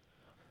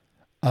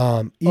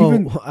 I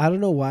don't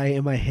know why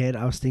in my head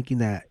I was thinking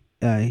that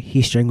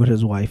he strangled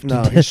his wife.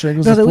 No, he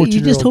strangles the 14-year-old.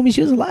 You just told me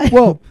she was alive.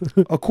 Well,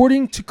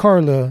 according to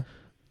Carla,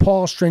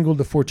 Paul strangled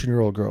the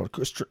 14-year-old girl.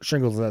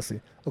 Strangled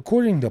Leslie.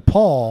 According to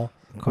Paul,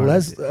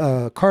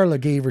 Carla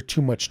gave her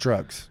too much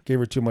drugs. Gave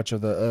her too much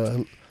of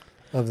the.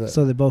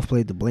 So they both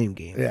played the blame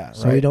game. Yeah.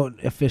 So we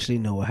don't officially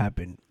know what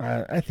happened.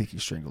 I think he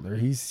strangled her.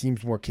 He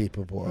seems more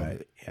capable of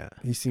it. Yeah.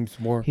 He seems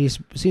more. He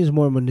seems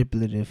more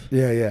manipulative.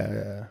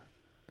 Yeah.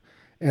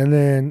 And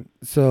then,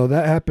 so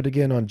that happened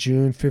again on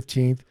June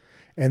 15th.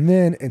 And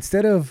then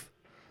instead of,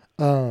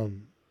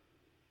 and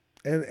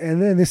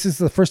then this is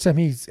the first time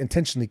he's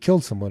intentionally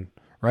killed someone,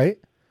 right?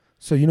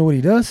 So you know what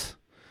he does?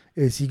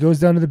 Is he goes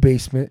down to the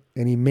basement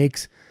and he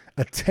makes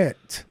a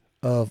tent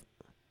of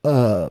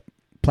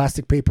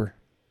plastic paper.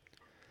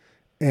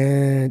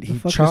 And he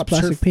chops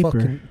her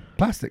fucking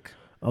plastic.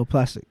 Oh,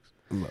 plastic.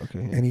 Okay.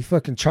 And he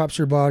fucking chops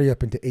her body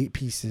up into 8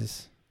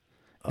 pieces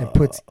and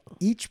puts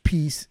each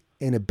piece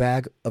in a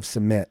bag of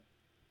cement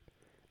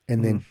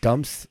and then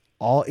dumps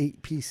all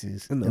 8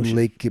 pieces in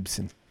Lake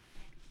Gibson.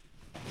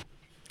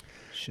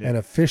 Shit. And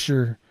a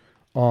fisher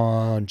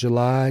on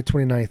July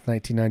 29th,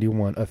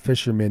 1991, a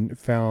fisherman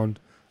found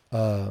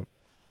a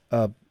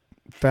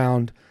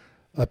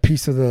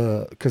piece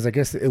of because I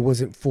guess it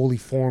wasn't fully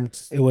formed.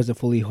 It wasn't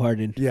fully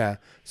hardened. Yeah.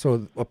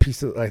 So a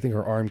piece of, I think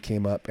her arm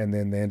came up and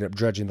then they ended up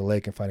dredging the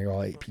lake and finding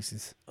all 8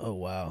 pieces. Oh,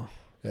 wow.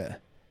 Yeah.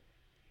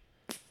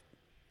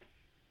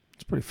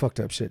 It's pretty fucked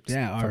up shit.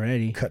 Yeah,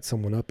 already. Cut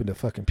someone up into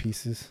fucking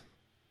pieces.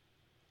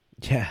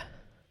 Yeah.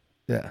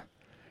 Yeah.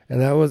 And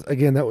that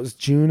was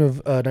June of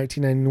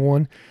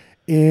 1991.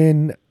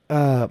 In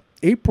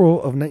April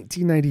of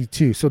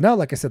 1992. So now,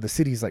 like I said, the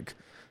city's like,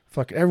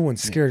 fucking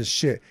everyone's scared as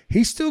shit.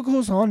 He still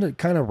goes on to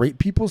kind of rape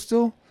people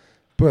still,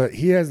 but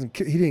he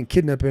didn't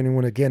kidnap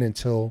anyone again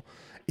until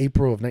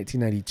April of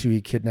 1992.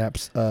 He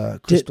kidnaps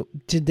Crystal.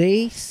 Did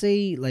they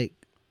say like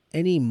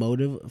any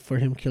motive for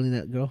him killing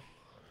that girl?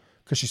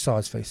 Because she saw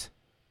his face.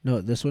 No,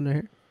 this one right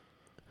here.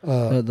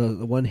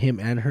 The one him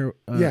and her.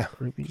 Yeah,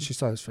 she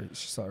saw his face.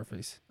 She saw her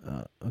face.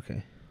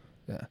 Okay.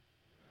 Yeah.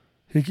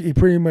 He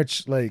pretty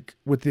much, like,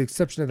 with the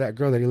exception of that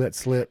girl that he let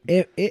slip.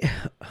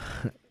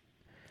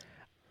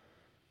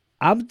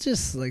 I'm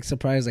just like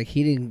surprised like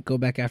he didn't go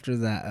back after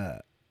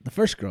that the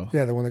first girl.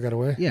 Yeah, the one that got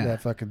away. Yeah,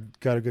 that fucking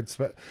got a good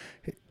spot.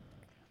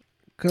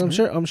 Because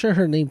I'm sure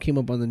her name came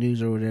up on the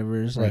news or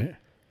whatever. It's right. Like,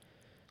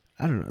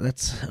 I don't know.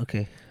 That's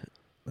okay.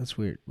 That's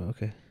weird, but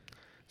okay.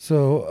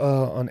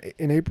 So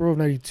in April of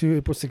 92,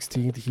 April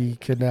 16th, he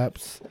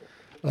kidnaps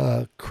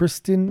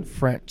Kristen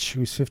French,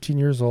 who's 15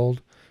 years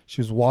old. She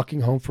was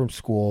walking home from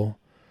school,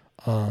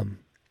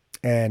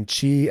 and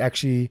she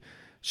actually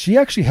She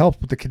actually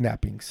helped with the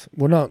kidnappings.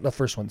 Well, not the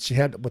first one. She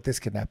had with this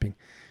kidnapping.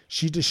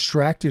 She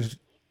distracted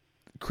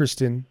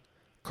Kristen,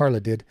 Carla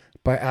did,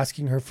 by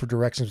asking her for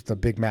directions with a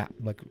big map,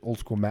 like old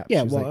school map.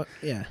 Yeah, well, like,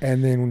 yeah.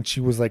 And then when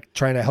she was like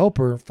trying to help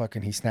her,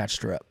 fucking he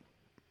snatched her up.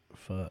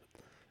 Fuck.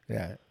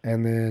 Yeah.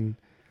 And then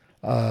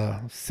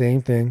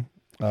same thing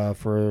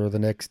for the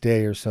next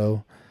day or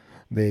so.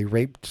 They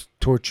raped,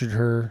 tortured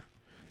her,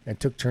 and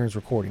took turns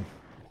recording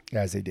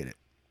as they did it.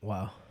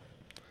 Wow.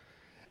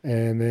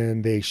 And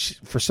then they,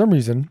 for some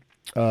reason,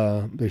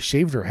 they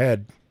shaved her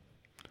head,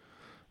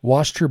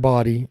 washed her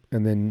body,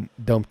 and then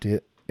dumped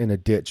it in a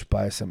ditch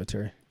by a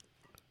cemetery.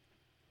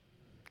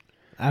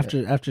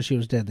 After she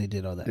was dead, they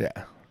did all that.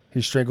 Yeah.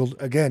 He strangled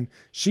again.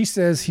 She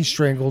says he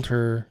strangled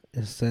her.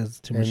 It says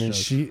too much.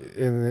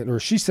 And then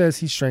she says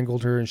he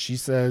strangled her, and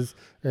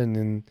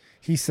then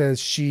he says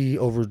she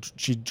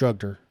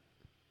drugged her.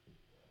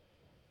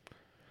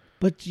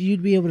 But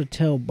you'd be able to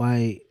tell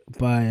by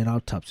an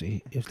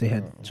autopsy if they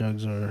had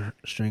drugs or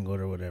strangled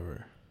or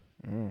whatever.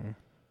 Mm.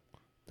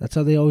 That's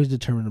how they always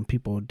determine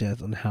people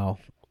death on how,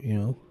 you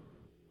know.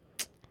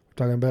 We're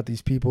talking about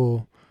these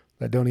people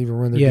that don't even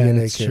run their yeah, DNA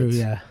that's kits. true.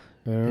 Yeah,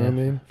 you know what I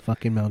mean.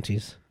 Fucking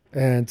Mounties.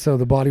 And so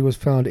the body was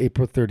found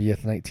April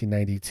 30th,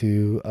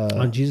 1992.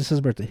 On Jesus'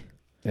 birthday.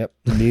 Yep,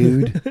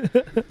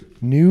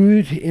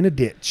 nude in a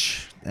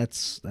ditch.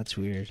 That's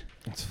weird.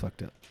 That's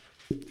fucked up.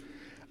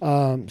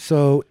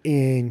 So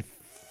in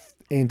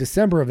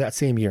December of that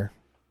same year,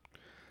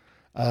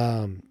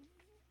 Paul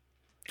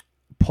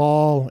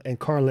and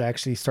Carla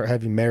actually start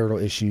having marital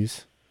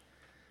issues,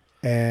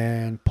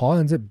 and Paul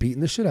ends up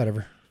beating the shit out of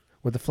her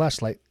with a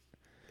flashlight.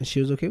 And she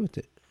was okay with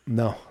it.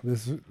 No,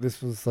 this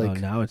was like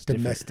now it's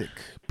domestic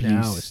abuse.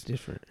 Now it's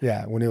different.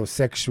 Yeah, when it was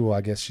sexual,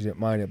 I guess she didn't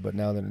mind it, but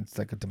now that it's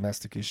like a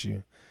domestic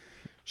issue,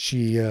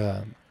 she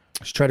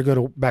tried to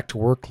go back to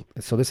work.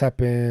 So this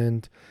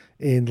happened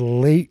in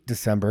late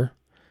December.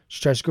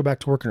 She tries to go back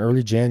to work in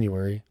early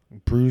January.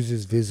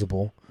 Bruises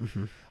visible.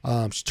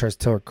 Mm-hmm. She tries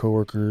to tell her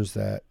coworkers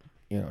that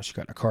she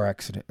got in a car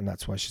accident and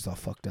that's why she's all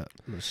fucked up.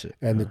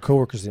 And the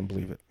coworkers didn't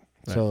believe it,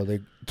 so they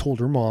told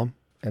her mom,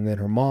 and then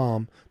her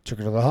mom took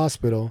her to the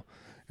hospital.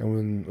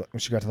 And when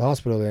she got to the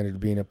hospital, there ended up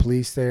being a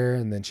police there,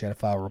 and then she had to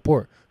file a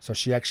report. So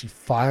she actually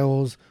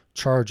files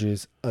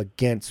charges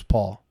against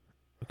Paul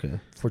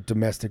for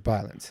domestic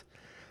violence.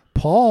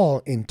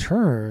 Paul, in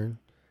turn,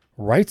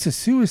 writes a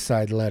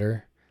suicide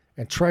letter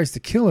and tries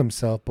to kill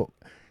himself, but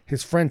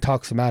his friend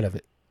talks him out of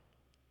it.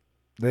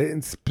 They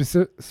didn't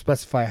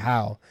specify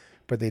how,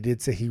 but they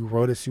did say he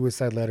wrote a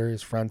suicide letter.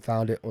 His friend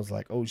found it, was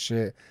like, oh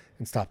shit,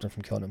 and stopped him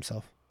from killing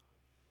himself.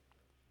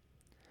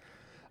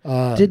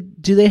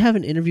 Do they have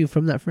an interview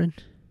from that friend?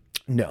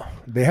 No,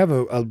 they have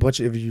a bunch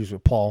of interviews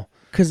with Paul.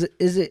 Because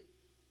I'm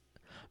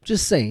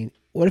just saying,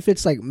 what if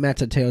it's like Matt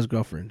Tateo's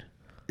girlfriend?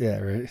 Yeah,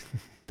 right.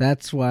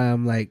 That's why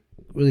I'm like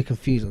really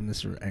confused on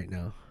this right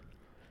now.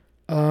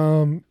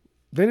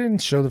 They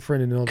didn't show the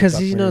friend in all the because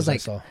it's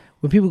like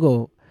when people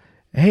go,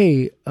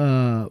 "Hey,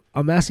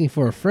 I'm asking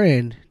for a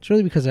friend," it's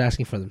really because they're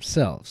asking for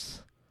themselves.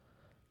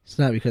 It's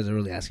not because they're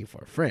really asking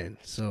for a friend.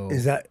 So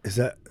is that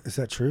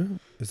true?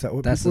 Is that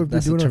what that's people have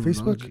been doing on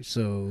Facebook?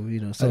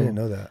 So I didn't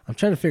know that. I'm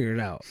trying to figure it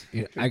out.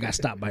 I got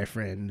stopped by a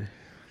friend.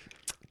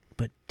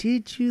 But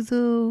did you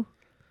though?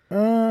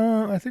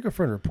 I think a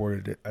friend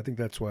reported it. I think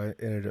that's why it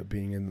ended up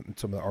being in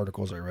some of the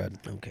articles I read.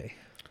 Okay.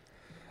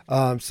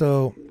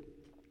 So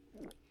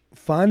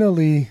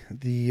finally,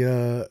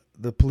 the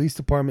police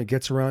department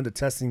gets around to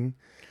testing.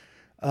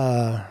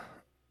 So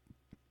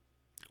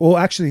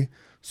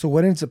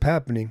what ends up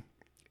happening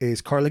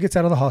is Carla gets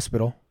out of the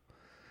hospital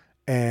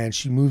and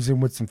she moves in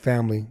with some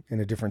family in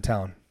a different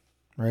town,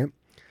 right?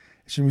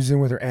 She moves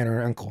in with her aunt and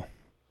her uncle.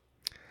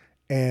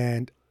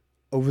 And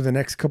over the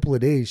next couple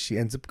of days, she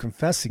ends up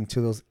confessing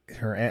to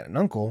her aunt and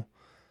uncle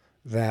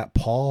that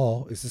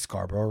Paul is the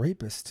Scarborough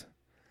rapist.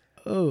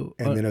 Oh.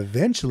 And then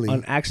eventually...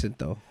 On accident,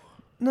 though.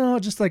 No,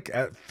 just like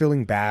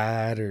feeling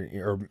bad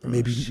or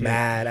maybe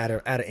mad out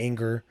of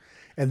anger.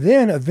 And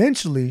then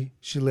eventually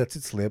she lets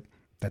it slip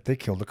that they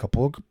killed a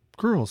couple of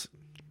girls.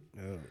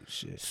 Oh,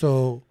 shit.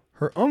 So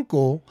her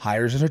uncle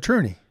hires an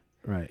attorney.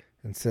 Right.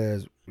 And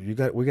says, we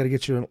got to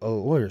get you a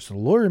lawyer. So the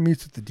lawyer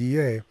meets with the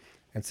DA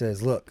and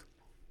says, look,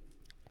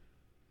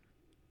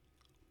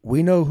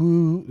 we know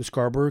who the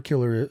Scarborough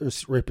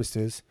rapist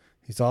is.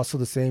 He's also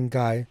the same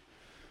guy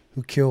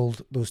who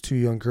killed those two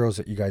young girls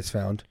that you guys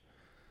found.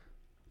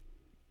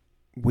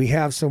 We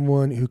have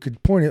someone who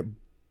could point it,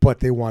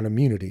 but they want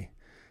immunity.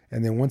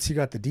 And then once he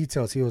got the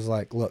details, he was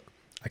like, look,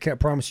 I can't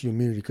promise you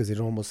immunity because it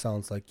almost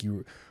sounds like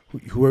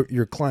whoever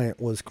your client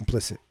was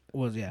complicit.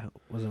 Was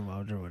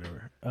involved or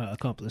whatever.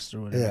 Accomplice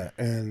or whatever.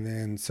 Yeah. And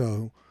then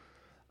so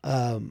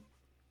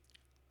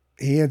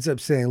he ends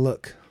up saying,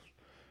 look,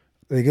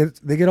 they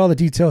get all the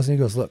details and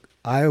he goes, look,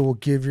 I will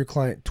give your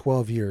client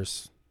 12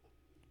 years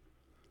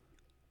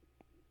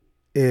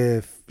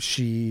if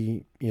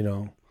she,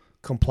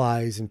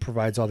 complies and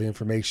provides all the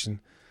information.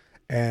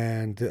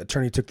 And the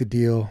attorney took the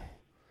deal.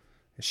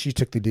 She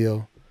took the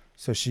deal.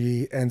 So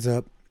she ends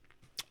up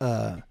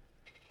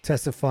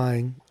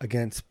testifying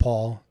against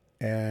Paul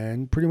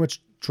and pretty much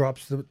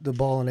drops the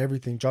ball on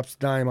everything, drops the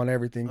dime on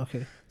everything.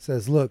 Okay.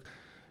 Says, look,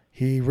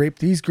 he raped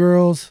these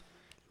girls.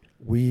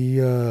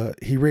 He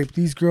raped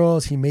these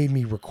girls. He made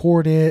me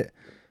record it.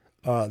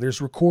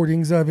 There's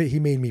recordings of it. He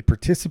made me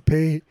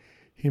participate.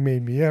 He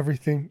made me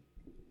everything.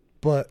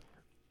 But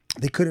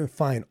they couldn't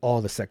find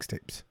all the sex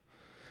tapes.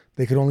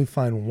 They could only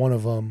find one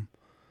of them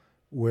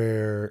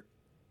where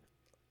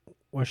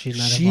she's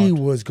not she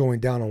involved. was going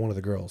down on one of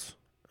the girls.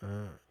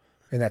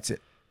 And that's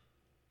it.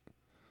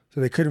 So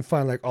they couldn't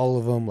find like all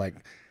of them, like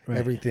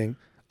everything.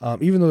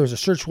 Even though there's a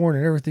search warrant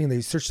and everything,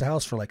 they searched the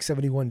house for like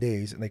 71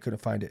 days and they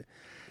couldn't find it.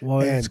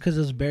 Well, it's because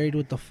it was buried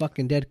with the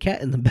fucking dead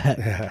cat in the back.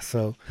 Yeah,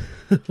 so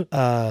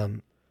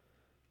the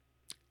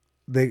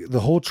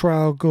whole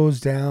trial goes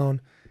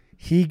down.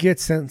 He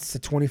gets sentenced to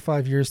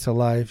 25 years to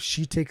life.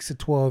 She takes a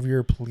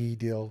 12-year plea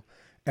deal.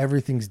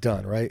 Everything's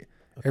done, right?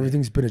 Okay.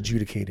 Everything's been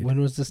adjudicated.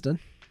 When was this done?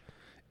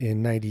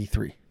 In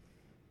 93.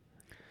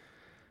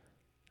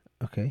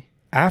 Okay.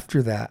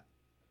 After that,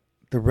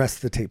 the rest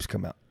of the tapes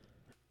come out.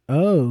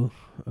 Oh,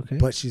 okay.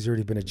 But she's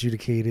already been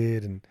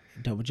adjudicated and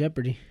double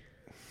jeopardy.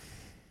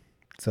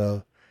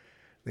 So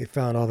they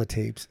found all the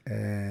tapes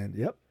and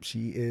yep,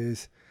 she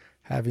is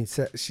having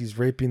sex. She's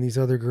raping these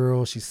other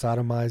girls. She's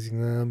sodomizing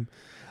them.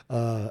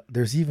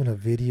 There's even a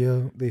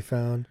video they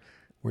found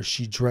where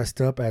she dressed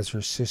up as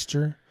her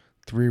sister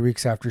 3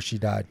 weeks after she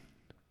died.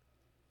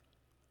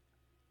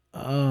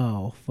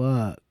 Oh,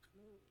 fuck.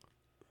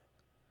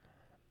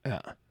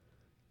 Yeah.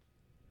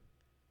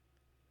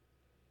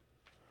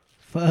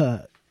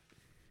 Fuck.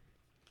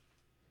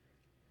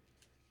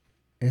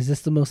 Is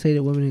this the most hated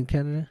woman in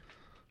Canada?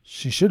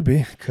 She should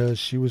be, because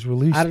she was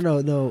released. I don't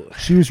know. No.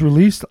 She was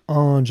released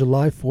on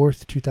July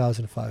 4th,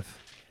 2005.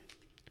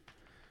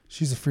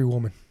 She's a free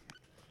woman.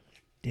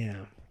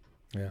 Damn.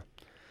 Yeah.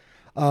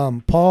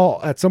 Paul,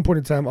 at some point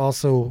in time,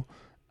 also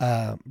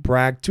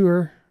bragged to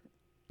her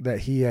that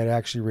he had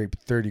actually raped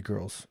 30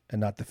 girls and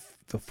not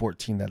the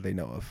 14 that they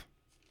know of.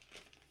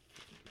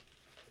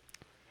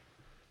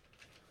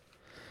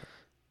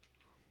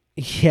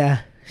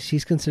 Yeah,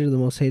 she's considered the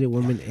most hated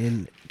woman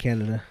in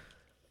Canada.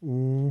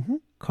 Mm-hmm.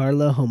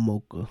 Karla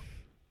Homolka.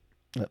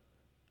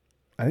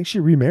 I think she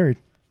remarried.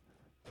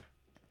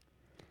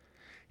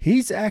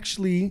 He's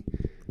actually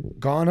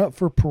gone up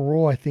for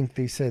parole, I think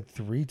they said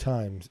 3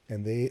 times.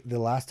 And the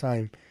last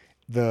time,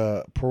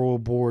 the parole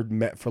board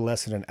met for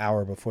less than an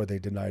hour before they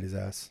denied his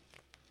ass.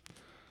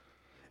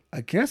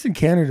 I guess in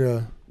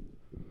Canada,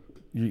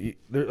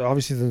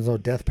 obviously there's no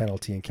death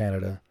penalty in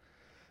Canada.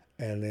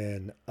 And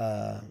then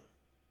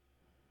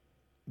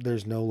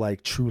there's no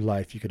like true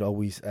life. You could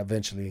always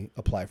eventually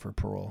apply for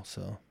parole.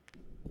 So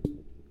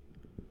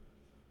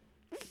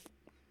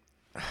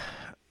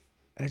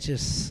I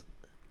just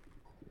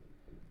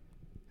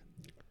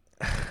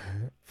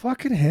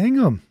fucking hang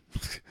him.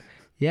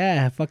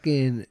 Yeah,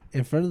 fucking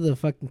in front of the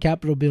fucking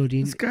Capitol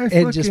building. This guy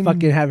and just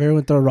fucking have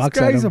everyone throw rocks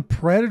at him. This guy's a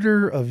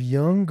predator of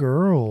young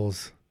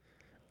girls.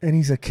 And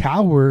he's a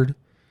coward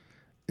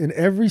in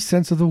every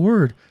sense of the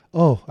word.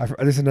 Oh,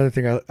 this is another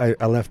thing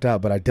I left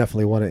out, but I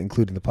definitely want to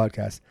include in the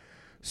podcast.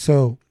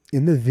 So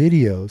in the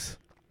videos,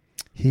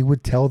 he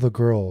would tell the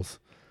girls,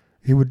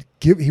 he would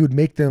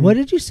make them. What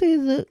did you say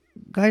the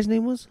guy's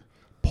name was?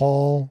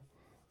 Paul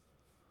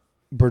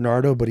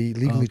Bernardo, but he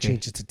legally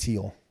changed it to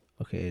Teal.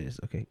 Okay, it is.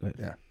 Okay, go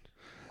ahead.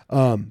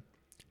 Yeah.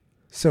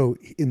 So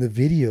in the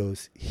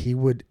videos, he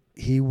would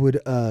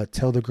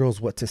tell the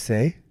girls what to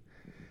say.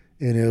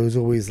 And it was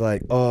always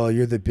like, oh,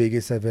 you're the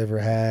biggest I've ever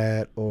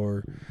had,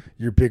 or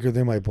you're bigger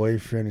than my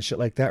boyfriend and shit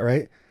like that,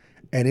 right?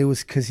 And it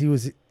was because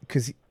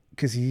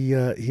he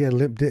had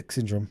limp dick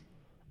syndrome.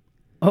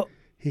 Oh,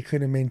 he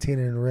couldn't maintain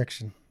an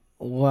erection.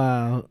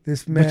 Wow,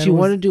 this man. But you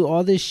want to do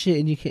all this shit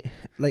and you can't,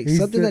 like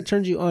something that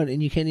turns you on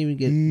and you can't even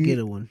get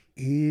a one.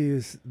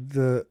 He's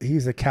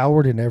a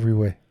coward in every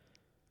way.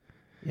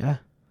 Yeah,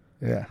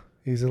 yeah,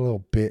 he's a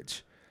little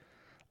bitch.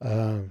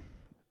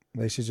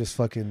 They should just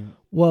fucking.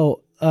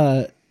 Well,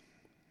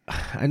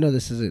 I know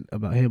this isn't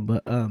about him,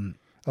 but I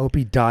hope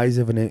he dies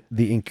of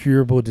the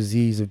incurable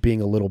disease of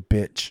being a little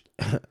bitch.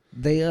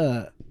 They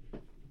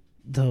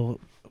the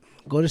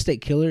Golden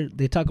State Killer,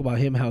 they talk about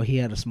him how he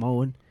had a small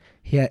one.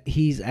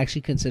 He's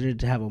actually considered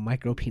to have a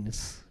micro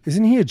penis.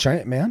 Isn't he a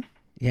giant man?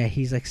 Yeah,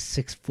 he's like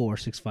 6'4",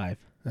 6'5".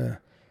 Yeah.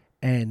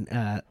 And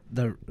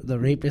the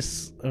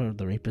rapists or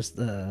the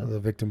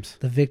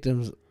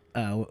victims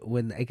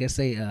when I guess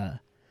they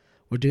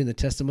were doing the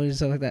testimony and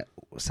stuff like that,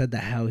 said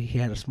that how he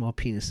had a small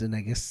penis, and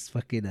I guess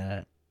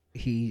fucking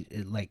he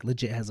like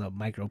legit has a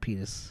micro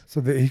penis.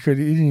 So that he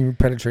didn't even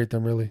penetrate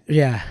them really.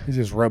 Yeah, he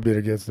just rubbed it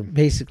against them.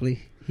 Basically,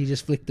 he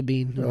just flicked the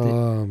bean.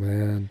 Oh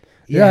man,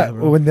 yeah.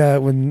 When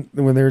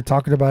they were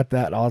talking about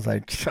that, I was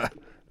like,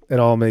 it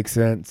all makes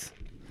sense.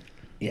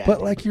 Yeah,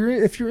 but like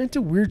if you're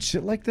into weird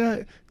shit like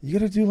that, you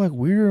gotta do like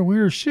weirder and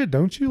weirder shit,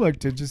 don't you? Like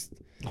to just.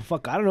 Oh,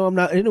 fuck, I don't know. I'm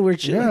not into weird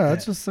shit. Yeah, like that.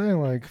 that's just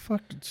saying, like,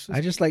 fuck. I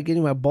just like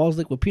getting my balls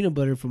licked with peanut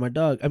butter for my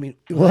dog. I mean,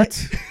 what?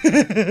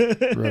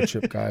 Road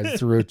trip, guys.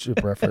 It's a road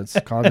trip reference.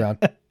 Calm down.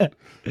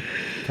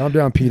 Calm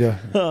down,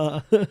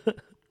 PETA.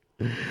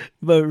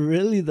 But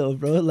really though,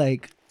 bro,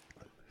 like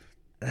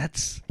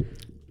that's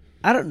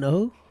I don't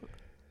know.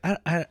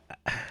 I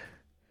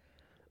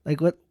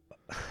like what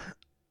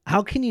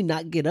how can you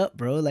not get up,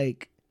 bro?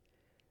 Like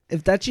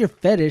if that's your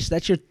fetish,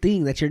 that's your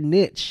thing, that's your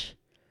niche.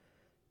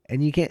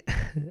 And you can't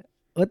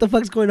what the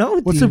fuck's going on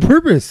with What's you? the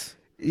purpose?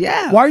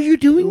 Yeah. Why are you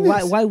doing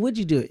this? Why would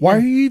you do it? Why Yeah.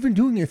 are you even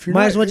doing it if you're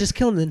Might not, as well just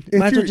kill them then. if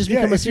Might as well you're- just yeah,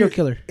 become a if serial you-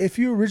 killer. If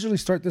you originally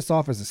start this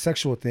off as a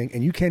sexual thing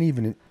and you can't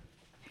even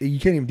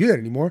do that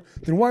anymore,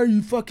 then why are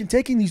you fucking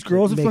taking these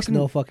girls It and makes fucking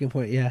no fucking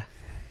point, yeah.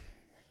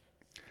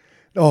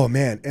 Oh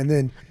man, and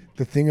then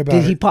the thing about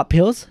Did he pop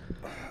pills?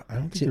 I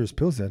don't think there was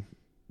pills then.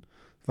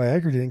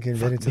 Viagra didn't get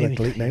invented until like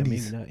the late Yeah,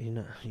 90s. maybe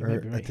not. You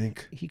might be I right.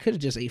 think. He could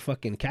have just ate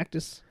fucking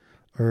cactus.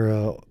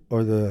 Or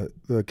the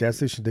gas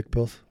station dick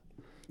pills.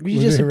 You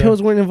Was just it said around-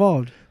 pills weren't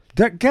involved.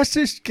 That gas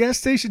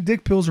station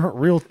dick pills aren't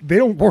real. They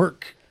don't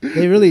work.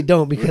 They really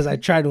don't because I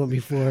tried one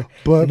before.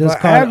 But And it was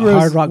called Viagra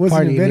Hard Rock wasn't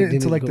Party and it invented didn't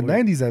until like go the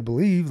work. 90s, I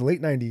believe, the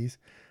late 90s.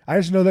 I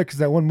just know that because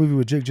that one movie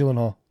with Jake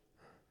Gyllenhaal,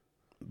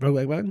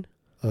 Brokeback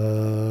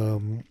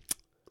Mountain?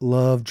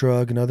 Love,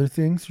 Drug, and Other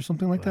Things or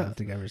something like I don't that.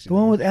 think I've ever seen The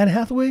one that. with Anne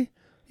Hathaway.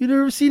 You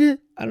never seen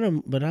it, I don't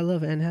know, but I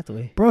love Anne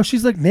Hathaway. bro?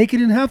 She's like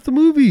naked in half the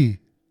movie.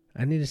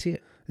 I need to see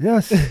it.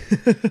 Yes,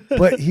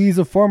 but he's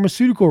a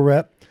pharmaceutical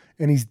rep,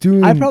 and he's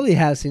doing. I probably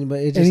have seen it, but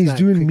it's just and he's not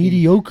doing clicking.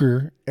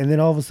 mediocre, and then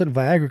all of a sudden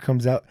Viagra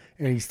comes out,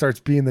 and he starts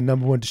being the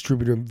number one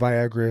distributor of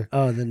Viagra.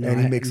 Oh, then no,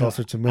 and he makes all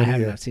sorts of money. I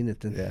have yeah. not seen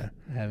it then. Yeah.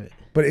 I have it.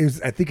 But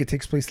I think it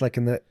takes place like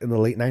in the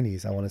late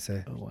 90s, I want to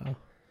say. Oh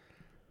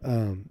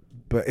wow.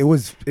 But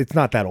it's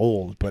not that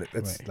old, but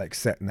it's Right. like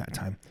set in that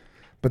time.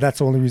 But that's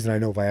the only reason I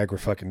know Viagra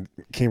fucking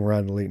came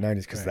around in the late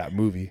 90s because of Right. that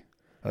movie,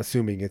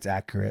 assuming it's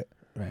accurate.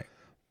 Right.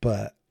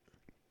 But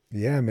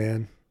yeah,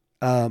 man.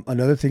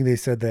 Another thing they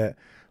said that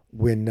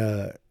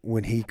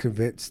when he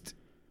convinced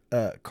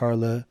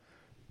Carla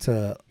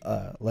to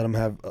let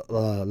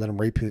him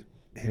rape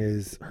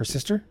her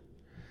sister,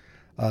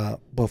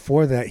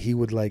 before that he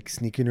would like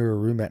sneak into her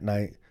room at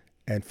night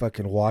and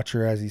fucking watch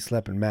her as he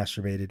slept and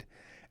masturbated.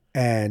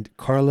 And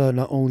Carla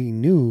not only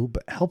knew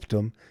but helped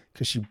him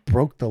because she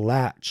broke the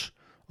latch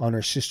on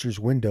her sister's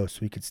window so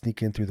he could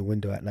sneak in through the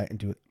window at night and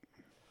do it.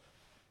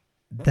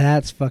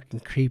 That's fucking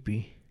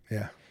creepy.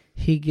 Yeah.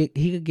 He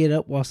could get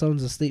up while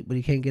someone's asleep, but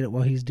he can't get up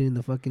while he's doing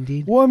the fucking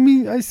deed. Well, I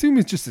mean, I assume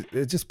it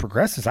just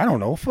progresses. I don't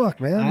know. Fuck,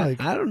 man.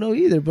 I don't know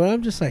either, but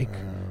I'm just like,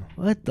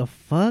 what the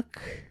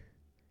fuck?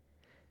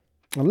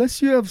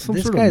 Unless you have some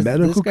This sort guy's of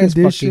medical fucking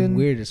condition.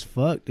 weird as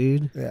fuck,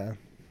 dude. Yeah.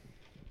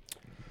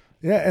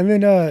 Yeah, and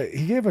then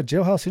he gave a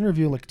jailhouse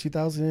interview in like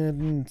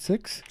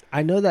 2006.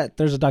 I know that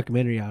there's a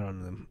documentary out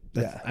on them.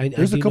 Yeah.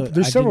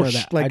 There's several I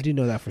like do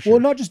know that for sure. well,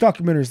 not just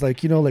documentaries,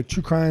 like like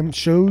true crime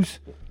shows.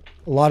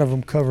 A lot of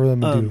them cover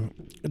them.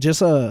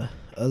 Just a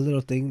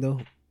little thing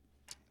though,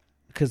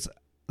 because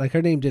like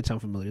her name did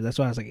sound familiar. That's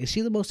why I was like, is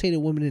she the most hated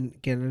woman in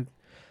Canada?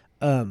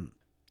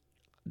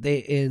 They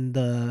in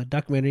the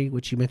documentary,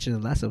 which you mentioned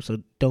in the last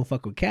episode, Don't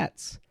Fuck with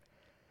Cats.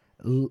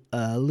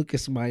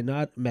 Lucas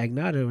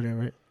Magnotta or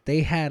whatever.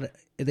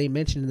 They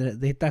mentioned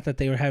that they thought that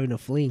they were having a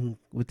fling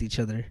with each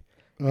other.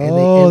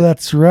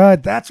 That's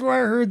right. That's where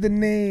I heard the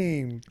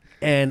name.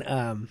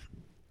 And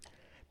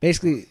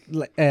basically,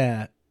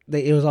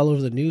 it was all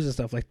over the news and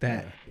stuff like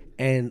that. Yeah.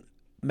 And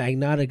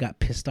Magnotta got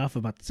pissed off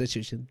about the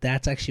situation.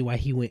 That's actually why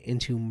he went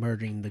into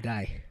murdering the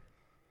guy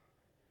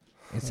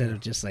instead of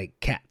just like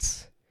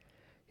cats.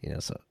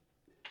 So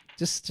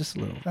just a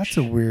little. That's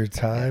a weird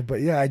tie,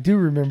 but yeah, I do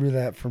remember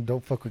that from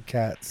Don't Fuck with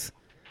Cats.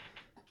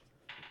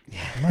 Yeah.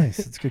 Nice.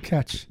 It's a good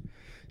catch.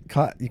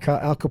 You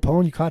caught Al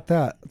Capone. You caught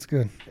that. That's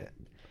good.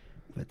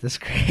 But that's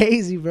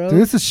crazy, bro. Dude,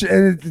 this is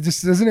and it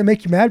just doesn't it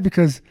make you mad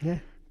because Yeah.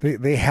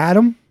 they had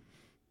him.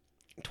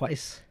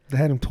 Twice. They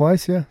had him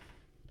twice. Yeah.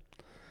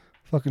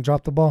 Fucking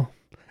dropped the ball,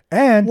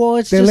 and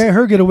Well, they let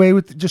her get away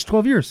with just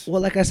 12 years.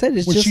 Well, like I said,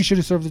 it's when just she should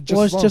have served just.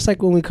 well, it's just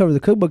like when we covered the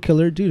cookbook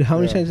killer, dude. How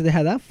many Yeah. times did they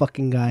have that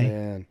fucking guy?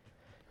 Man.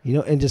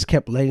 And just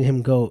kept letting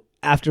him go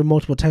after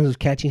multiple times of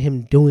catching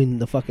him doing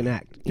the fucking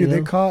act. You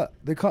Dude, know?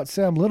 they caught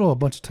Sam Little a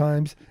bunch of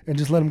times and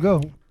just let him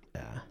go.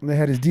 Yeah. And they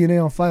had his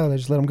DNA on file. They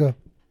just let him go.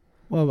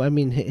 Well, I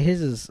mean,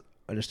 his is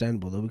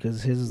understandable though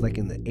because his is like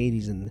in the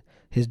 80s and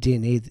his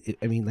DNA.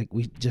 I mean, like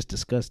we just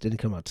discussed, didn't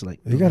come out to like.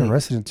 He got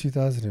arrested in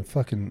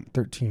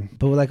 2013.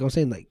 But like I'm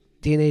saying, like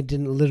DNA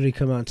didn't literally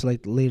come out until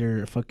like the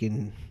later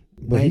fucking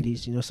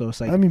 90s. So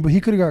it's like. I mean, but he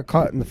could have got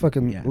caught in the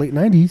fucking Yeah. late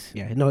 90s.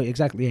 Yeah. No.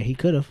 Exactly. Yeah. He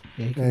could have.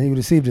 Yeah. And he would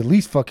have saved at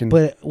least fucking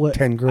But what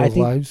 10 girls'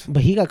 lives.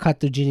 But he got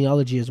caught through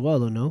genealogy as well,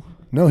 though. No.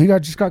 No, he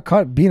just got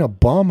caught being a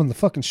bum on the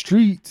fucking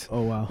street.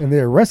 Oh wow. And they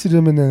arrested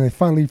him, and then they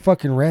finally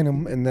fucking ran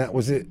him, and that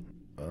was it.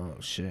 Oh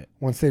shit.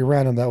 Once they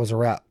ran him, that was a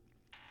wrap.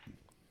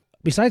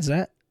 Besides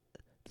that,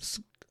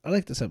 I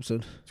like this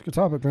episode. It's a good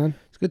topic, man.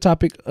 It's a good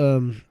topic.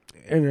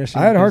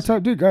 Interesting. I had a hard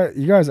time, dude.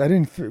 You guys, I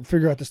didn't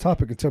figure out this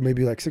topic until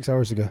maybe like 6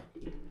 hours ago.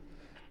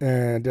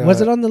 And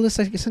was it on the list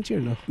I sent you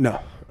or no? No.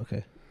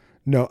 Okay.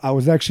 No, I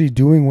was actually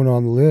doing one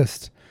on the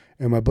list,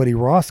 and my buddy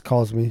Ross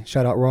calls me.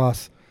 Shout out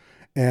Ross,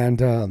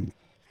 and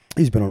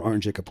He's been on Art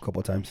and Jacob a couple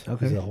of times.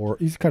 Okay.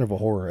 He's kind of a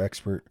horror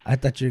expert. I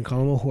thought you didn't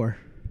call him a whore.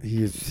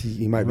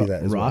 He might be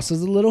that as Ross well.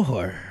 is a little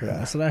whore. Yeah.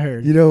 That's what I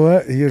heard. You know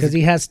what? Because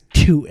he has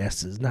 2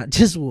 S's, not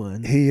just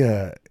one. He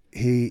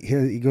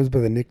goes by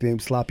the nickname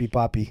Sloppy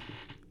Poppy.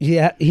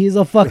 Yeah, he's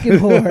a fucking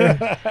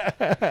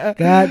whore.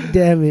 God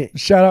damn it.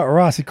 Shout out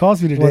Ross. He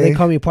calls me today. Well, they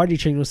call me Party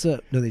Train. What's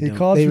up? No, they don't. He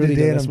calls me really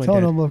today, don't. and I'm That's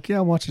telling my him, look,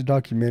 I'm watching a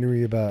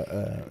documentary about,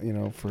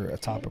 for a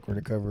topic we're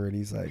to cover, and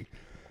he's like,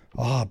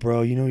 "Oh, bro,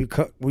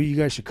 what you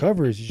guys should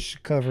cover is you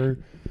should cover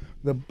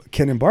the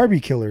Ken and Barbie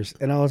killers."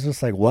 And I was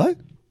just like, "What?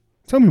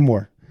 Tell me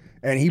more."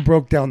 And he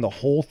broke down the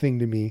whole thing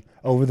to me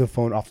over the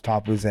phone off the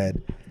top of his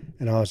head,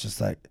 and I was just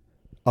like,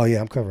 "Oh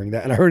yeah, I'm covering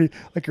that." And I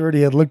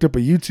already had looked up a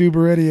YouTube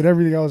already and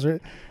everything. I was right.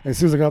 And as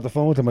soon as I got off the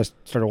phone with him, I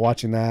started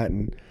watching that,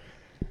 and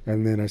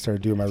then I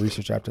started doing my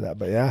research after that.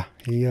 But yeah,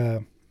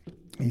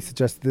 he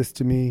suggested this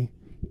to me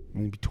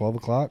maybe 12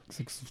 o'clock,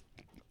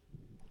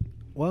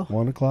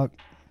 1 o'clock.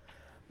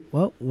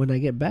 Well, when I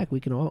get back, we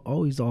can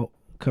always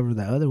cover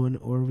that other one,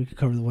 or we could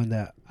cover the one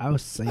that I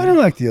was saying. I don't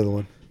like the other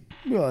one.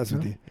 To be honest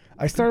with you,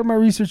 I started my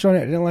research on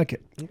it. I didn't like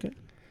it. Okay.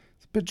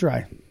 It's a bit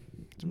dry.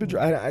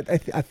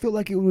 I feel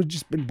like it would have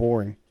just been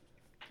boring.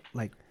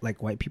 Like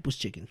white people's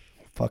chicken.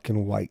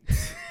 Fucking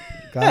whites.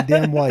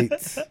 Goddamn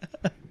whites.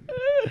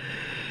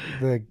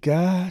 The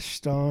gosh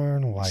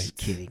darn whites. Just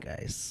kidding,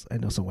 guys. I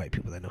know some white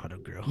people that know how to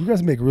grill. You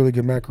guys make really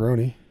good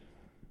macaroni.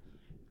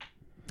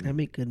 I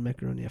make good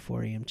macaroni at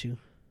 4 a.m. too.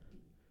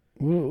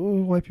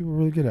 What white people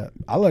really good at?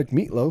 I like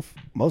meatloaf.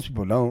 Most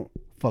people don't.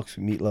 Fucks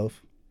with meatloaf.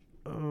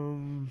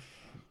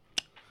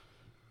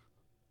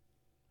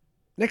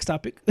 Next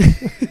topic.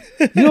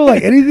 You don't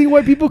like anything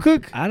white people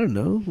cook? I don't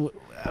know.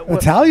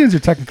 Italians are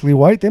technically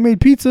white. They made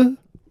pizza.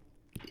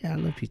 Yeah, I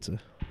love pizza.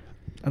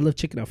 I love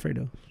chicken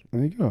Alfredo.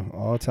 There you go.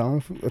 All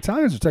Italian food.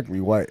 Italians are technically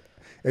white.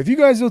 If you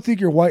guys don't think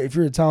you're white, if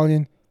you're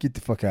Italian, get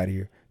the fuck out of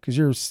here. Because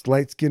you're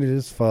light-skinned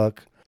as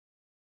fuck.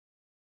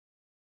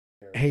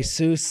 Hey,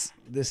 Seuss,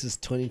 this is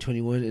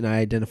 2021, and I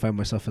identify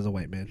myself as a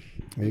white man.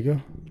 There you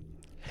go.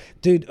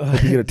 Dude.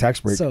 Hope you get a tax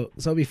break. So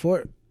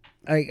before...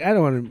 I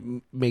don't want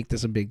to make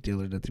this a big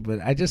deal or nothing, but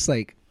I just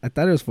I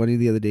thought it was funny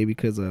the other day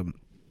because I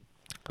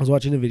was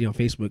watching a video on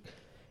Facebook,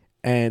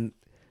 and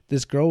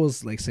this girl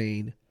was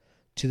saying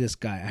to this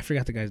guy, I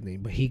forgot the guy's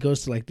name, but he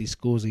goes to these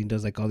schools and he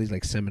does all these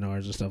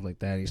seminars and stuff like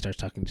that. And he starts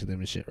talking to them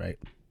and shit, right?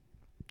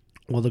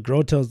 Well, the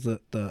girl tells the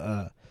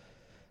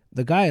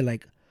guy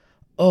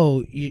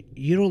oh,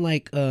 you don't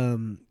like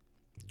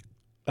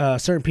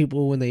certain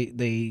people when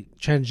they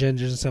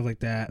transgenders and stuff like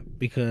that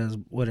because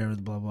whatever,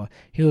 blah blah.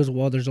 He goes,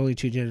 well, there's only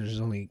 2 genders,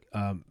 there's only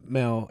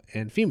male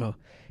and female.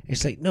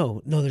 It's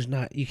no, there's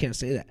not. You can't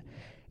say that.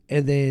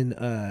 And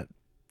then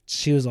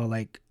she was all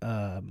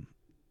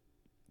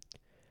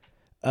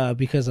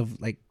because of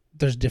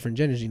there's different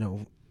genders,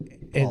 and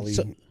poly,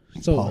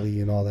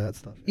 poly and all that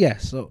stuff. Yeah.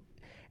 So,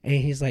 and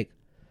he's like,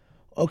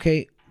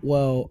 okay,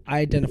 well, I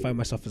identify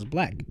myself as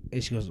black.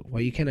 And she goes,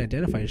 well, you can't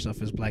identify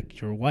yourself as black.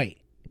 You're white.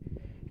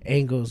 And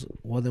he goes,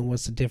 well, then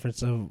what's the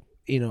difference of,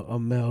 a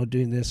male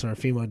doing this or a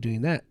female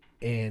doing that?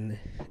 And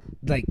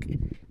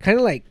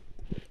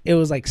it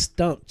was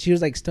stumped. She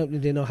was stumped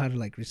and didn't know how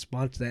to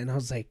respond to that. And I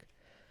was like,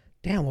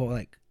 damn,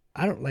 well,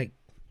 I don't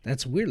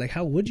that's weird.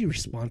 How would you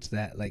respond to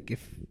that?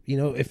 If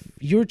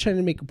you were trying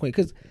to make a point,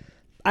 because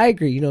I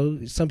agree,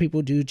 some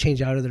people do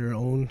change out of their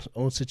own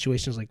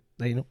situations,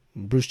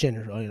 Bruce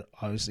Jenner,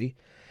 obviously.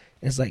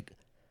 It's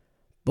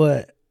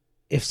but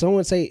if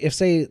someone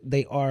say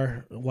they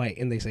are white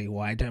and they say,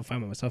 well, I identify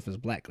myself as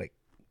black,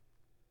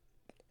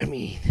 I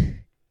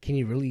mean, can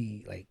you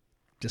really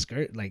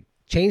discourage,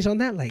 change on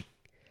that?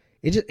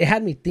 It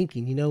had me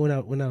thinking, when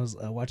I was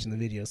watching the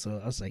video. So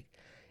I was it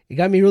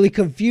got me really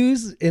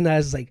confused, and I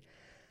was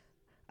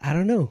I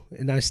don't know.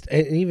 And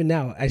even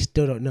now, I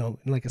still don't know.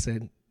 And like I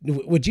said,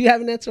 would you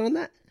have an answer on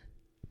that?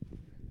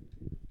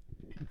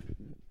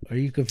 Or are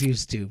you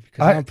confused too?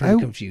 Because I'm pretty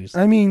confused.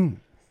 I mean,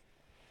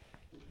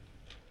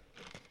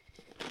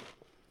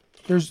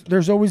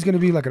 there's always going to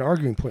be an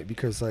arguing point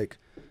because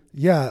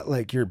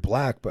you're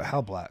black, but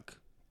how black?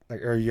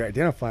 Or you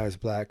identify as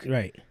black,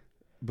 right?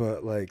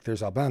 But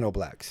there's albino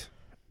blacks,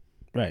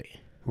 right,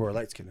 who are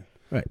light skinned,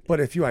 right? But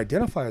if you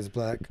identify as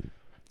black,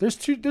 there's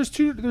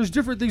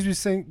different things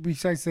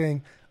besides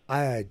saying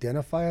I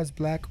identify as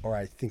black or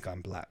I think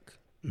I'm black.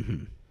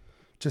 Mm-hmm.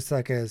 Just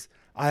as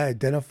I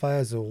identify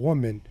as a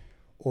woman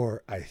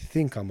or I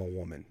think I'm a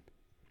woman.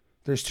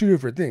 There's 2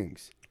 different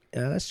things.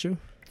 Yeah, that's true.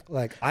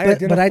 But I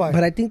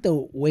think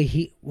the way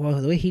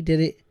he did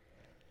it,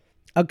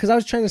 because I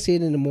was trying to see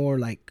it in a more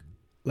a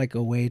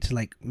way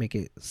to make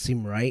it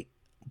seem right,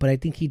 but I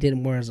think he did it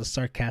more as a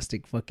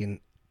sarcastic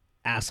fucking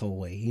asshole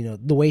way.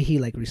 The way he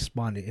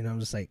responded, and I'm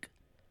just fuck,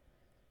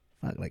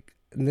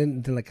 and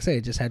then like I said,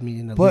 it just had me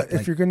in a. But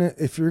if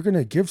you're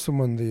gonna give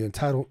someone the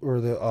entitled or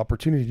the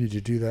opportunity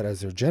to do that as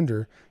their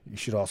gender, you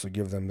should also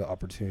give them the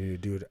opportunity to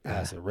do it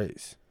as a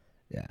race.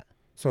 Yeah.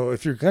 So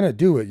if you're gonna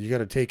do it, you got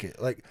to take it.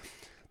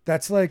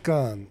 That's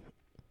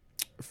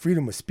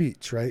freedom of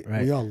speech, right?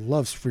 We all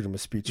love freedom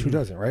of speech. Mm-hmm. Who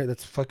doesn't, right?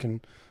 That's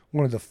fucking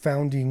one of the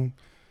founding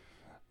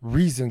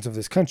reasons of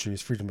this country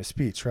is freedom of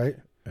speech, right?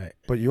 Right.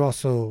 But it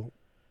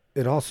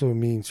also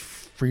means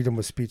freedom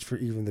of speech for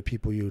even the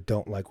people you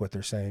don't like what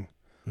they're saying,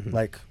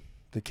 like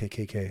the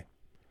KKK.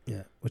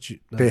 Yeah.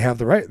 They have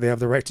the right. They have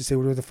the right to say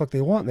whatever the fuck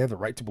they want. They have the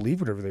right to believe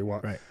whatever they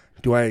want. Right.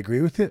 Do I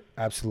agree with it?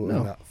 Absolutely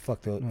No. not.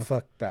 Fuck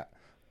that.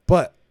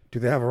 But do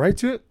they have a right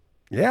to it?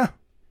 Yeah.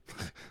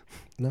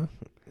 No.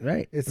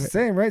 Right. It's the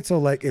same, right? So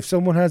like if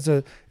someone has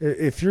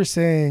if you're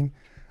saying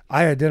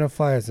I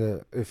identify as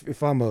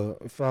if I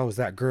was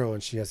that girl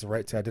and she has the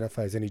right to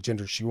identify as any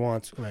gender she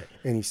wants, right,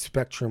 any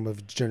spectrum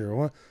of gender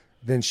one,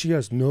 then she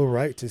has no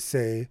right to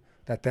say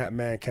that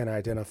man can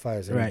identify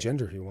as any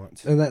gender he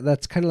wants. And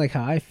that's kind of like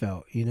how I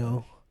felt, you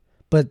know.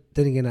 But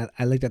then again,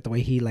 I looked at the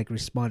way he like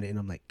responded, and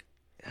I'm like,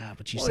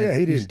 but you said, yeah,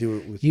 he didn't do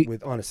it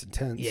with honest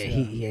intent. Yeah,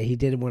 he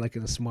did it more like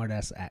in a smart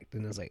ass act,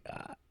 and I was like,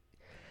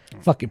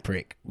 fucking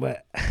prick.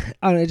 But I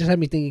don't know, it just had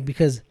me thinking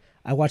because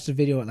I watched the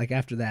video like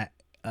after that,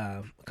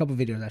 a couple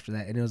videos after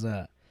that, and it was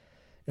a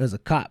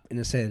cop, and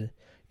it said,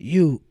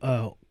 "You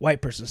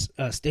white person,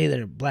 stay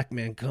there. Black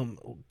man come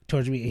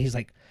towards me," and he's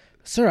like,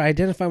 "Sir, I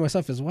identify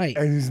myself as white."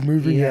 And he's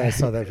moving. Yeah, I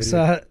saw that video.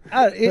 So,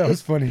 that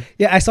was funny.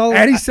 Yeah, I saw.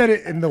 And he said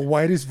it in the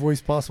whitest voice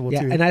possible too.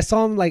 And I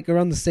saw him like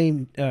around the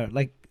same,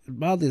 like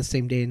probably the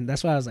same day, and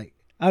that's why I was like,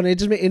 I don't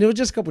know. And it was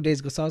just a couple days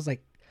ago, so I was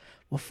like,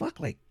 well, fuck,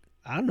 like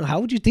I don't know, how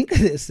would you think of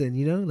this then,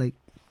 you know, like.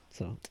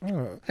 So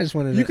I just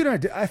wanted.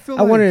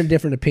 I wanted a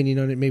different opinion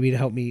on it, maybe to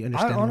help me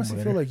understand. I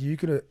honestly feel like you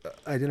could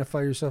identify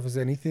yourself as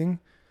anything,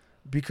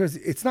 because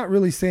it's not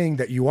really saying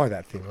that you are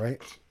that thing,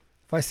 right?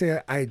 If I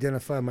say I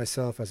identify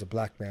myself as a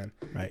black man,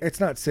 right, it's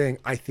not saying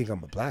I think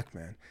I'm a black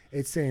man.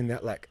 It's saying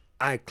that like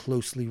I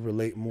closely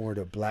relate more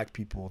to black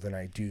people than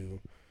I do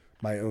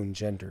my own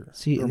gender.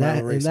 See, and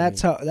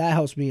that's how that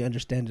helps me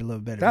understand it a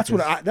little better.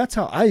 That's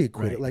how I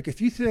equate it. Like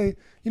if you say,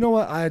 you know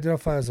what, I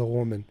identify as a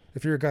woman.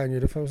 If you're a guy and you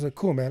identify, I was like,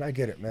 cool, man, I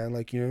get it, man.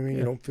 Like, you know what I mean? Yeah.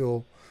 You don't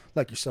feel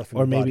like yourself in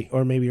your body.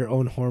 Or maybe your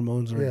own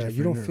hormones are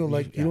you don't feel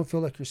like you don't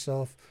feel like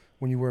yourself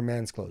when you wear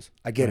man's clothes.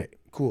 I get it.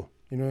 Cool.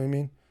 You know what I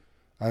mean?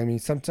 I mean,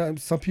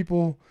 sometimes some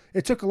people,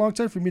 it took a long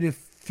time for me to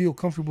feel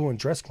comfortable in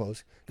dress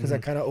clothes because I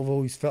kind of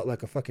always felt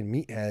like a fucking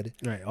meathead.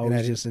 Right.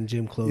 Always just in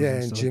gym clothes.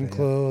 Yeah, in gym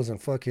clothes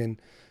and fucking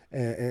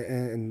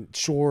and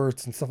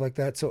shorts and stuff like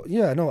that. So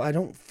yeah, no, I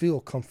don't feel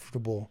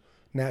comfortable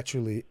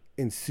naturally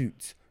in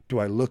suits. Do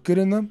I look good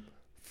in them?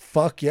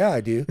 Fuck yeah,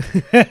 I do.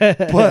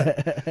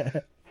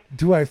 But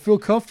do I feel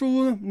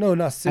comfortable in them? No,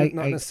 not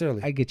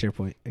necessarily. I get your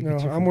point.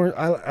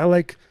 I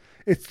like.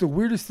 It's the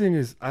weirdest thing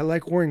is I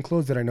like wearing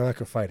clothes that I know I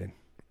could fight in.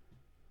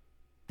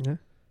 Yeah.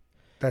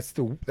 That's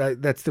the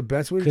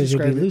best way to describe it. Because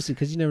you'll be lucid,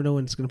 because you never know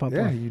when it's gonna pop off.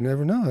 Yeah, you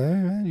never know,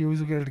 man. You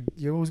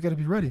always got to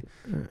be ready.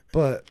 Right.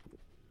 But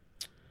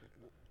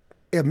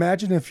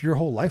imagine if your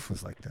whole life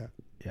was like that.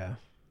 Yeah.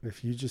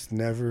 If you just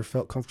never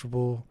felt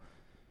comfortable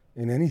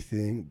in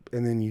anything,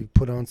 and then you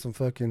put on some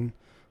fucking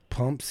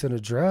pumps and a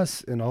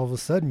dress, and all of a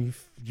sudden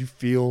you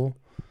feel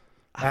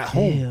at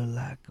home. I feel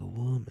like a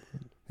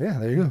woman. Yeah,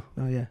 there you go.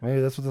 Oh yeah.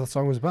 Maybe that's what the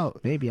song was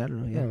about. Maybe, I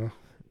don't know. Yeah. I don't know.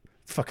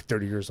 It's fucking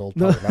 30 years old.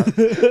 No.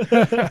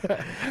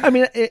 I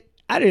mean,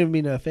 I didn't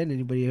mean to offend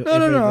anybody. No.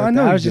 I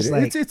know. I was just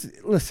like, it's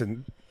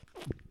listen.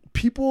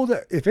 People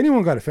that if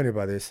anyone got offended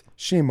by this,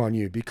 shame on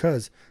you,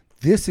 because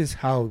this is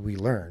how we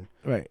learn.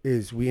 Right.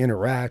 Is we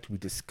interact, we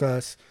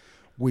discuss,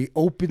 we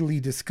openly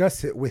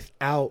discuss it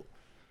without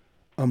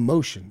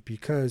emotion,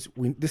 because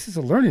this is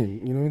a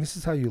learning. You know, this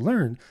is how you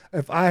learn.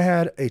 If I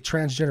had a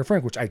transgender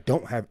friend, which I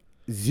don't have.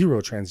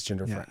 Zero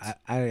transgender friends.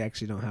 I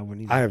actually don't have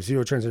one either. I have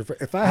zero transgender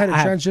friends. If I had a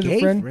transgender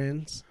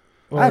friend,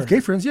 I have gay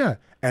friends, yeah.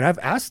 And I've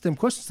asked them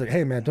questions like,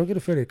 hey, man, don't get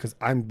offended because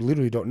I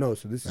literally don't know.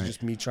 So this is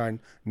just me trying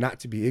not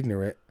to be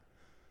ignorant.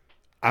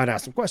 I'd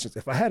ask them questions.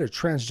 If I had a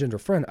transgender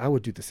friend, I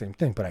would do the same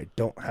thing, but I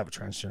don't have a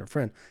transgender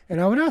friend.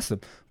 And I would ask them.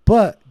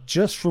 But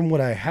just from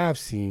what I have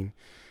seen,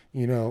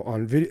 you know,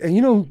 on video, and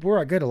you know where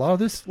I get a lot of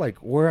this, like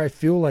where I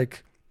feel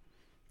like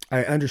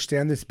I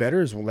understand this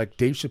better is when like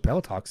Dave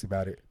Chappelle talks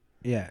about it.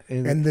 Yeah,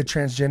 and the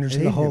transgenders,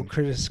 and the whole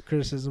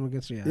criticism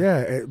against him.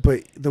 Yeah,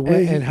 but the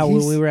way and how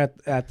when we were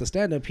at the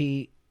stand up,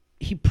 he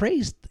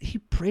praised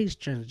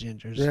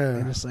transgenders. Yeah,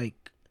 and it's like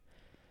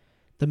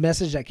the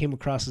message that came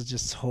across is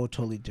just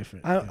totally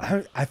different.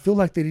 I feel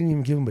like they didn't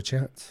even give him a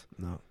chance.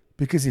 No,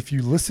 because if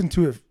you listen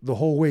to it the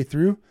whole way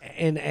through,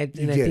 and I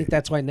think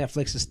that's why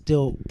Netflix is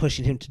still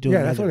pushing him to do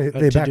that's why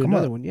they back him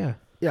up. One.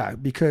 Yeah,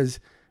 because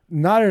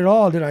not at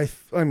all did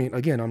I mean,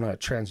 again, I'm not a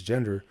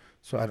transgender.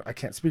 So I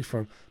can't speak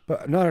for him,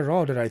 but not at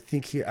all did I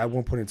think he at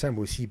one point in time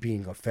was he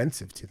being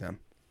offensive to them.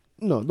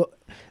 No, the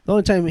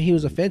only time he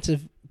was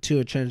offensive to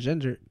a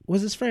transgender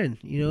was his friend.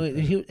 You know,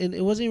 and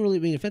it wasn't really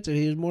being offensive.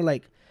 He was more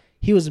like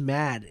he was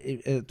mad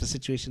at the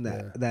situation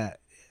that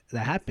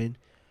happened.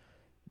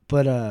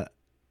 But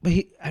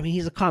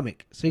he's a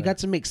comic, so he got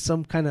to make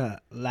some kind of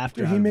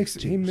laughter. He makes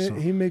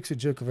a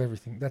joke of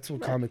everything. That's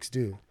what comics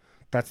do.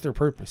 That's their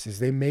purpose. Is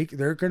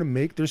they're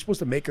supposed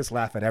to make us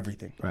laugh at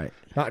everything, right?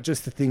 Not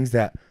just the things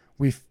that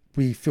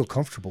we feel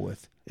comfortable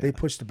with. Yeah. They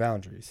push the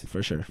boundaries.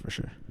 For sure.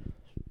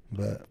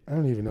 But I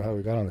don't even know how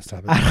we got on this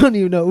topic. I don't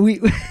even know.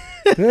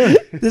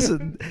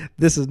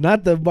 This is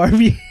not the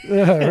Barbie.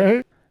 Yeah,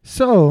 right.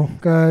 So,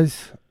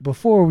 guys,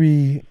 before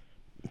we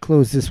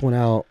close this one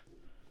out,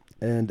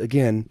 and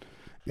again,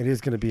 it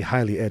is going to be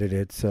highly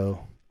edited,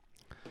 so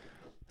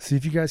see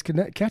if you guys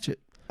can catch it.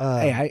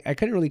 Hey, I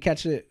couldn't really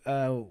catch it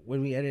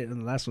when we edited in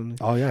the last one.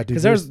 Oh yeah,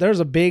 dude. Because there's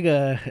a big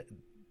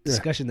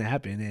discussion that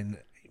happened, and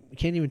you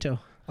can't even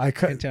tell. I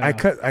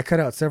cut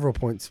out several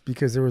points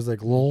because there was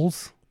like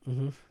lulls,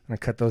 and I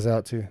cut those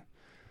out too.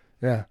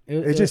 Yeah,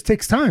 it just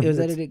takes time. It was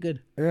edited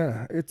good.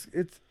 Yeah,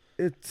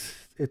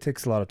 it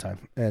takes a lot of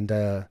time, and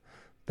that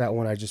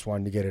one I just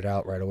wanted to get it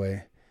out right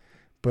away.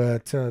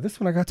 But this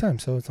one I got time,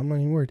 so I'm not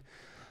even worried.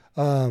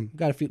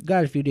 Got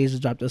a few days to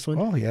drop this one.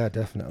 Oh yeah,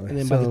 definitely. And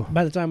then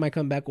by the time I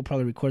come back, we'll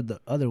probably record the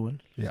other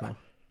one. Yeah.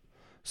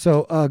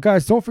 So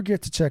guys, don't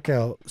forget to check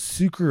out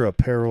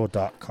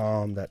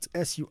suikerapparel.com. That's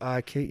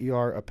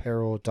SUIKER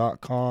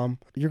apparel.com.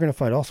 You're gonna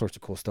find all sorts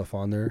of cool stuff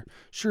on there: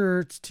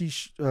 shirts,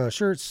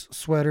 shirts,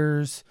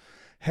 sweaters,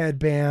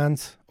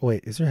 headbands. Oh,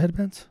 wait, is there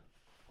headbands?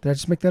 Did I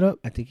just make that up?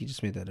 I think you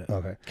just made that up.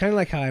 Okay. Kind of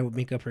like how I would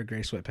make up her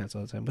gray sweatpants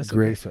all the time. But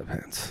gray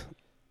sweatpants.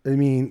 I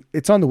mean,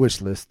 it's on the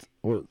wish list.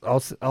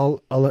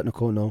 I'll let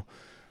Nicole know.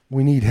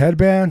 We need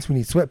headbands. We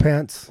need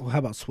sweatpants. Well, how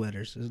about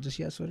sweaters? Is it just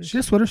sweaters? She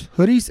has sweaters,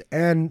 hoodies,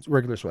 and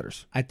regular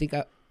sweaters. I think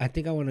I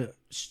want to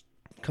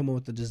come up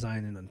with the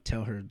design and then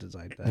tell her to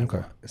design that.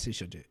 Okay. And see if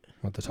she'll do it.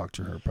 I'll have to talk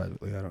to her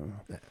privately. I don't know.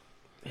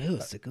 Ew,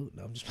 sicko.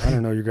 No, I'm just. I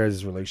don't know your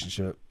guys'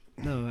 relationship.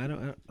 No,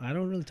 I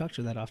don't really talk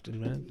to her that often,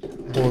 man.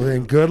 Well,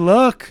 then good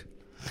luck.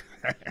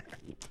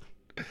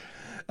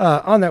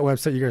 On that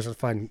website, you guys will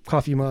find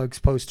coffee mugs,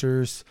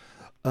 posters,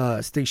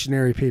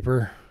 stationery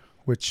paper,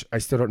 which I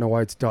still don't know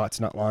why it's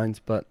dots, not lines,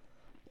 but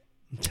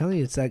I'm telling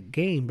you, it's that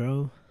game,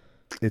 bro.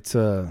 It's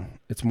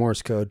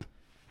Morse code.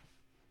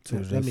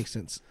 That makes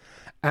sense.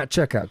 At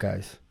checkout,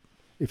 guys,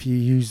 if you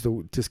use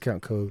the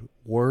discount code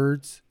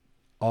words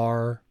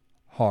are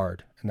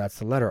hard, and that's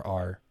the letter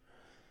R,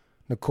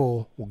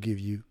 Nicole will give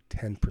you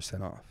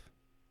 10% off.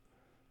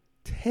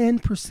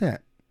 10%.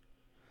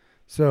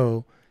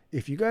 So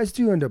if you guys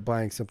do end up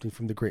buying something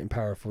from the great and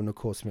powerful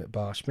Nicole Smith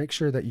Bosch, make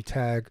sure that you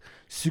tag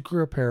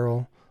Suiker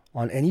Apparel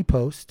on any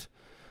post.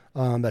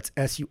 That's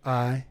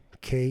SUIKER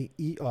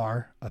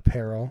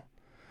Apparel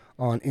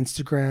on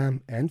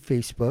Instagram and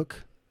Facebook.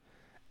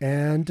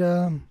 And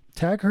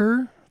tag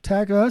her,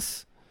 tag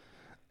us,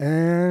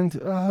 and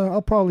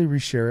I'll probably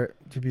reshare it,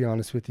 to be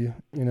honest with you.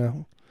 You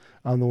know,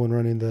 I'm the one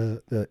running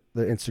the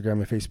Instagram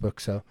and Facebook,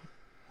 so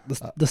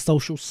the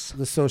socials.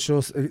 The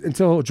socials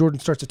until Jordan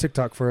starts a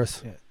TikTok for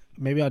us. Yeah.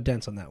 Maybe I'll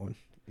dance on that one.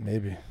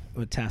 Maybe.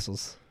 With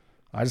tassels.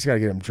 I just got to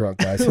get him drunk,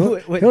 guys.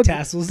 With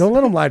tassels. Don't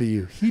let him lie to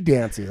you. He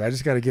dances. I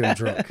just got to get him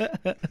drunk.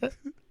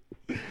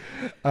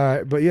 All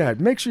right. But yeah,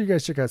 make sure you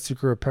guys check out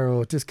Suiker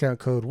Apparel. Discount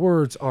code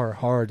words are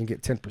hard and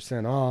get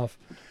 10% off.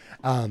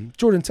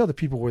 Jordan, tell the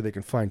people where they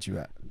can find you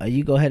at.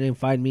 You go ahead and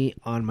find me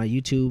on my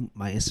YouTube,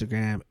 my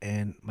Instagram,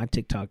 and my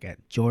TikTok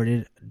at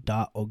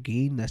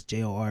jordan.olgin. That's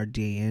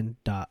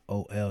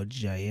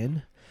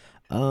JORDAN.OLGIN.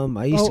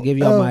 I used to give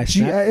y'all my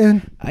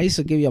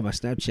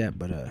Snapchat,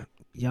 but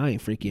y'all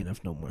ain't freaky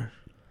enough no more.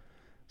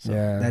 So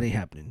yeah, that ain't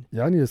happening.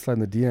 Y'all need to slide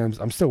in the DMs.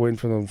 I'm still waiting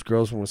for those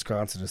girls from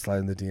Wisconsin to slide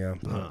in the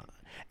DM.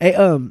 Hey,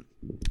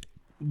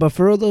 but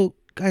for real though,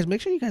 guys,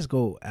 make sure you guys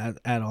go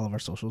add all of our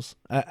socials,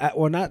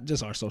 or not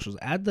just our socials.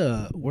 Add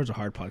the Words Are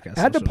Hard podcast.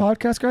 Add the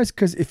podcast, guys,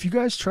 because if you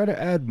guys try to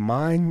add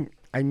mine,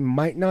 I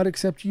might not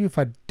accept you if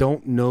I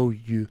don't know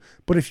you.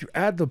 But if you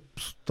add the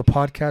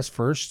podcast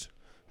first,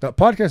 the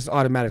podcast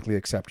automatically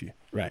accept you.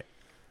 Right.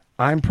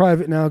 I'm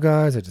private now,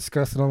 guys. I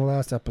discussed it on the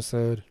last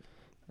episode.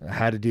 I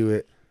had to do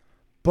it.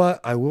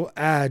 But I will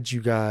add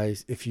you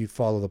guys if you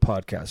follow the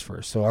podcast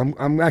first. So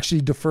I'm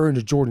actually deferring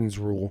to Jordan's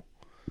rule.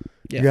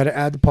 Yeah. You got to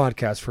add the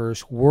podcast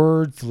first.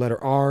 Words, the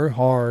letter R,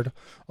 hard,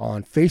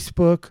 on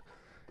Facebook,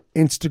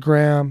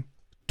 Instagram,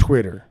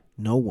 Twitter.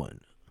 No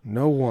one.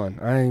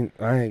 I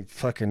ain't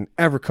fucking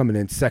ever coming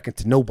in second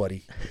to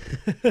nobody.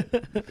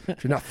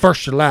 If you're not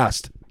first, you're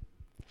last.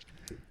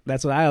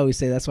 That's what I always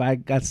say. That's why I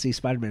got to see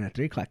Spider-Man at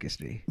 3 o'clock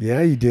yesterday.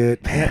 Yeah, you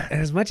did. Man. And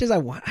as much as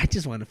I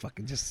just want to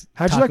fucking just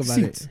How'd talk you like about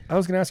the seats? it. I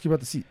was going to ask you about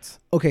the seats.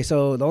 Okay,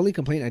 so the only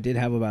complaint I did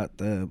have about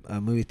the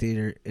movie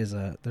theater is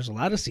there's a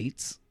lot of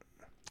seats,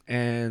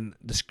 and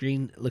the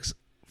screen looks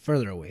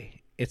further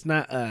away. It's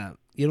not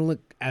you don't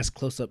look as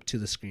close up to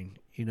the screen.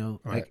 You know,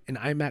 right. Like in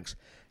IMAX,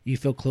 you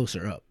feel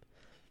closer up.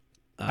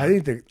 I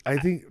think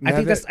that's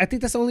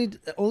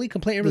the only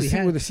complaint I really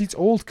had. Were the seats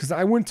old? Because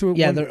I went to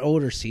they're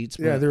older seats.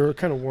 Yeah, they were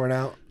kind of worn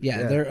out.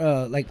 Yeah,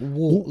 they're like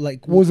wool.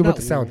 Like what was it about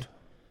the sound?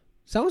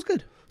 Sound was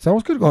good. Sound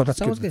was good. Oh, that's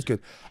good. That's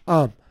good.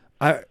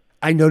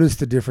 I noticed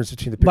the difference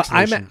between the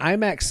pixelation. But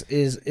IMAX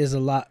is a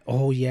lot.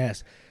 Oh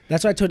yes,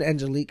 that's why I told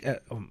Angelique.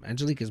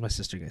 Angelique is my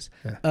sister, guys.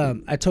 Yeah.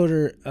 I told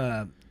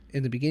her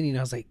in the beginning. I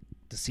was like,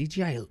 the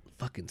CGI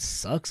fucking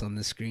sucks on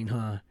this screen,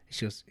 huh?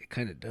 She goes, it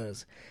kind of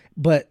does.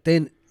 But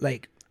then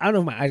like. I don't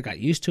know if my eyes got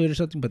used to it or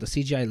something, but the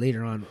CGI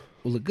later on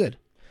will look good.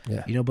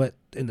 Yeah. You know, but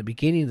in the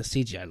beginning, the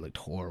CGI looked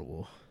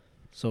horrible.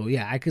 So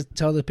yeah, I could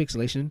tell the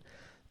pixelation.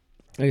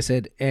 Like I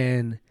said,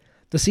 and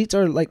the seats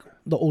are like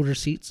the older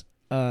seats.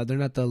 They're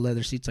not the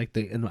leather seats like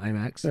in the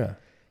IMAX. Yeah.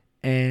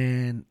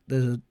 And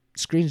the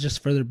screen's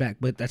just further back,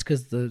 but that's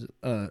because the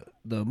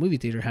movie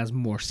theater has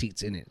more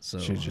seats in it. So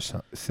should just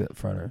sit in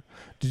front of her.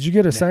 Did you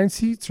get assigned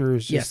seats or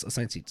is just... Yes,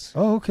 assigned seats.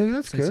 Oh, okay,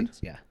 that's Assigned good. Seats,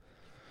 yeah.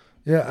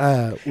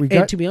 Yeah,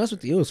 And to be honest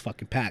with you, it was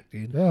fucking packed,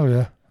 dude. Oh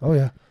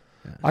yeah.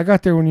 I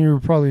got there when you were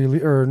probably,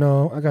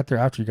 I got there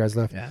after you guys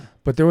left. Yeah.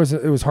 But it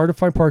was hard to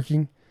find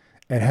parking,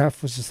 and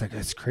half was just like,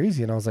 it's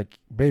crazy, and I was like,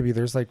 baby,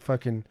 there's like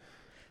fucking.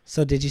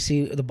 So did you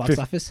see the box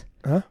office?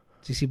 Huh?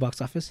 Did you see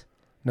box office?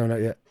 No, not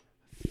yet.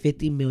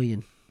 50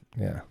 million.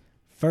 Yeah.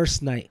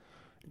 First night.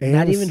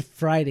 Not even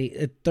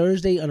Friday.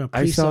 Thursday on a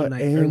pre-sale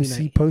night. AMC early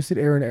night. posted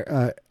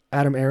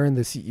Adam Aaron,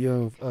 the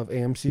CEO of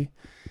AMC.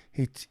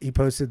 He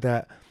posted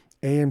that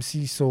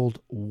AMC sold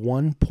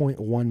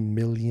 1.1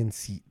 million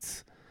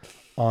seats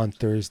on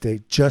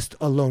Thursday just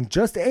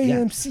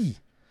AMC. Yeah.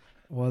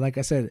 Well, like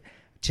I said,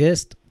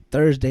 just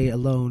Thursday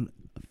alone,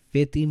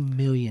 50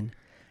 million,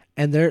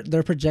 and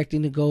they're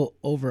projecting to go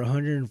over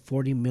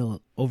 140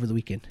 mil over the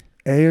weekend.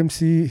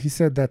 AMC, they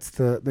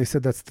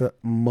said that's the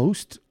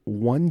most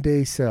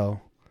one-day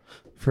sell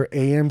for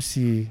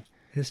AMC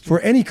History. for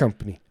any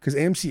company, because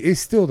AMC is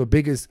still the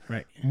biggest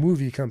Right.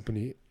 movie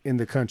company in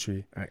the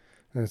country. Right.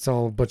 And it's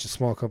all a bunch of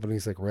small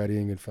companies like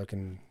Reading and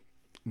fucking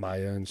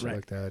Maya and shit Right.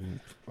 like that. And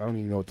I don't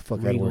even know what the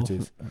fuck Regal. AdWords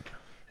is.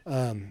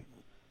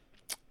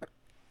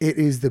 It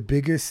is the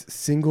biggest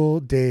single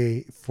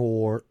day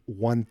for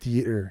one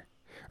theater,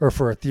 or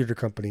for a theater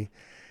company.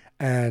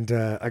 And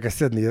like I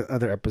said in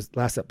the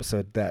last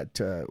episode, that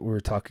we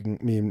were talking,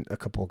 me and a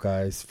couple of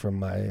guys from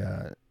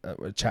my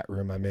chat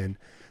room I'm in,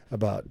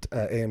 about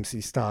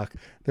AMC stock.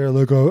 They're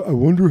like, I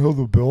wonder how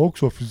the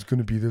box office is going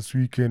to be this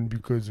weekend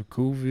because of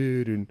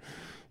COVID and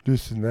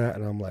this and that.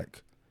 And I'm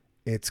like,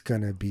 it's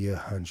going to be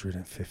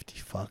 $150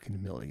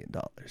 fucking million.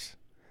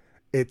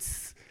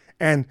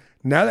 And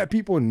now that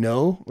people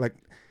know, like,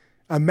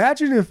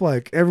 imagine if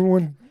like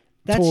everyone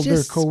told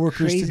their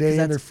coworkers today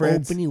and their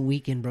friends. Opening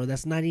weekend, bro.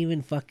 That's not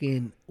even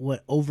fucking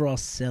what overall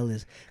sell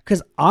is.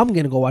 Because I'm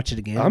gonna go watch it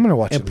again. I'm gonna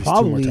watch it at least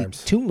probably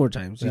two more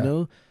times. You Yeah.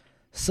 know,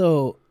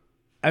 so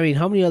I mean,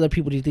 how many other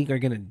people do you think are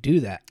gonna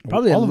do that?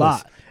 Probably All a of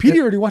lot. us. Petey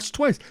already watched it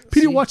twice.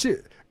 Petey See? watched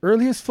it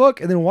early as fuck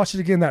and then watched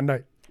it again that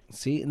night.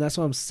 See, and that's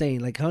what I'm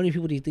saying. Like, how many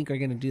people do you think are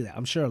gonna do that?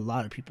 I'm sure a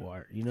lot of people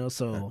are. You know,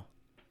 so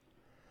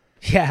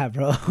yeah,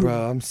 bro.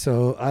 Bro,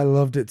 I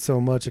loved it so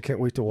much. I can't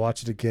wait to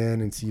watch it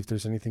again and see if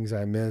there's any things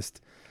I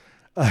missed.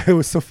 It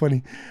was so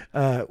funny.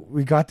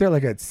 We got there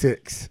like at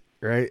 6,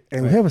 right?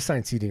 And we have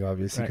assigned seating,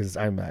 obviously, because it's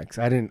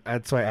IMAX.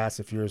 That's why I asked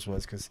if yours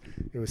was, because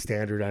it was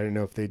standard. I didn't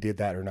know if they did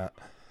that or not.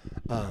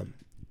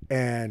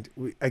 And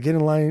I get in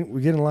line.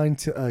 We get in line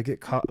to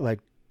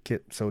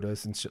get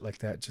sodas and shit like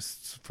that,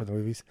 just for the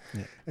movies.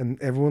 Yeah.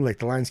 And everyone, like,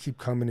 the lines keep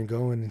coming and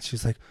going. And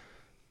she's like,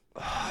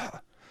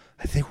 I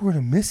think we're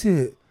gonna miss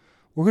it.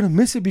 We're gonna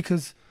miss it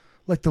because,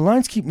 like, the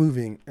lines keep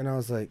moving. And I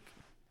was like,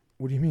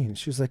 what do you mean?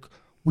 She was like,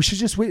 we should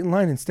just wait in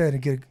line instead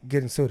and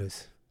get in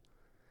sodas.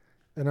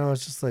 And I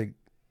was just like,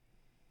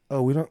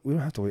 oh, we don't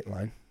have to wait in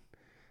line.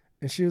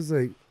 And she was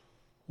like,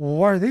 well,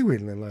 why are they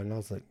waiting in line? And I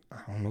was like,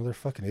 I don't know, they're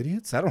fucking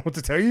idiots. I don't know what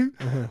to tell you.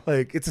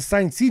 Like, it's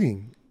assigned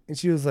seating. And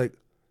she was like,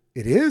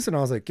 it is? And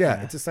I was like,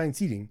 yeah, it's assigned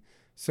seating.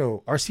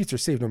 So our seats are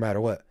saved no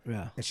matter what.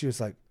 Yeah. And she was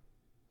like,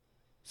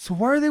 so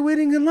why are they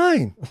waiting in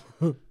line?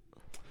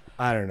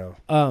 I don't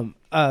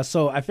know.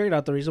 So I figured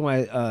out the reason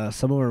why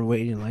some of them are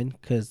waiting in line,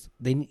 because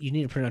you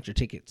need to print out your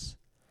tickets.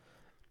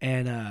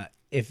 And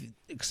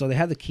so they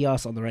have the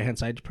kiosks on the right hand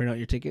side to print out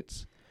your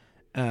tickets.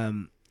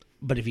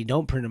 But if you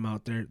don't print them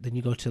out there, then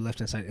you go to the left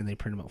hand side and they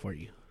print them out for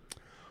you.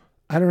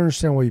 I don't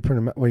understand why you print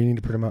them out, why you need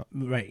to print them out.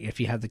 Right, if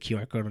you have the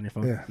QR code on your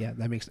phone. Yeah,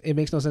 that makes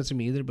no sense to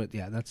me either. But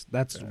yeah, that's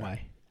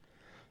why.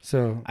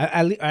 So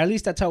at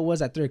least that's how it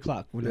was at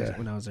 3:00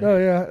 when I was there. Oh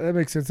yeah, that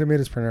makes sense. They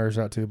made us print ours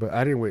out too, but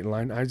I didn't wait in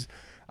line.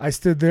 I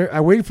stood there. I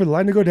waited for the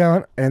line to go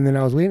down, and then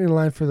I was waiting in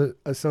line for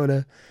a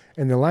soda,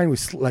 and the line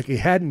was like, it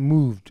hadn't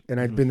moved, and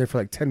I'd been there for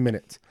like 10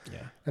 minutes.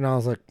 Yeah. And I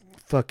was like,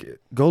 fuck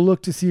it. Go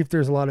look to see if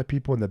there's a lot of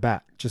people in the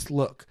back. Just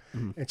look.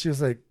 And she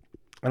was like,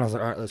 and I was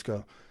like, all right, let's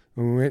go.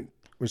 And we went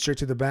straight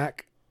to the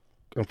back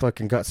and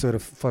fucking got soda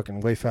fucking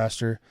way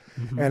faster.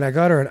 And I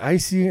got her an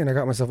icy and I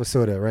got myself a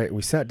soda, right?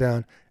 We sat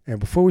down, and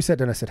before we sat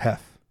down, I said,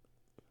 Hef,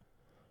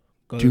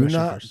 do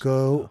not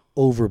go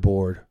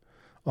overboard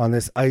on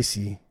this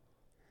icy,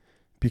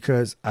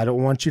 because I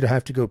don't want you to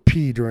have to go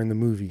pee during the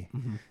movie.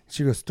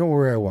 She goes, don't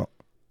worry, I won't.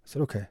 I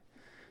said, okay.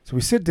 So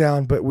we sit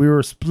down, but we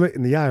were split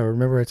in the aisle.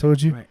 Remember I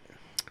told you? Right.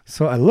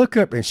 So I look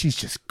up and she's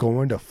just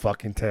going to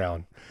fucking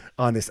town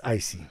on this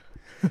icy.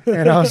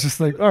 And I was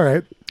just like, all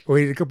right.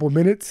 Waited a couple of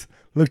minutes,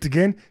 looked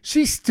again.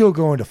 She's still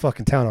going to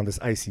fucking town on this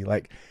icy.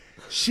 Like,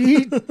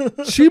 she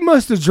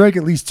must have drank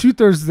at least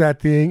 2/3 of that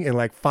thing in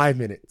like 5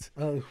 minutes.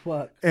 Oh,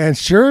 fuck. And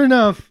sure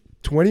enough,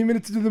 20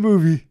 minutes into the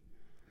movie,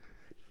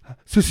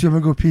 Sissy, I'm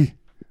going to go pee.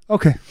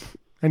 Okay.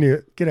 I knew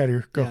it. Get out of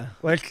here. Go. Yeah.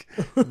 Like,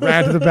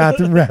 ran to the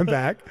bathroom, ran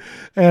back.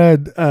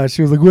 And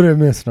she was like, what did I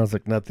miss? And I was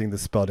like, nothing. The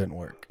spell didn't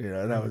work. You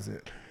know, that was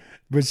it.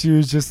 But she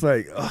was just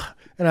like, ugh.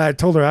 And I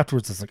told her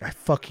afterwards, I was like, I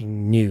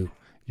fucking knew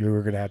you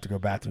were going to have to go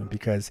bathroom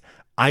because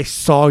I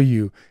saw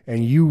you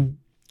and you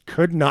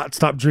could not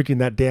stop drinking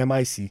that damn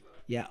icy.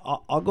 Yeah,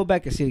 I'll go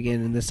back and see it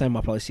again, and this time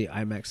I'll probably see it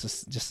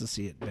IMAX just to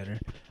see it better.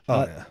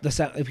 Yeah. The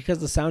sound, because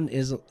the sound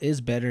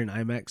is better in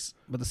IMAX,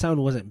 but the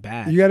sound wasn't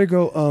bad. You got to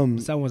go.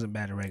 The sound wasn't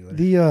bad in regular.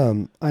 The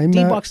IMAX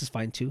D-Box is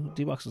fine too.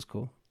 D-Box is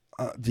cool.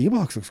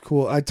 D-Box looks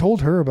cool. I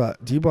told her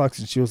about D-Box,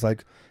 and she was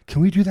like,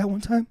 "Can we do that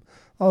one time?"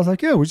 I was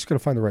like, "Yeah, we're just gonna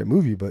find the right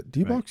movie." But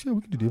D-Box, yeah,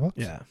 we can do D-Box.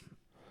 Yeah.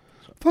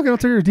 Fuck it, I'll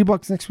take her to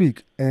D-Box next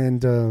week,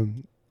 and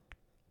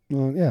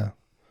yeah.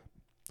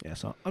 Yeah,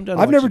 so I'm done.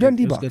 I've never done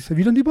D D-Box. Have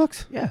you done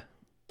D-Box? Yeah.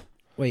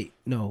 Wait,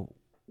 no.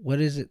 What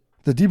is it?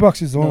 The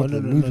D-Box is the one with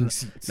the moving no.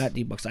 seats. Not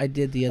D-Box. I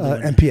did the other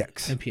one.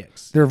 MPX.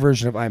 MPX. Their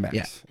version of IMAX.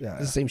 Yeah. Yeah.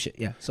 It's the same shit.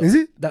 Yeah. So Is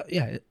it?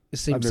 It's the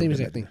same I've never done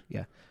exact that. thing.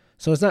 Yeah.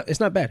 So it's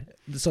not bad.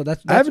 So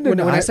that's I haven't when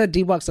done- I said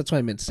D-Box, that's what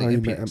I meant to say. you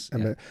MPX.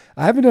 meant-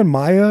 I haven't done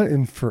Maya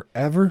in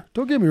forever.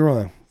 Don't get me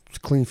wrong. It's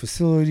a clean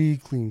facility,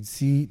 clean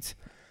seats.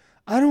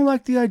 I don't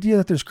like the idea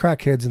that there's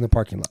crackheads in the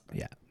parking lot.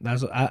 Yeah.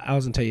 That's what, I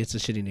was gonna tell you it's a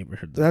shitty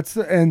neighborhood. That's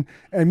and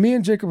me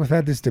and Jacob have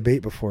had this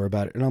debate before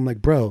about it, and I'm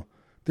like, bro,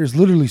 there's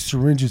literally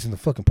syringes in the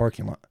fucking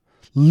parking lot.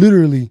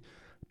 Literally,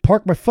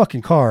 park my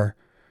fucking car.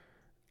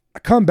 I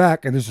come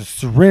back and there's a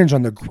syringe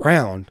on the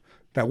ground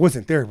that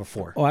wasn't there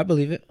before. Oh, I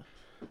believe it.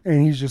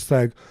 And he's just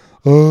like,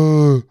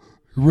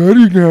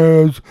 Reading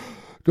has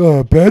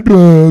bed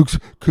bugs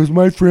because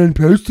my friend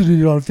posted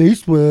it on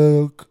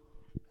Facebook.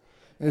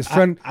 And his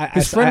friend,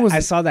 I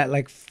saw that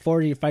like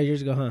 45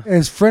 years ago, huh? and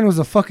his friend was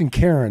a fucking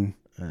Karen.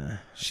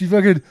 She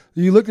fucking,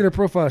 you look at her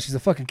profile, she's a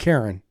fucking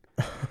Karen.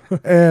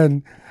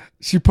 And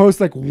she posts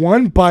like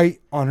one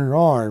bite on her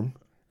arm,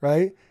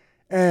 right?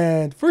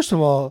 And first of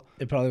all,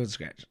 It probably was a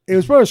scratch. it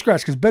was probably a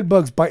scratch because bed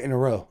bugs bite in a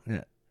row.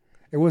 Yeah.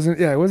 It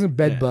wasn't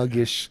bed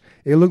bug-ish.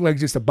 It looked like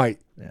just a bite.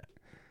 Yeah.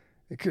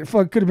 It could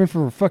have been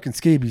for fucking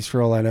scabies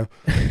for all I know.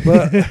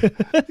 But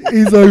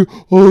he's like,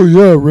 oh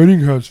yeah,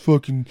 Reading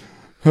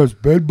has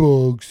bed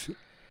bugs.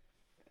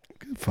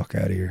 Get the fuck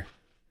out of here.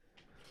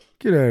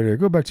 Get out of here.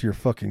 Go back to your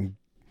fucking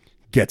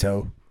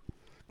ghetto.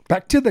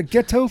 Back to the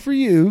ghetto for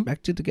you.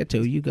 Back to the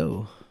ghetto you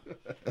go.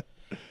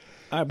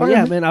 All right, but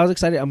yeah, man, I was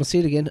excited. I'm gonna see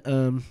it again.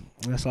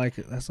 That's all I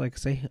can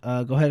say.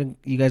 Go ahead and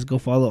you guys go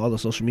follow all the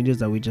social medias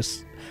that we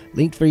just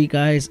linked for you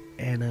guys,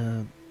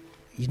 and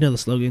you know the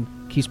slogan: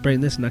 keep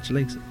spreading this, not your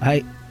legs. All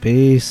right,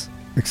 peace.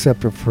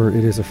 Except for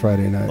it is a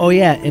Friday night. Oh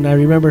yeah, and I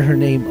remember her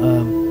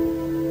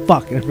name.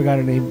 Fuck, I forgot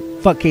her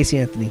name. Fuck Casey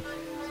Anthony.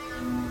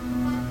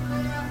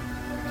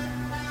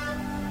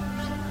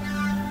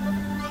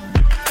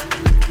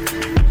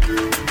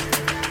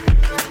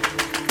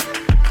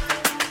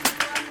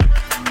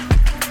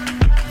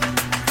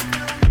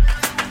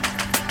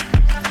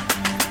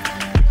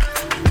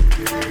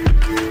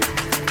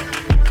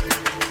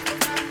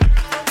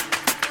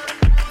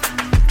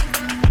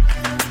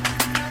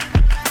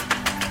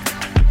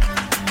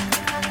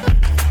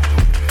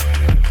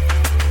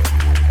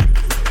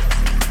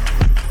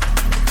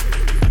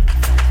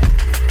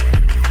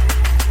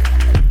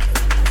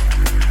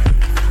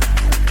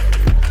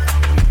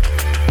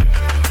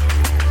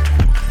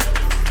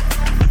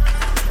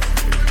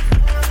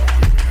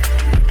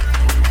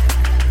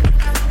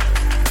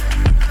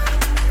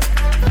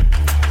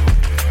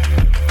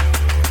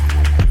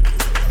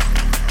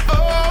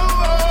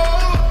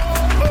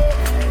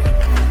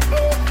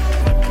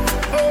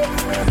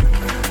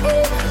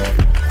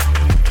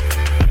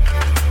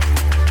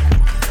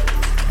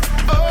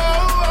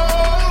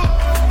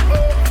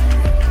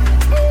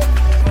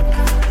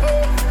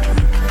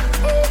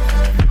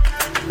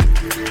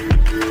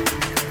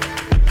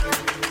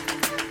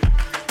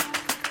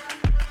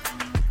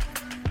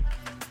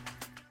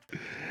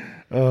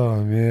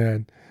 Oh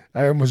man,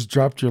 I almost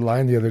dropped your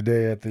line the other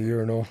day at the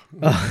urinal.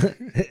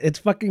 It's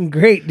fucking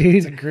great, dude.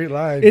 It's a great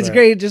line. It's but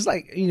great, just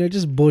like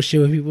just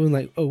bullshit with people and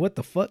like, oh, what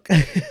the fuck?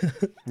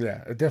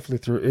 Yeah, it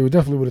definitely would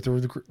have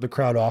threw the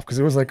crowd off because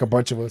it was like a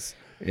bunch of us.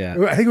 Yeah,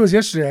 I think it was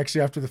yesterday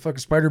actually after the fucking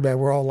Spider-Man.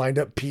 We're all lined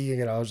up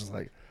peeing, and I was just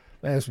like,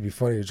 man, this would be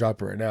funny to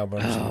drop it right now.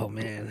 But oh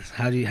man,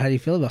 how do you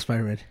feel about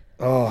Spider-Man?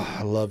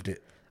 I loved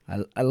it.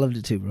 I loved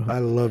it too, bro. I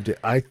loved it.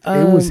 It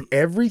was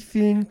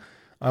everything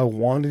I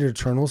wanted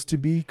Eternals to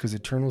be because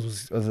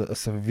Eternals was a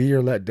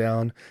severe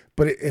letdown,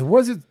 but it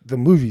wasn't the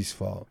movie's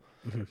fault.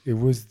 Mm-hmm. It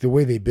was the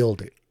way they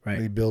build it. Right.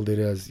 They build it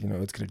as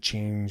it's going to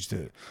change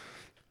the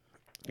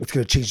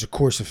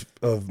course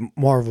of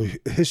Marvel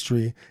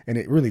history, and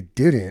it really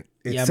didn't.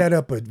 It set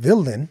up a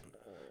villain,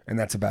 and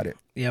that's about it.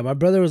 Yeah, my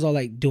brother was all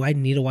like, "Do I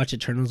need to watch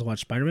Eternals to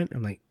watch Spider-Man?"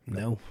 I'm like,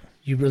 "No,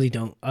 you really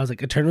don't." I was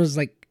like, "Eternals is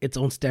like its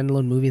own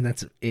standalone movie, and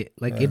that's it.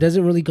 Like, it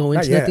doesn't really go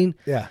into nothing."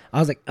 Yeah. I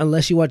was like,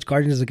 "Unless you watch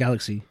Guardians of the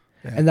Galaxy."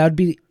 Yeah. And that would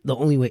be the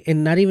only way.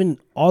 And not even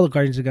all the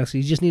Guardians of the Galaxy.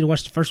 You just need to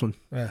watch the first one.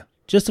 Yeah.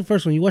 Just the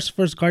first one. You watch the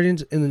first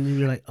Guardians, and then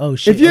you're like, oh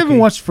shit. If you haven't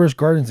watched the first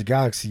Guardians of the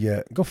Galaxy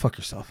yet, go fuck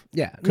yourself.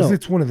 Yeah, because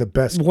it's one of the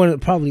best.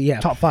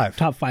 Top 5.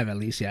 Top 5 at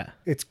least. Yeah.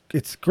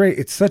 It's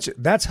great.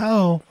 That's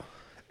how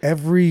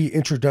every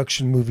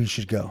introduction movie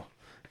should go,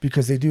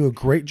 because they do a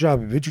great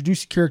job of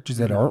introducing characters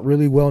that aren't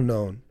really well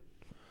known,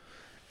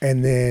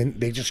 and then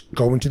they just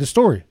go into the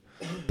story.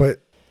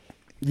 But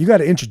you got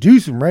to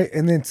introduce them, right?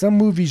 And then some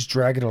movies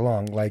drag it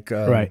along, like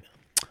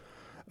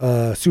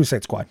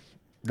Suicide Squad.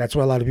 That's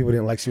why a lot of people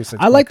didn't like Suicide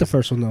Squad. I like the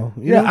first one though.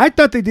 You know? I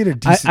thought they did a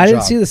decent job. I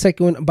didn't see the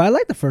second one, but I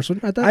like the first one.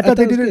 I thought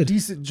they did a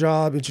decent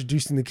job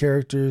introducing the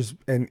characters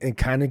and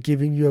kind of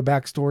giving you a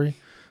backstory.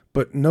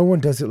 But no one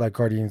does it like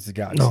Guardians of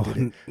the Galaxy did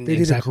it. They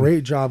did a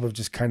great job of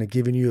just kind of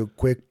giving you a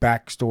quick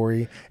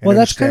backstory. Well,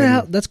 that's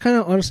kind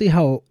of honestly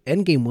how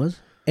Endgame was.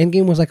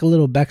 Endgame was like a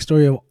little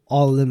backstory of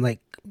all of them, like,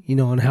 you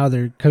know, on how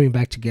they're coming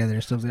back together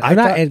and stuff. Not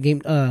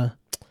Endgame.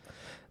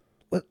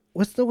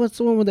 What's the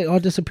one where they all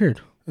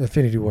disappeared?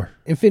 Infinity War.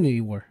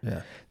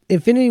 Yeah.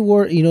 Infinity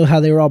War, you know how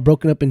they were all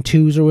broken up in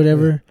twos or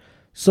whatever. Yeah.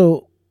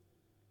 So,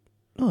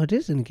 it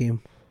is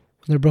Endgame.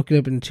 They're broken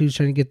up in twos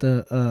trying to get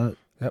the...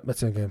 Yep,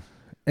 that's Endgame.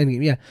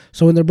 Endgame, yeah.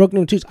 So when they're broken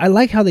up in twos, I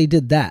like how they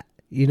did that,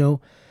 you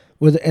know,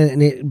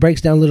 and it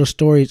breaks down little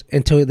stories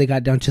until they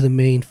got down to the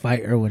main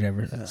fight or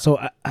whatever. Yeah.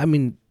 So, I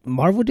mean,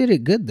 Marvel did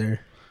it good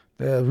there.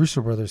 The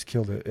Russo brothers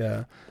killed it,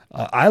 yeah.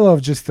 I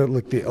love just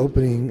the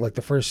opening, like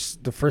the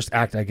first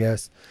act, I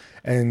guess,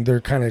 and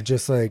they're kind of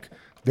just like...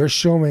 They're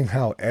showing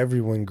how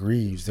everyone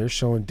grieves. They're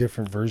showing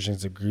different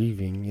versions of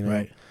grieving. You know,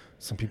 right.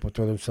 Some people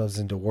throw themselves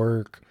into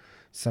work.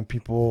 Some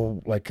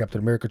people, like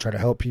Captain America, try to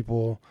help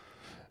people,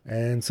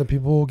 and some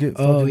people get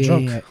fucking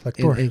drunk, like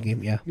Thor.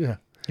 Yeah. No,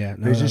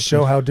 they just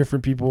show show how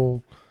different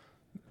people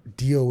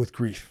deal with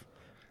grief.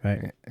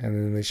 Right. And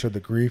then they showed the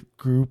grief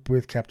group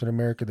with Captain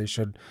America. They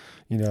showed,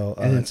 you know,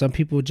 and then some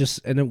people just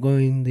end up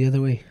going the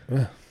other way.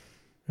 Yeah.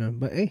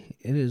 But hey,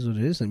 it is what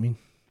it is. I mean.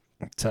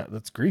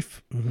 That's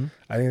grief. Mm-hmm.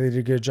 I think they did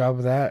a good job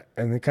of that,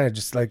 and they kind of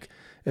just like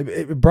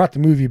it brought the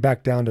movie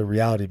back down to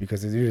reality,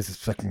 because it is this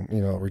fucking,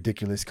 you know,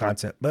 ridiculous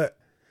concept, but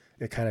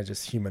it kind of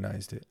just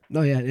humanized it.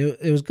 No, yeah,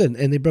 it was good,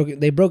 and they broke it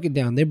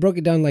down. They broke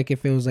it down like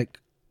if it was like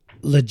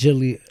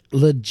legit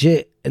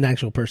an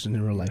actual person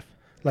in real life.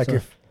 Like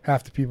if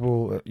half the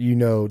people you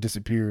know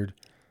disappeared,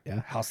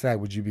 yeah, how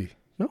sad would you be?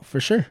 No, for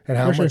sure. And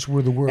how much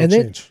would the world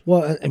change?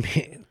 Well, I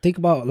mean, think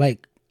about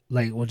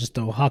just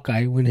the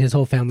Hawkeye when his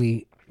whole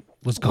family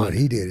was gone. What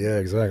he did, yeah,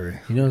 exactly.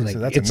 You know,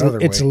 like so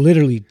it's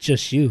literally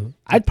just you.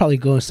 I'd probably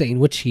go insane,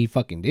 which he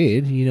fucking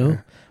did, you know.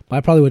 Yeah. But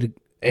I probably would have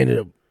ended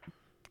up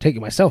taking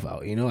myself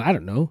out, you know. I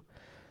don't know.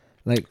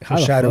 Like how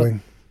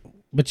shadowing. The fuck?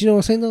 But you know what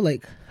I'm saying though?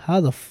 Like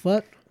how the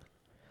fuck?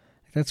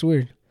 That's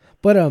weird.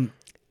 But am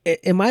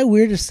I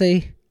weird to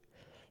say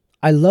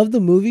I love the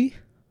movie,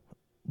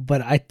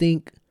 but I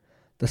think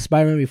the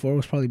Spider-Man before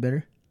was probably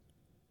better?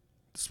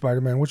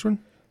 Spider-Man, which one?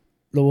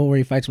 The one where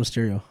he fights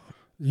Mysterio.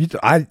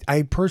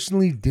 I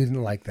personally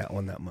didn't like that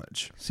one that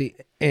much. See,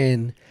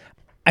 and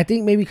I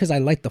think maybe because I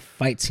like the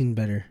fight scene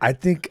better. I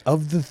think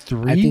of the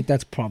three... I think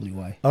that's probably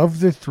why. Of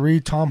the three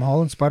Tom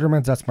Holland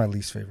Spider-Mans, that's my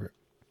least favorite.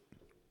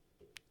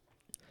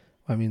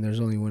 I mean,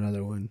 there's only one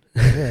other one.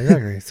 Yeah,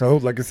 exactly. So,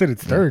 like I said,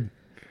 it's third.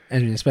 I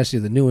mean, especially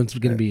the new one's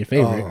going to be your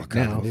favorite. Oh,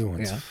 God, now. The new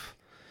ones.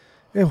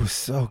 Yeah. It was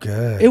so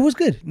good. It was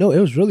good. No, it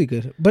was really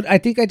good. But I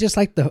think I just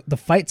like the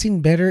fight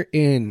scene better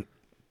in...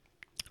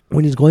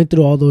 When he's going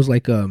through all those,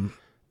 like...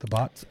 The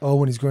bots? Oh,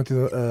 when he's going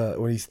through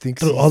when he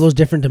thinks through all those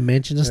different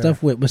dimensions and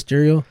stuff with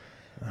Mysterio.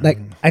 Like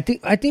I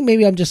think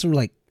maybe I'm just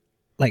like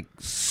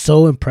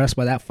so impressed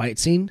by that fight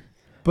scene.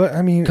 But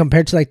I mean,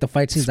 compared to like the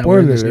fight scenes that were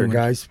in this there,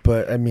 guys.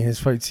 But I mean, his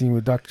fight scene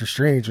with Doctor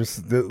Strange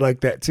was like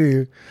that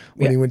too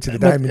when he went to the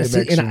diamond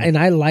dimension. And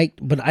I liked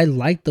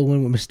the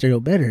one with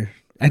Mysterio better.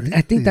 Really?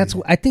 I think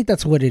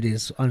that's what it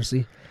is.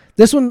 Honestly,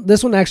 this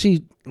one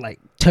actually like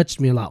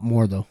touched me a lot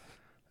more though.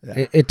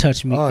 Yeah. It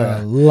touched me a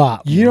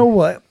lot more. You know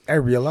what I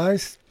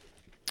realized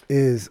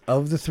is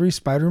of the three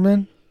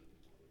Spider-Men,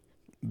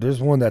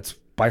 there's one that's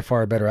by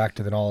far a better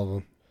actor than all of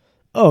them.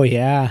 Oh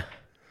yeah.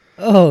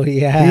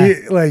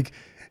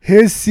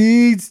 His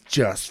scenes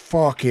just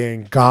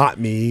fucking got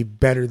me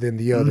better than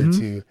the other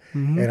two.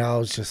 Mm-hmm. And I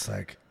was just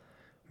like,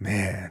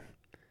 man,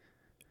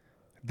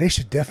 they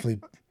should definitely,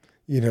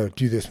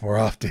 do this more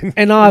often.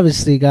 And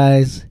obviously,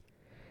 guys,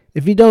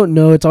 if you don't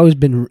know, it's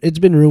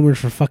been rumored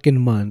for fucking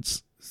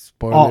months.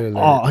 Spoiler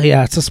alert. Oh,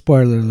 yeah, it's a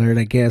spoiler alert,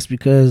 I guess,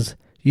 because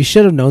you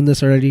should have known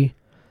this already.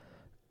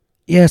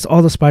 Yes,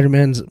 all the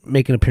Spider-Mans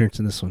make an appearance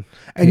in this one.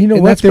 And you know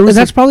what?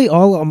 That's probably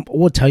all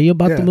we'll tell you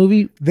about the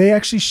movie. They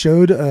actually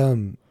showed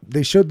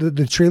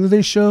the trailer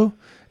they show,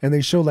 and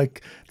they show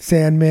like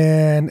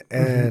Sandman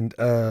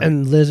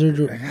and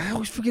Lizard. I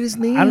always forget his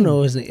name. I don't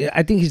know his name.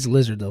 I think he's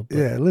Lizard though.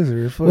 Yeah,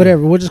 Lizard.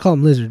 Whatever. We'll just call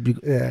him Lizard.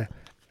 Yeah.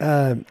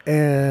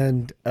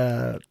 And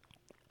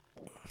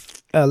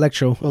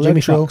Electro. Jamie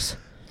Foxx.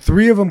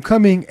 3 of them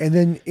coming, and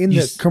then in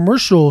the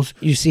commercials,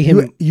 you see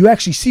him. You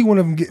actually see one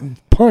of them getting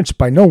punched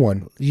by no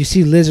one. You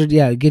see Lizard,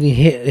 getting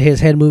hit, his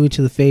head moving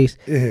to the face,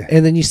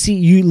 and then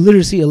you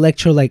literally see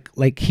Electro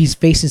like he's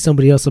facing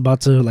somebody else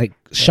about to like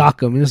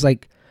shock him, and it's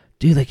like,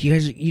 dude, like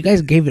you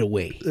guys gave it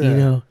away, you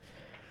know.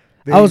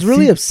 I was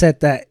really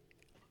upset that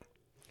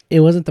it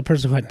wasn't the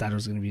person who I thought it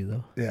was gonna be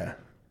though. Yeah,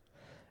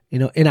 you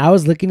know, and I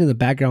was looking in the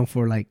background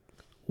for like,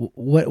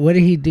 what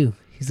did he do?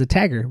 He's a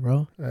tagger,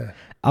 bro.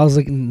 I was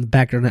looking in the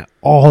background at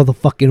all the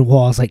fucking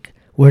walls. Like,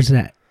 where's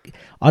that?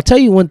 I'll tell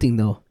you one thing,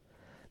 though.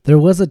 There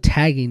was a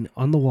tagging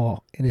on the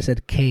wall, and it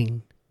said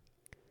Kang.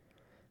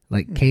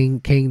 Like,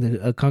 Kang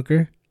the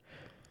Conqueror.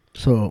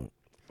 So,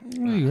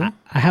 I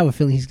have a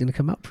feeling he's going to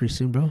come out pretty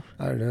soon, bro.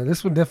 I don't know.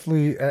 This one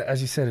definitely,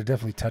 as you said, it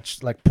definitely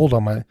touched, like, pulled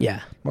on my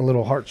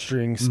little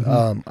heartstrings.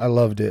 Mm-hmm. I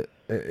loved it.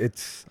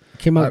 It's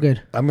came out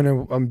good. I'm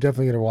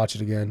definitely going to watch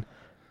it again.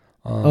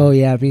 Oh,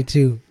 yeah, me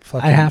too.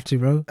 I have to,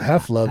 bro.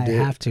 Half loved it.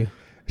 I have to.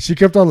 She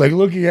kept on like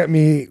looking at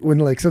me when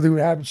like something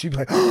would happen. She'd be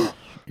like,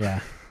 yeah,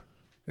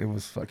 it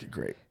was fucking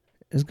great.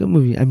 It's a good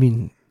movie. I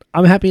mean,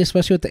 I'm happy,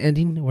 especially with the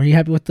ending. Were you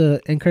happy with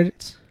the end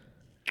credits?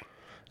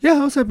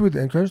 Yeah, I was happy with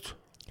the end credits.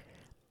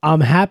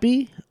 I'm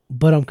happy,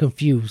 but I'm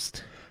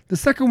confused. The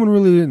second one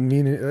really didn't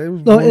mean it.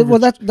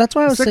 That's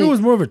why I was saying. The second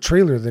was more of a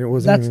trailer than it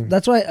was.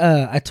 That's why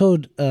I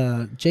told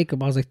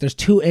Jacob, I was like, "There's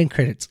 2 end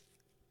credits,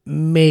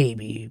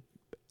 maybe."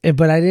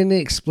 But I didn't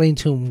explain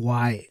to him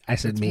why I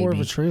said maybe. It's more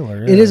of a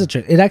trailer. Yeah. It is a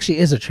trailer. It actually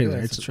is a trailer.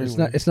 Yeah, it's a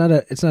trailer. It's not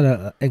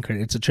a end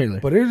credit. It's a trailer.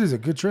 But it is a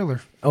good trailer.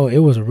 Oh, it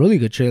was a really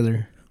good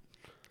trailer.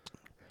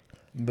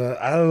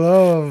 But I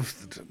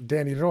loved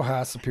Danny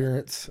Rojas'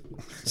 appearance.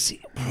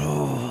 See,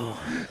 bro,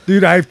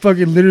 dude, I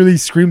fucking literally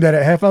screamed that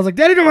at half. I was like,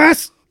 Danny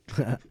Rojas.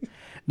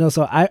 No,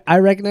 so I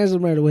recognized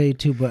him right away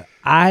too. But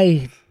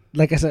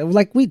like I said,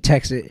 like we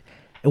texted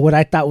what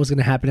I thought was going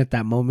to happen at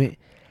that moment.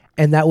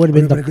 And that would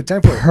have been a good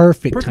time for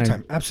perfect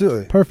time.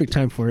 Absolutely. Perfect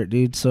time for it,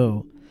 dude.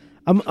 So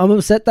I'm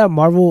upset that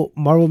Marvel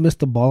missed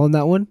the ball on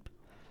that one.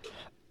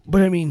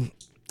 But I mean,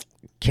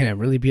 can I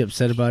really be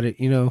upset about it,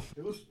 you know?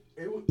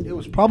 It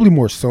was probably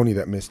more Sony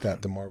that missed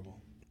that than Marvel.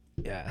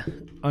 Yeah,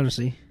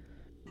 honestly.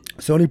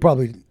 Sony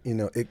probably,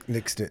 it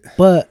nixed it.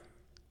 But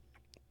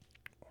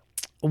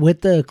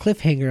with the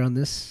cliffhanger on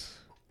this,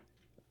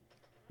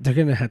 they're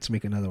going to have to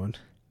make another one.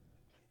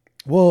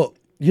 Well,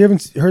 you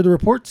haven't heard the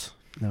reports?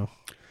 No.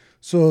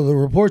 So the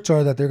reports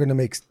are that they're going to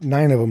make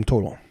 9 of them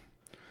total.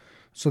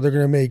 So they're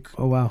going to make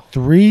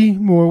 3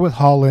 more with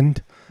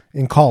Holland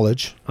in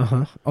college.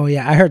 Uh-huh. Oh,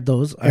 yeah, I heard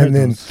those. And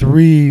then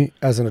 3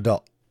 as an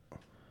adult.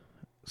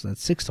 So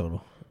that's 6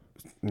 total.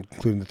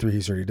 Including the 3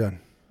 he's already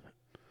done.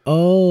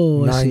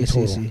 Oh, 9 I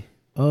see.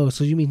 Oh,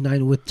 so you mean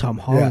 9 with Tom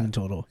Holland in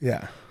total?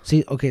 Yeah.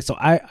 See, okay, so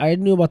I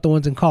knew about the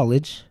ones in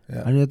college.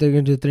 Yeah. I knew that they were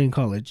going to do 3 in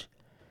college.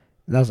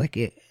 And that was like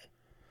it.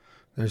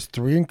 There's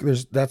 3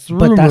 that's the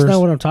rumors. But that's not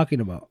what I'm talking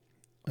about.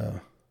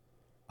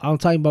 I'm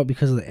talking about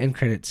because of the end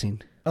credit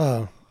scene.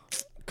 Oh,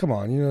 come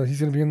on!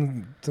 He's gonna be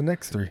in the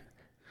next 3.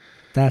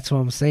 That's what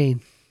I'm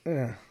saying.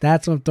 Yeah,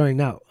 that's what I'm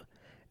throwing out,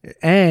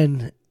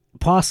 and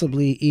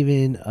possibly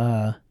even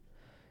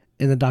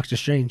in the Doctor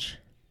Strange.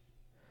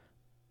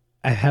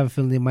 I have a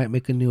feeling they might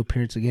make a new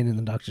appearance again in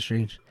the Doctor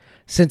Strange,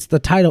 since the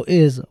title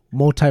is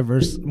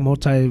multiverse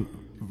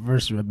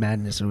of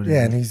madness or whatever.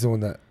 Yeah, and he's the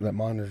one that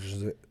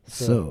monitors it.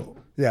 So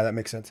yeah, that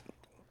makes sense.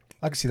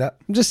 I can see that.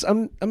 I'm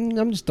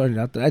just throwing it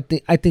out there.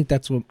 I think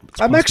that's what.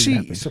 I'm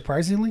actually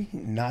surprisingly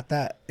not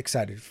that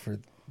excited for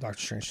Doctor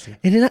Strange 2.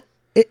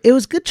 It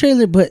was a good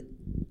trailer, but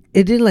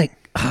it didn't like.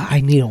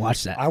 I need to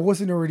watch that. I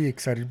wasn't already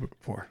excited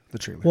for the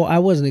trailer. Well, I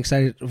wasn't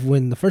excited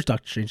when the first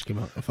Doctor Strange came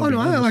out. Oh no,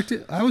 I liked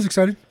it. I was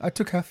excited. I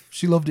took half.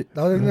 She loved it.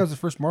 I think that was the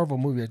first Marvel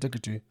movie I took her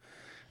to,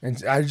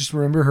 and I just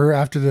remember her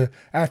after the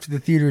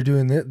theater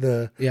doing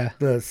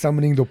the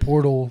summoning the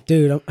portal.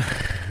 Dude,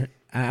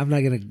 I'm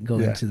not gonna go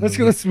into the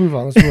movie. Let's move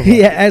on.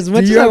 Yeah, as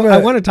much as I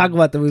want to talk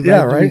about the movie,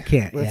 yeah, right. We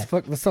can't. Let's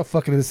stop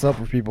fucking this up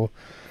for people.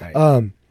 Right.